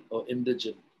wealthy or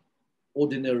indigent,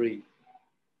 ordinary,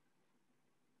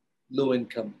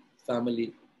 low-income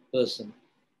family person,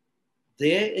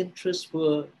 their interests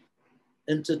were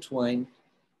intertwined.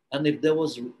 And if there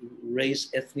was race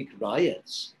ethnic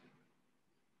riots,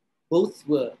 both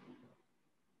were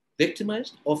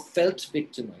victimized or felt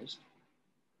victimized,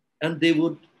 and they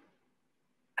would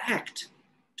act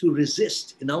to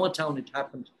resist. In our town, it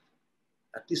happened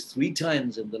at least 3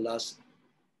 times in the last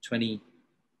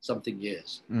 20-something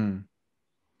years,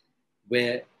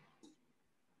 where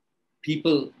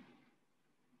people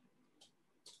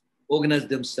organized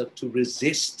themselves to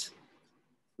resist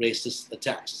racist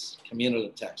attacks, communal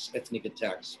attacks, ethnic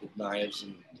attacks with knives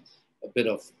and a bit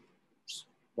of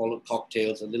small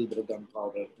cocktails, a little bit of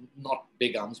gunpowder, not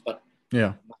big arms, but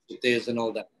machetes and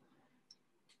all that.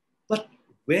 But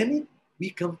when we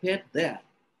compared that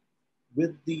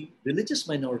with the religious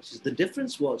minorities, the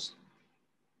difference was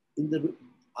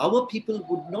our people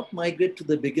would not migrate to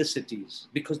the bigger cities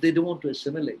because they don't want to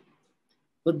assimilate.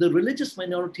 But the religious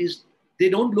minorities, they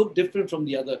don't look different from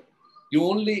the other. You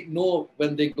only know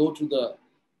when they go to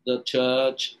the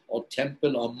church or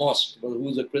temple or mosque,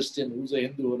 who's a Christian, who's a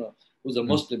Hindu, who's a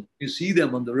Muslim. You see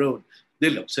them on the road, they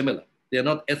look similar. They are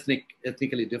not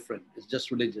ethnically different. It's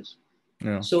just religious.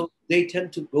 Yeah. So they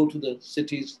tend to go to the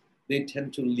cities. They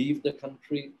tend to leave the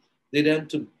country. They tend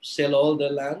to sell all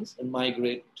their lands and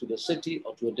migrate to the city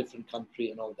or to a different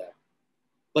country and all that.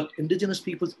 But indigenous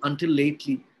peoples, until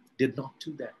lately, did not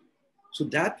do that. So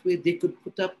that way they could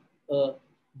put up a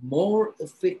more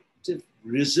effective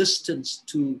resistance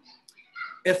to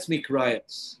ethnic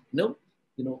riots. You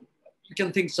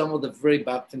can think some of the very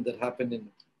bad things that happened in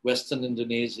Western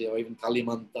Indonesia or even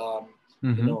Kalimantan,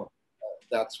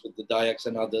 that's with the Dayaks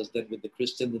and others, then with the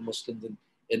Christians and Muslims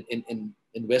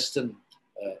in Western,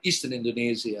 Eastern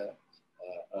Indonesia.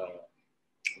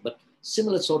 But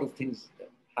similar sort of things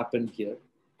happened here.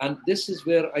 And this is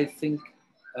where I think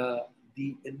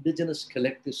the indigenous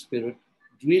collective spirit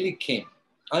really came.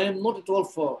 I am not at all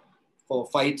for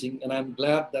fighting, and I'm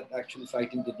glad that actually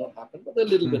fighting did not happen, but a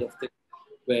little bit of thing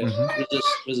where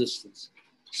resistance.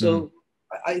 So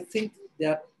I think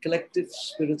that collective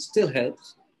spirit still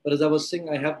helps. But as I was saying,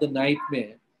 I have the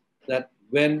nightmare that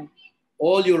when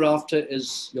all you're after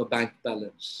is your bank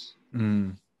balance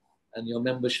and your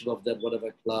membership of that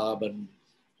whatever club and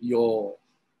your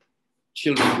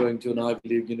children going to an Ivy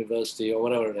League university or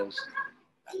whatever it is.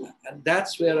 And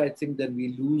that's where I think that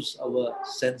we lose our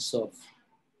sense of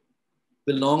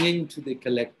belonging to the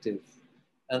collective.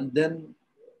 And then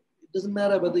it doesn't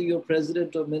matter whether you're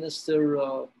president or minister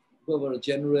or whoever, a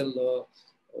general or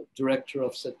director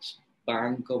of such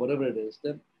bank or whatever it is,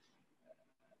 then.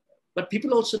 But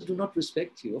people also do not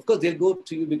respect you. Of course, they'll go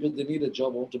to you because they need a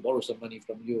job, want to borrow some money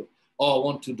from you, or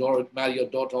want to marry your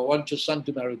daughter, or want your son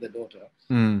to marry their daughter.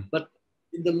 But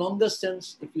in the longer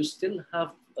sense, if you still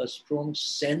have a strong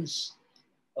sense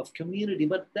of community,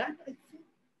 but that, I think,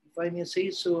 if I may say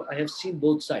so, I have seen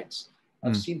both sides.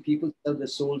 I've seen people sell their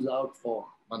souls out for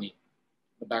money,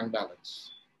 the bank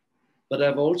balance. But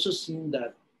I've also seen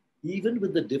that even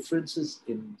with the differences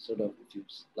in sort of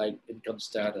issues like income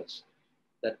status,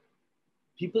 that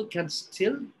people can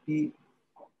still be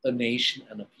a nation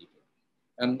and a people.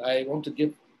 And I want to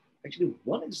give actually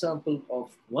one example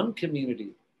of one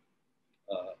community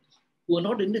who are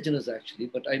not indigenous actually,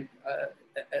 but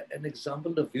an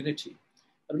example of unity.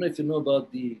 I don't know if you know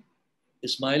about the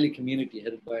Ismaili community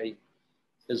headed by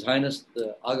His Highness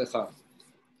the Aga Khan.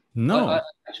 No. I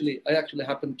actually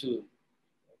happened to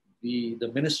be the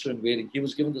minister in waiting. He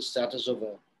was given the status of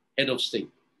a head of state.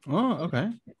 Oh,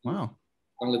 okay. Wow.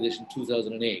 Bangladesh in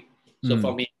 2008. So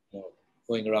for me,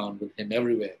 going around with him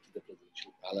everywhere to the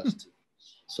presidential palace.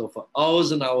 So for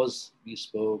hours and hours, we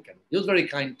spoke, and he was very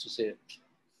kind to say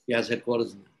he has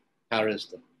headquarters in Paris,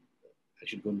 that I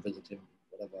should go and visit him,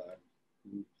 whatever,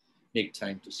 and make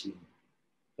time to see him.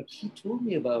 But he told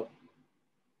me about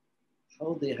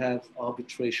how they have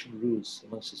arbitration rules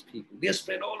amongst his people. They are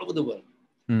spread all over the world.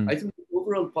 I think the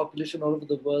overall population all over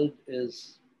the world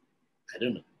is, I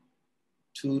don't know,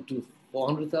 2 to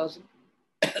 400,000,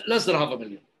 less than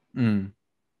 500,000.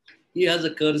 He has a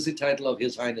courtesy title of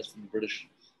His Highness from the British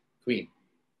Queen.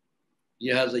 He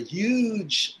has a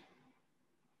huge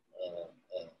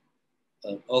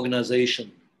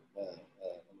organization,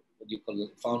 what do you call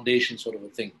it, foundation sort of a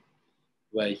thing,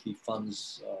 where he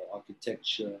funds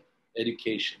architecture,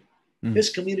 education. His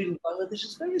community in Bangladesh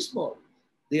is very small.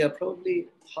 They are probably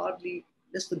hardly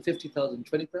less than 50,000,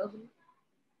 20,000.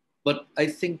 But I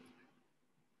think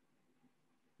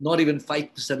not even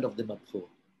 5% of them are poor.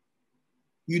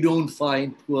 You don't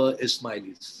find poor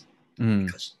Ismailis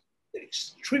because they're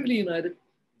extremely united.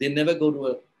 They never go to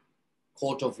a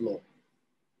court of law.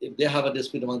 If they have a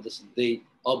dispute among themselves, they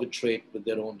arbitrate with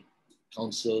their own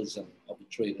councils and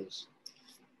arbitrators.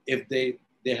 If they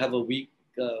have a weak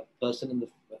person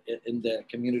in their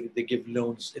community, they give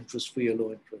loans, interest-free or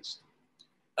low interest.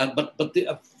 But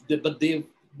they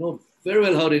know very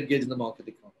well how to engage in the market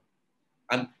economy.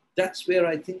 And that's where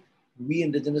I think we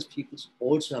indigenous peoples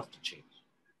also have to change.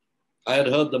 I had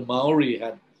heard the Maori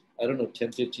had, I don't know,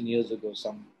 10, 15 years ago,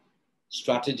 some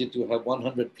strategy to have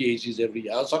 100 PhDs every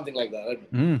year or something like that. I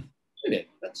don't know. Anyway,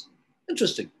 that's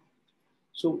interesting.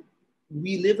 So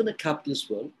we live in a capitalist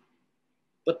world,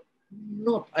 but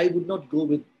I would not go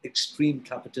with extreme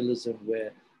capitalism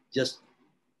where just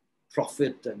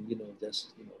profit and,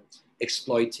 just,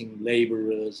 exploiting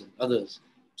laborers and others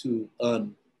to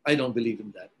earn. I don't believe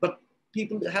in that. But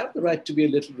people have the right to be a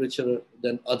little richer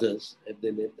than others if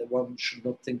they live there. One should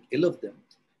not think ill of them.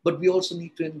 But we also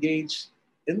need to engage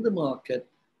in the market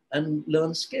and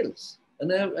learn skills.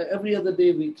 And every other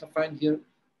day we find here,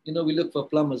 we look for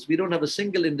plumbers. We don't have a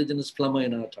single indigenous plumber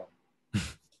in our town.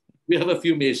 We have a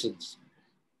few masons.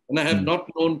 And I have not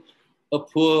known a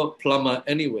poor plumber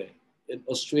anywhere. In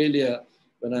Australia,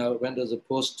 when I went as a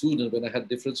poor student, when I had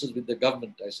differences with the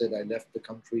government, I said I left the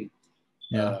country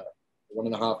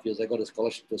 1.5 years. I got a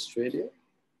scholarship to Australia.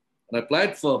 And I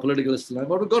applied for political asylum. I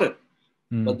would have got it.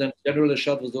 But then General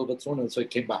Ashad was overthrown, and so I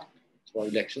came back for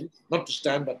elections, not to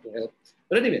stand, but to help.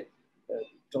 But anyway,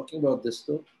 talking about this,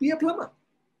 though, be a plumber,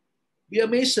 be a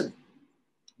mason.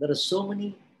 There are so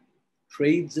many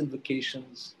trades and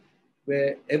vocations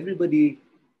where everybody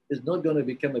is not going to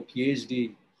become a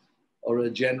PhD or a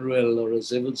general or a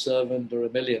civil servant or a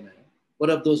millionaire. What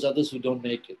of those others who don't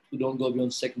make it, who don't go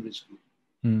beyond secondary school,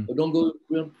 who don't go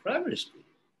beyond primary school?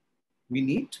 We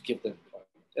need to give them employment.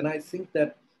 And I think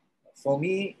that for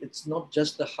me, it's not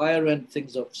just the higher end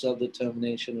things of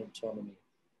self-determination and autonomy.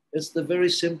 It's the very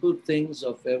simple things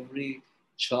of every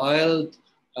child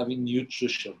having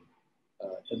nutrition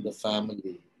in the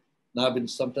family. Now, I've been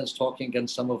sometimes talking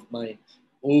against some of my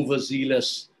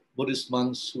overzealous Buddhist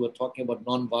monks who are talking about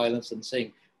non-violence and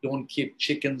saying, don't keep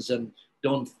chickens and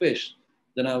don't fish.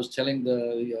 Then I was telling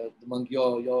the monk,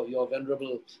 your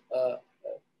venerable,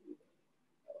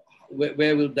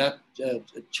 where will that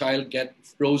child get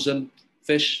frozen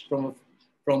fish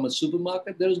from a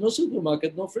supermarket? There is no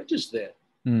supermarket, no fridges there.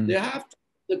 They have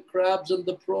the crabs and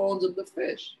the prawns and the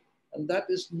fish. And that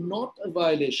is not a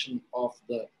violation of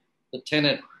the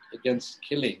tenet against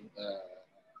killing.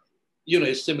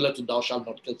 It's similar to thou shalt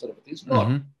not kill sort of a thing. It's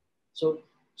not.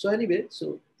 So anyway,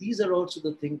 so these are also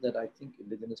the things that I think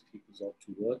indigenous peoples ought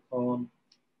to work on.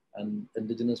 And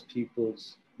indigenous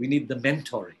peoples, we need the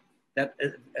mentoring. That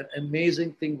an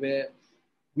amazing thing where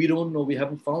we don't know, we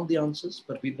haven't found the answers,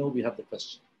 but we know we have the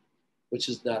question, which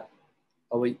is that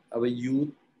our youth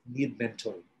need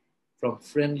mentoring from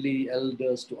friendly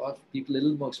elders to people a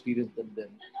little more experienced than them,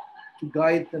 to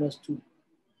guide them as to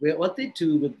what they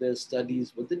do with their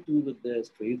studies, what they do with their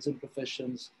trades and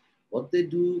professions, what they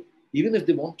do, even if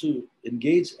they want to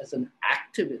engage as an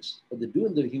activist, what they do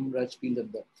in the human rights field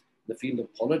and the field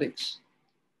of politics,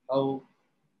 how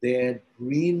their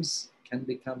dreams can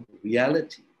become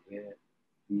reality, where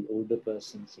the older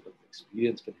person's sort of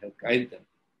experience can help guide them.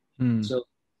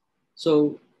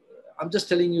 So I'm just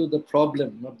telling you the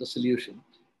problem, not the solution,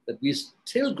 that we're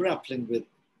still grappling with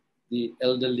the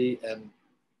elderly and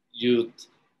youth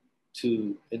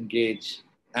to engage,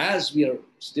 as we are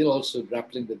still also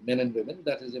grappling with men and women.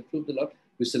 That has improved a lot.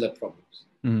 We still have problems.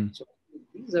 So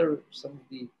these are some of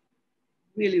the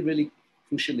really, really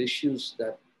crucial issues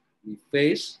that we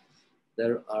face.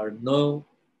 There are no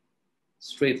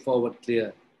straightforward,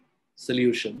 clear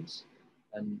solutions,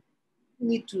 and we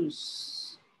need to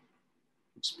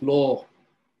explore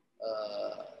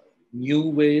new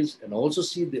ways and also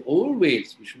see the old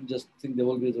ways. We shouldn't just think the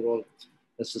old ways are all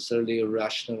necessarily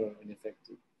irrational or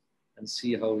ineffective, and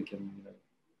see how we can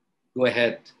go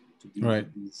ahead to deal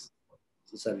with these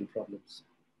societal problems.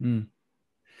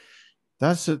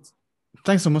 That's it.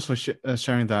 Thanks so much for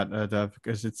sharing that, Dev,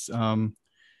 because it's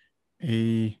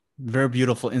a very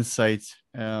beautiful insight,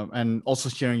 and also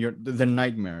sharing the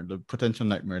nightmare, the potential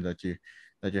nightmare that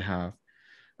you have.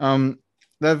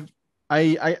 Dev,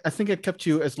 I think I kept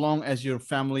you as long as your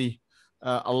family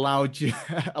allowed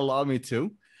me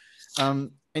to.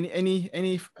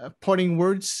 Any parting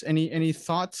words? Any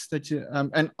thoughts that you?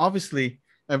 And obviously,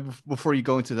 before you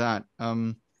go into that,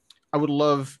 I would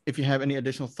love if you have any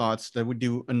additional thoughts that we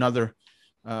do another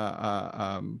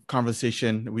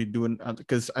conversation. We do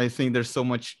because I think there's so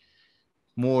much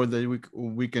more that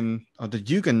we can that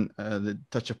you can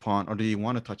touch upon, or do you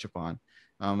want to touch upon?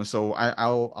 So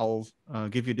I'll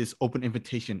give you this open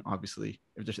invitation. Obviously,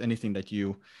 if there's anything that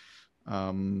you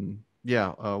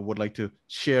would like to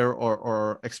share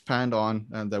or expand on,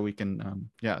 and that we can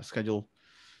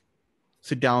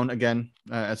sit down again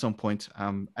at some point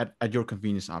at your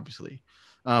convenience, obviously.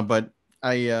 But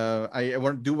I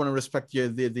do want to respect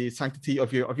the sanctity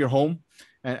of your home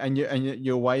and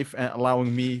your wife,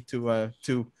 allowing me to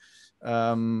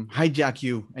hijack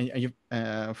you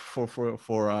and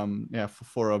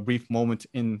for a brief moment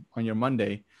on your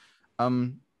Monday.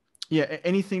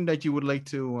 Anything that you would like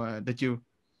to that you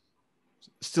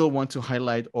still want to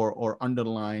highlight or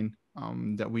underline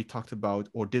that we talked about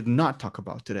or did not talk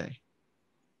about today?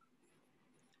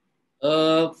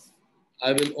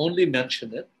 I will only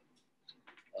mention it,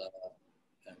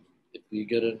 and if we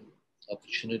get an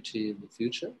opportunity in the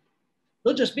future,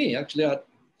 not just me, actually, I'd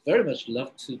very much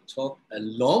love to talk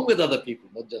along with other people,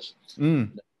 not just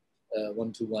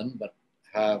one-to-one, but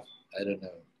have,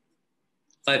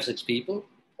 5-6 people,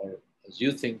 or as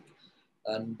you think.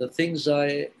 And the things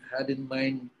I had in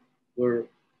mind were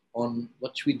on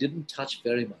what we didn't touch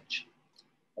very much,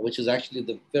 which is actually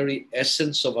the very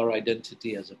essence of our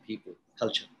identity as a people,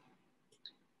 culture.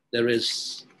 There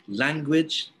is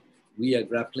language. We are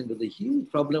grappling with the huge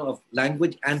problem of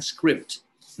language and script.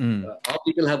 Our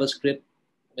people have a script.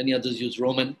 Many others use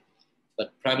Roman,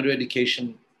 but primary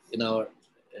education in our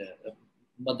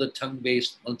mother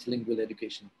tongue-based multilingual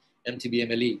education,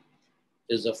 MTB-MLE,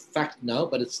 is a fact now,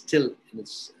 but it's still in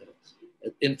its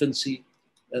infancy.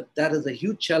 That is a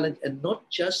huge challenge, and not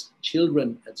just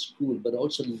children at school, but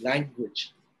also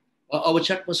language. Our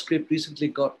Chakma script recently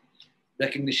got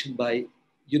recognition by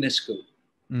UNESCO.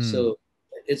 So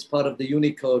it's part of the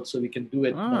Unicode, so we can do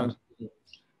it now,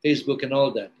 Facebook and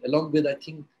all that, along with, I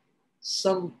think,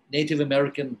 some Native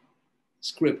American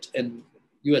script in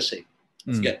USA.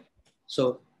 I forget.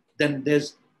 So then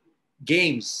there's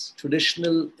games,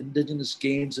 traditional indigenous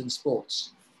games and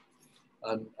sports.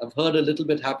 And I've heard a little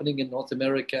bit happening in North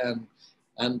America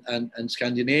and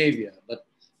Scandinavia, but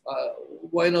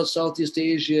why not Southeast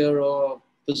Asia or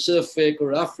Pacific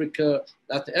or Africa?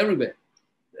 That everywhere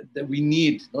that we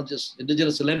need not just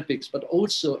Indigenous Olympics, but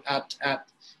also at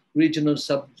regional,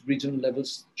 sub-regional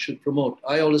levels should promote.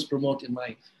 I always promote in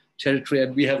my territory,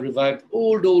 and we have revived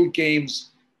old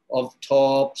games of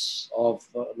tops, of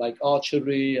like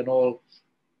archery and all,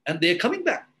 and they're coming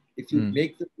back. If you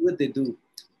make them do it, they do.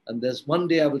 And there's one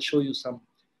day I will show you some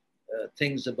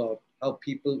things about how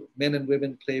people, men and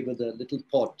women, play with a little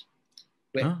pot,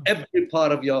 where every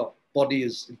part of your body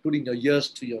is, including your ears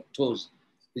to your toes,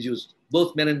 is used.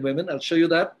 Both men and women. I'll show you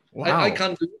that. Wow. I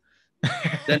can't do it.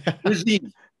 Then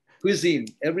cuisine.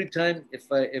 Every time if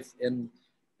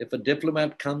a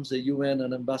diplomat comes, a UN,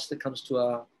 an ambassador comes to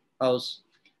our house,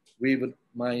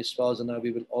 my spouse and I,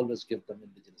 we will always give them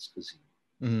indigenous cuisine.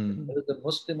 Whether the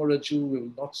Muslim or a Jew, we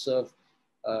will not serve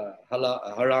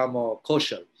haram or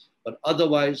kosher. But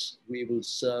otherwise, we will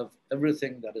serve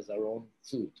everything that is our own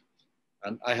food.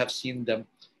 And I have seen them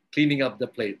cleaning up the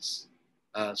plates.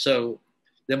 So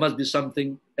there must be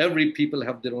something. Every people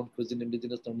have their own cuisine,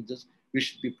 indigenous languages. We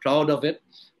should be proud of it,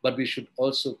 but we should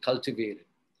also cultivate it.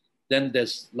 Then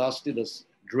lastly, there's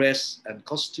dress and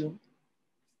costume.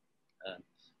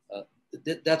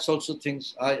 That's also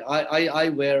things I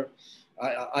wear.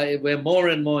 I wear more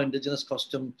and more indigenous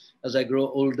costume as I grow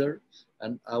older,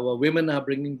 and our women are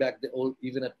bringing back the old,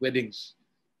 even at weddings.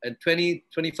 And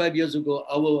 25 years ago,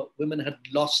 our women had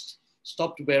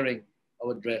stopped wearing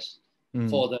our dress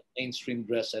for the mainstream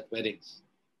dress at weddings.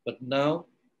 But now,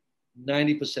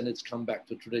 90% it's come back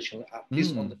to traditional, at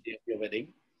least on the day of your wedding,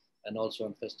 and also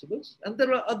on festivals. And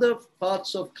there are other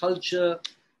parts of culture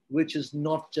which is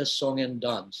not just song and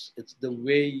dance. It's the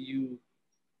way you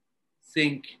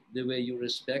think, the way you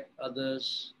respect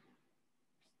others,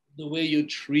 the way you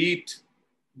treat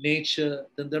nature.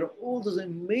 Then there are all those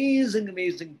amazing,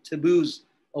 amazing taboos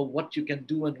of what you can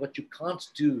do and what you can't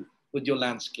do with your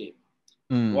landscape.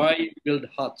 Why build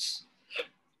huts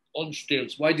on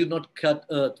stilts? Why do you not cut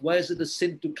earth? Why is it a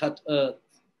sin to cut earth?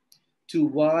 To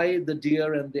why the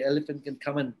deer and the elephant can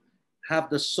come and have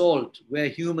the salt where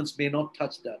humans may not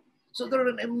touch that. So there are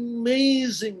an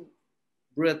amazing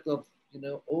breadth of,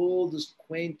 all these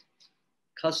quaint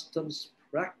customs,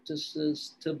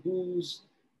 practices, taboos,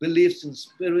 beliefs in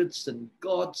spirits and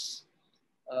gods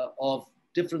of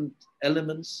different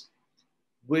elements,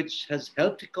 which has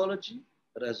helped ecology,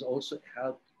 but has also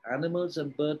helped animals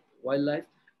and wildlife.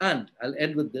 And I'll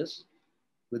end with this.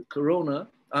 With Corona,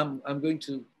 I'm going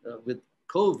to, with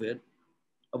COVID,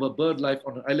 our bird life,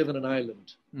 I live on an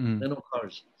island, no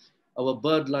cars. Our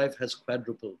bird life has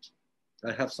quadrupled.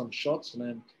 I have some shots and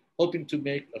I'm hoping to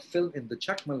make a film in the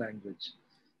Chakma language,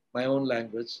 my own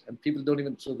language, and people don't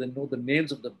even, so they know the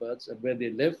names of the birds and where they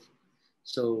live.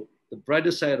 So the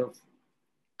brighter side of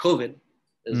COVID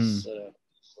is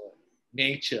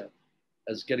nature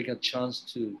as getting a chance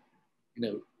to,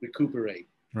 recuperate.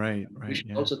 Right. We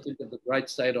should also think of the bright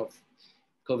side of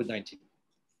COVID-19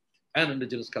 and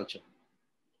indigenous culture.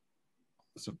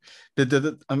 So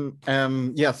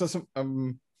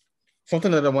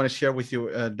something that I want to share with you,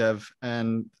 Dev,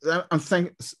 and I'm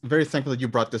very thankful that you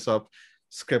brought this up: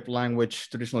 script, language,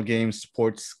 traditional games,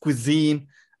 sports, cuisine.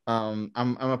 I'm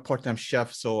a part-time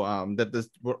chef, so that is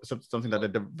something that I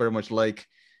very much like,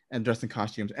 and dressing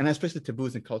costumes, and especially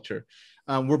taboos and culture.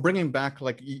 We're bringing back,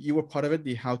 like you were part of it,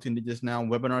 the How to Indigenous Now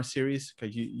webinar series,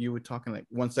 because you were talking like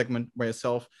one segment by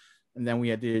yourself, and then we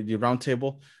had the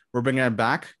roundtable. We're bringing it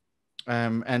back.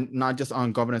 And not just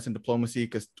on governance and diplomacy,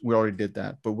 because we already did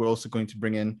that, but we're also going to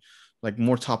bring in like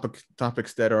more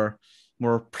topics that are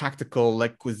more practical,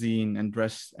 like cuisine and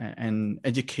dress and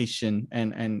education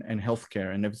and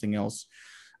healthcare and everything else.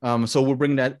 So we'll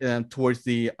bring that towards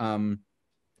the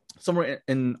somewhere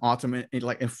in autumn,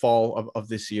 like in fall of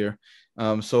this year.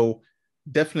 So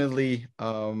definitely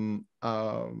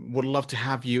would love to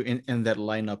have you in that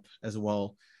lineup as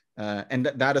well. And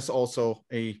that is also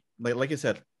like you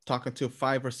said, talking to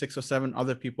 5 or 6 or 7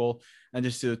 other people, and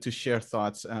just to share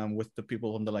thoughts with the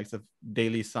people on the likes of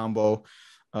Daly Sambo,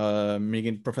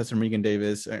 Professor Megan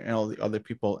Davis, and all the other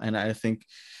people. And I think,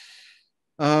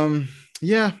 I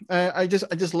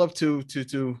just love to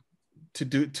do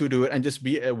it and just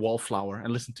be a wallflower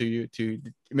and listen to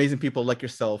amazing people like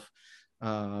yourself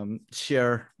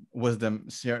share wisdom,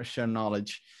 share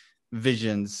knowledge,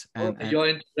 visions, and your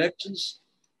interactions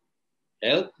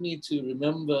help me to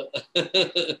remember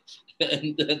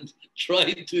and then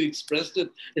try to express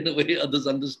it in a way others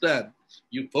understand.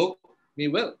 You poke me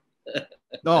well.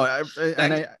 No,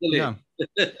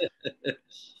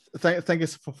 thank you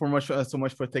so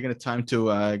much for taking the time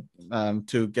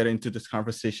to get into this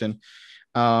conversation.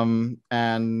 We'll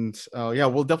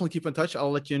definitely keep in touch.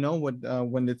 I'll let you know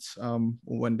when this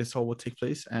all will take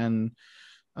place. And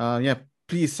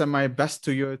please send my best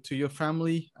to your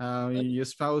family, your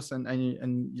spouse,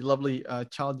 and your lovely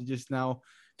child who just now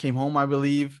came home, I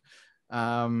believe.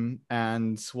 And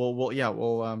we'll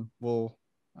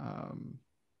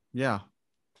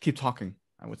keep talking,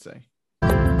 I would say.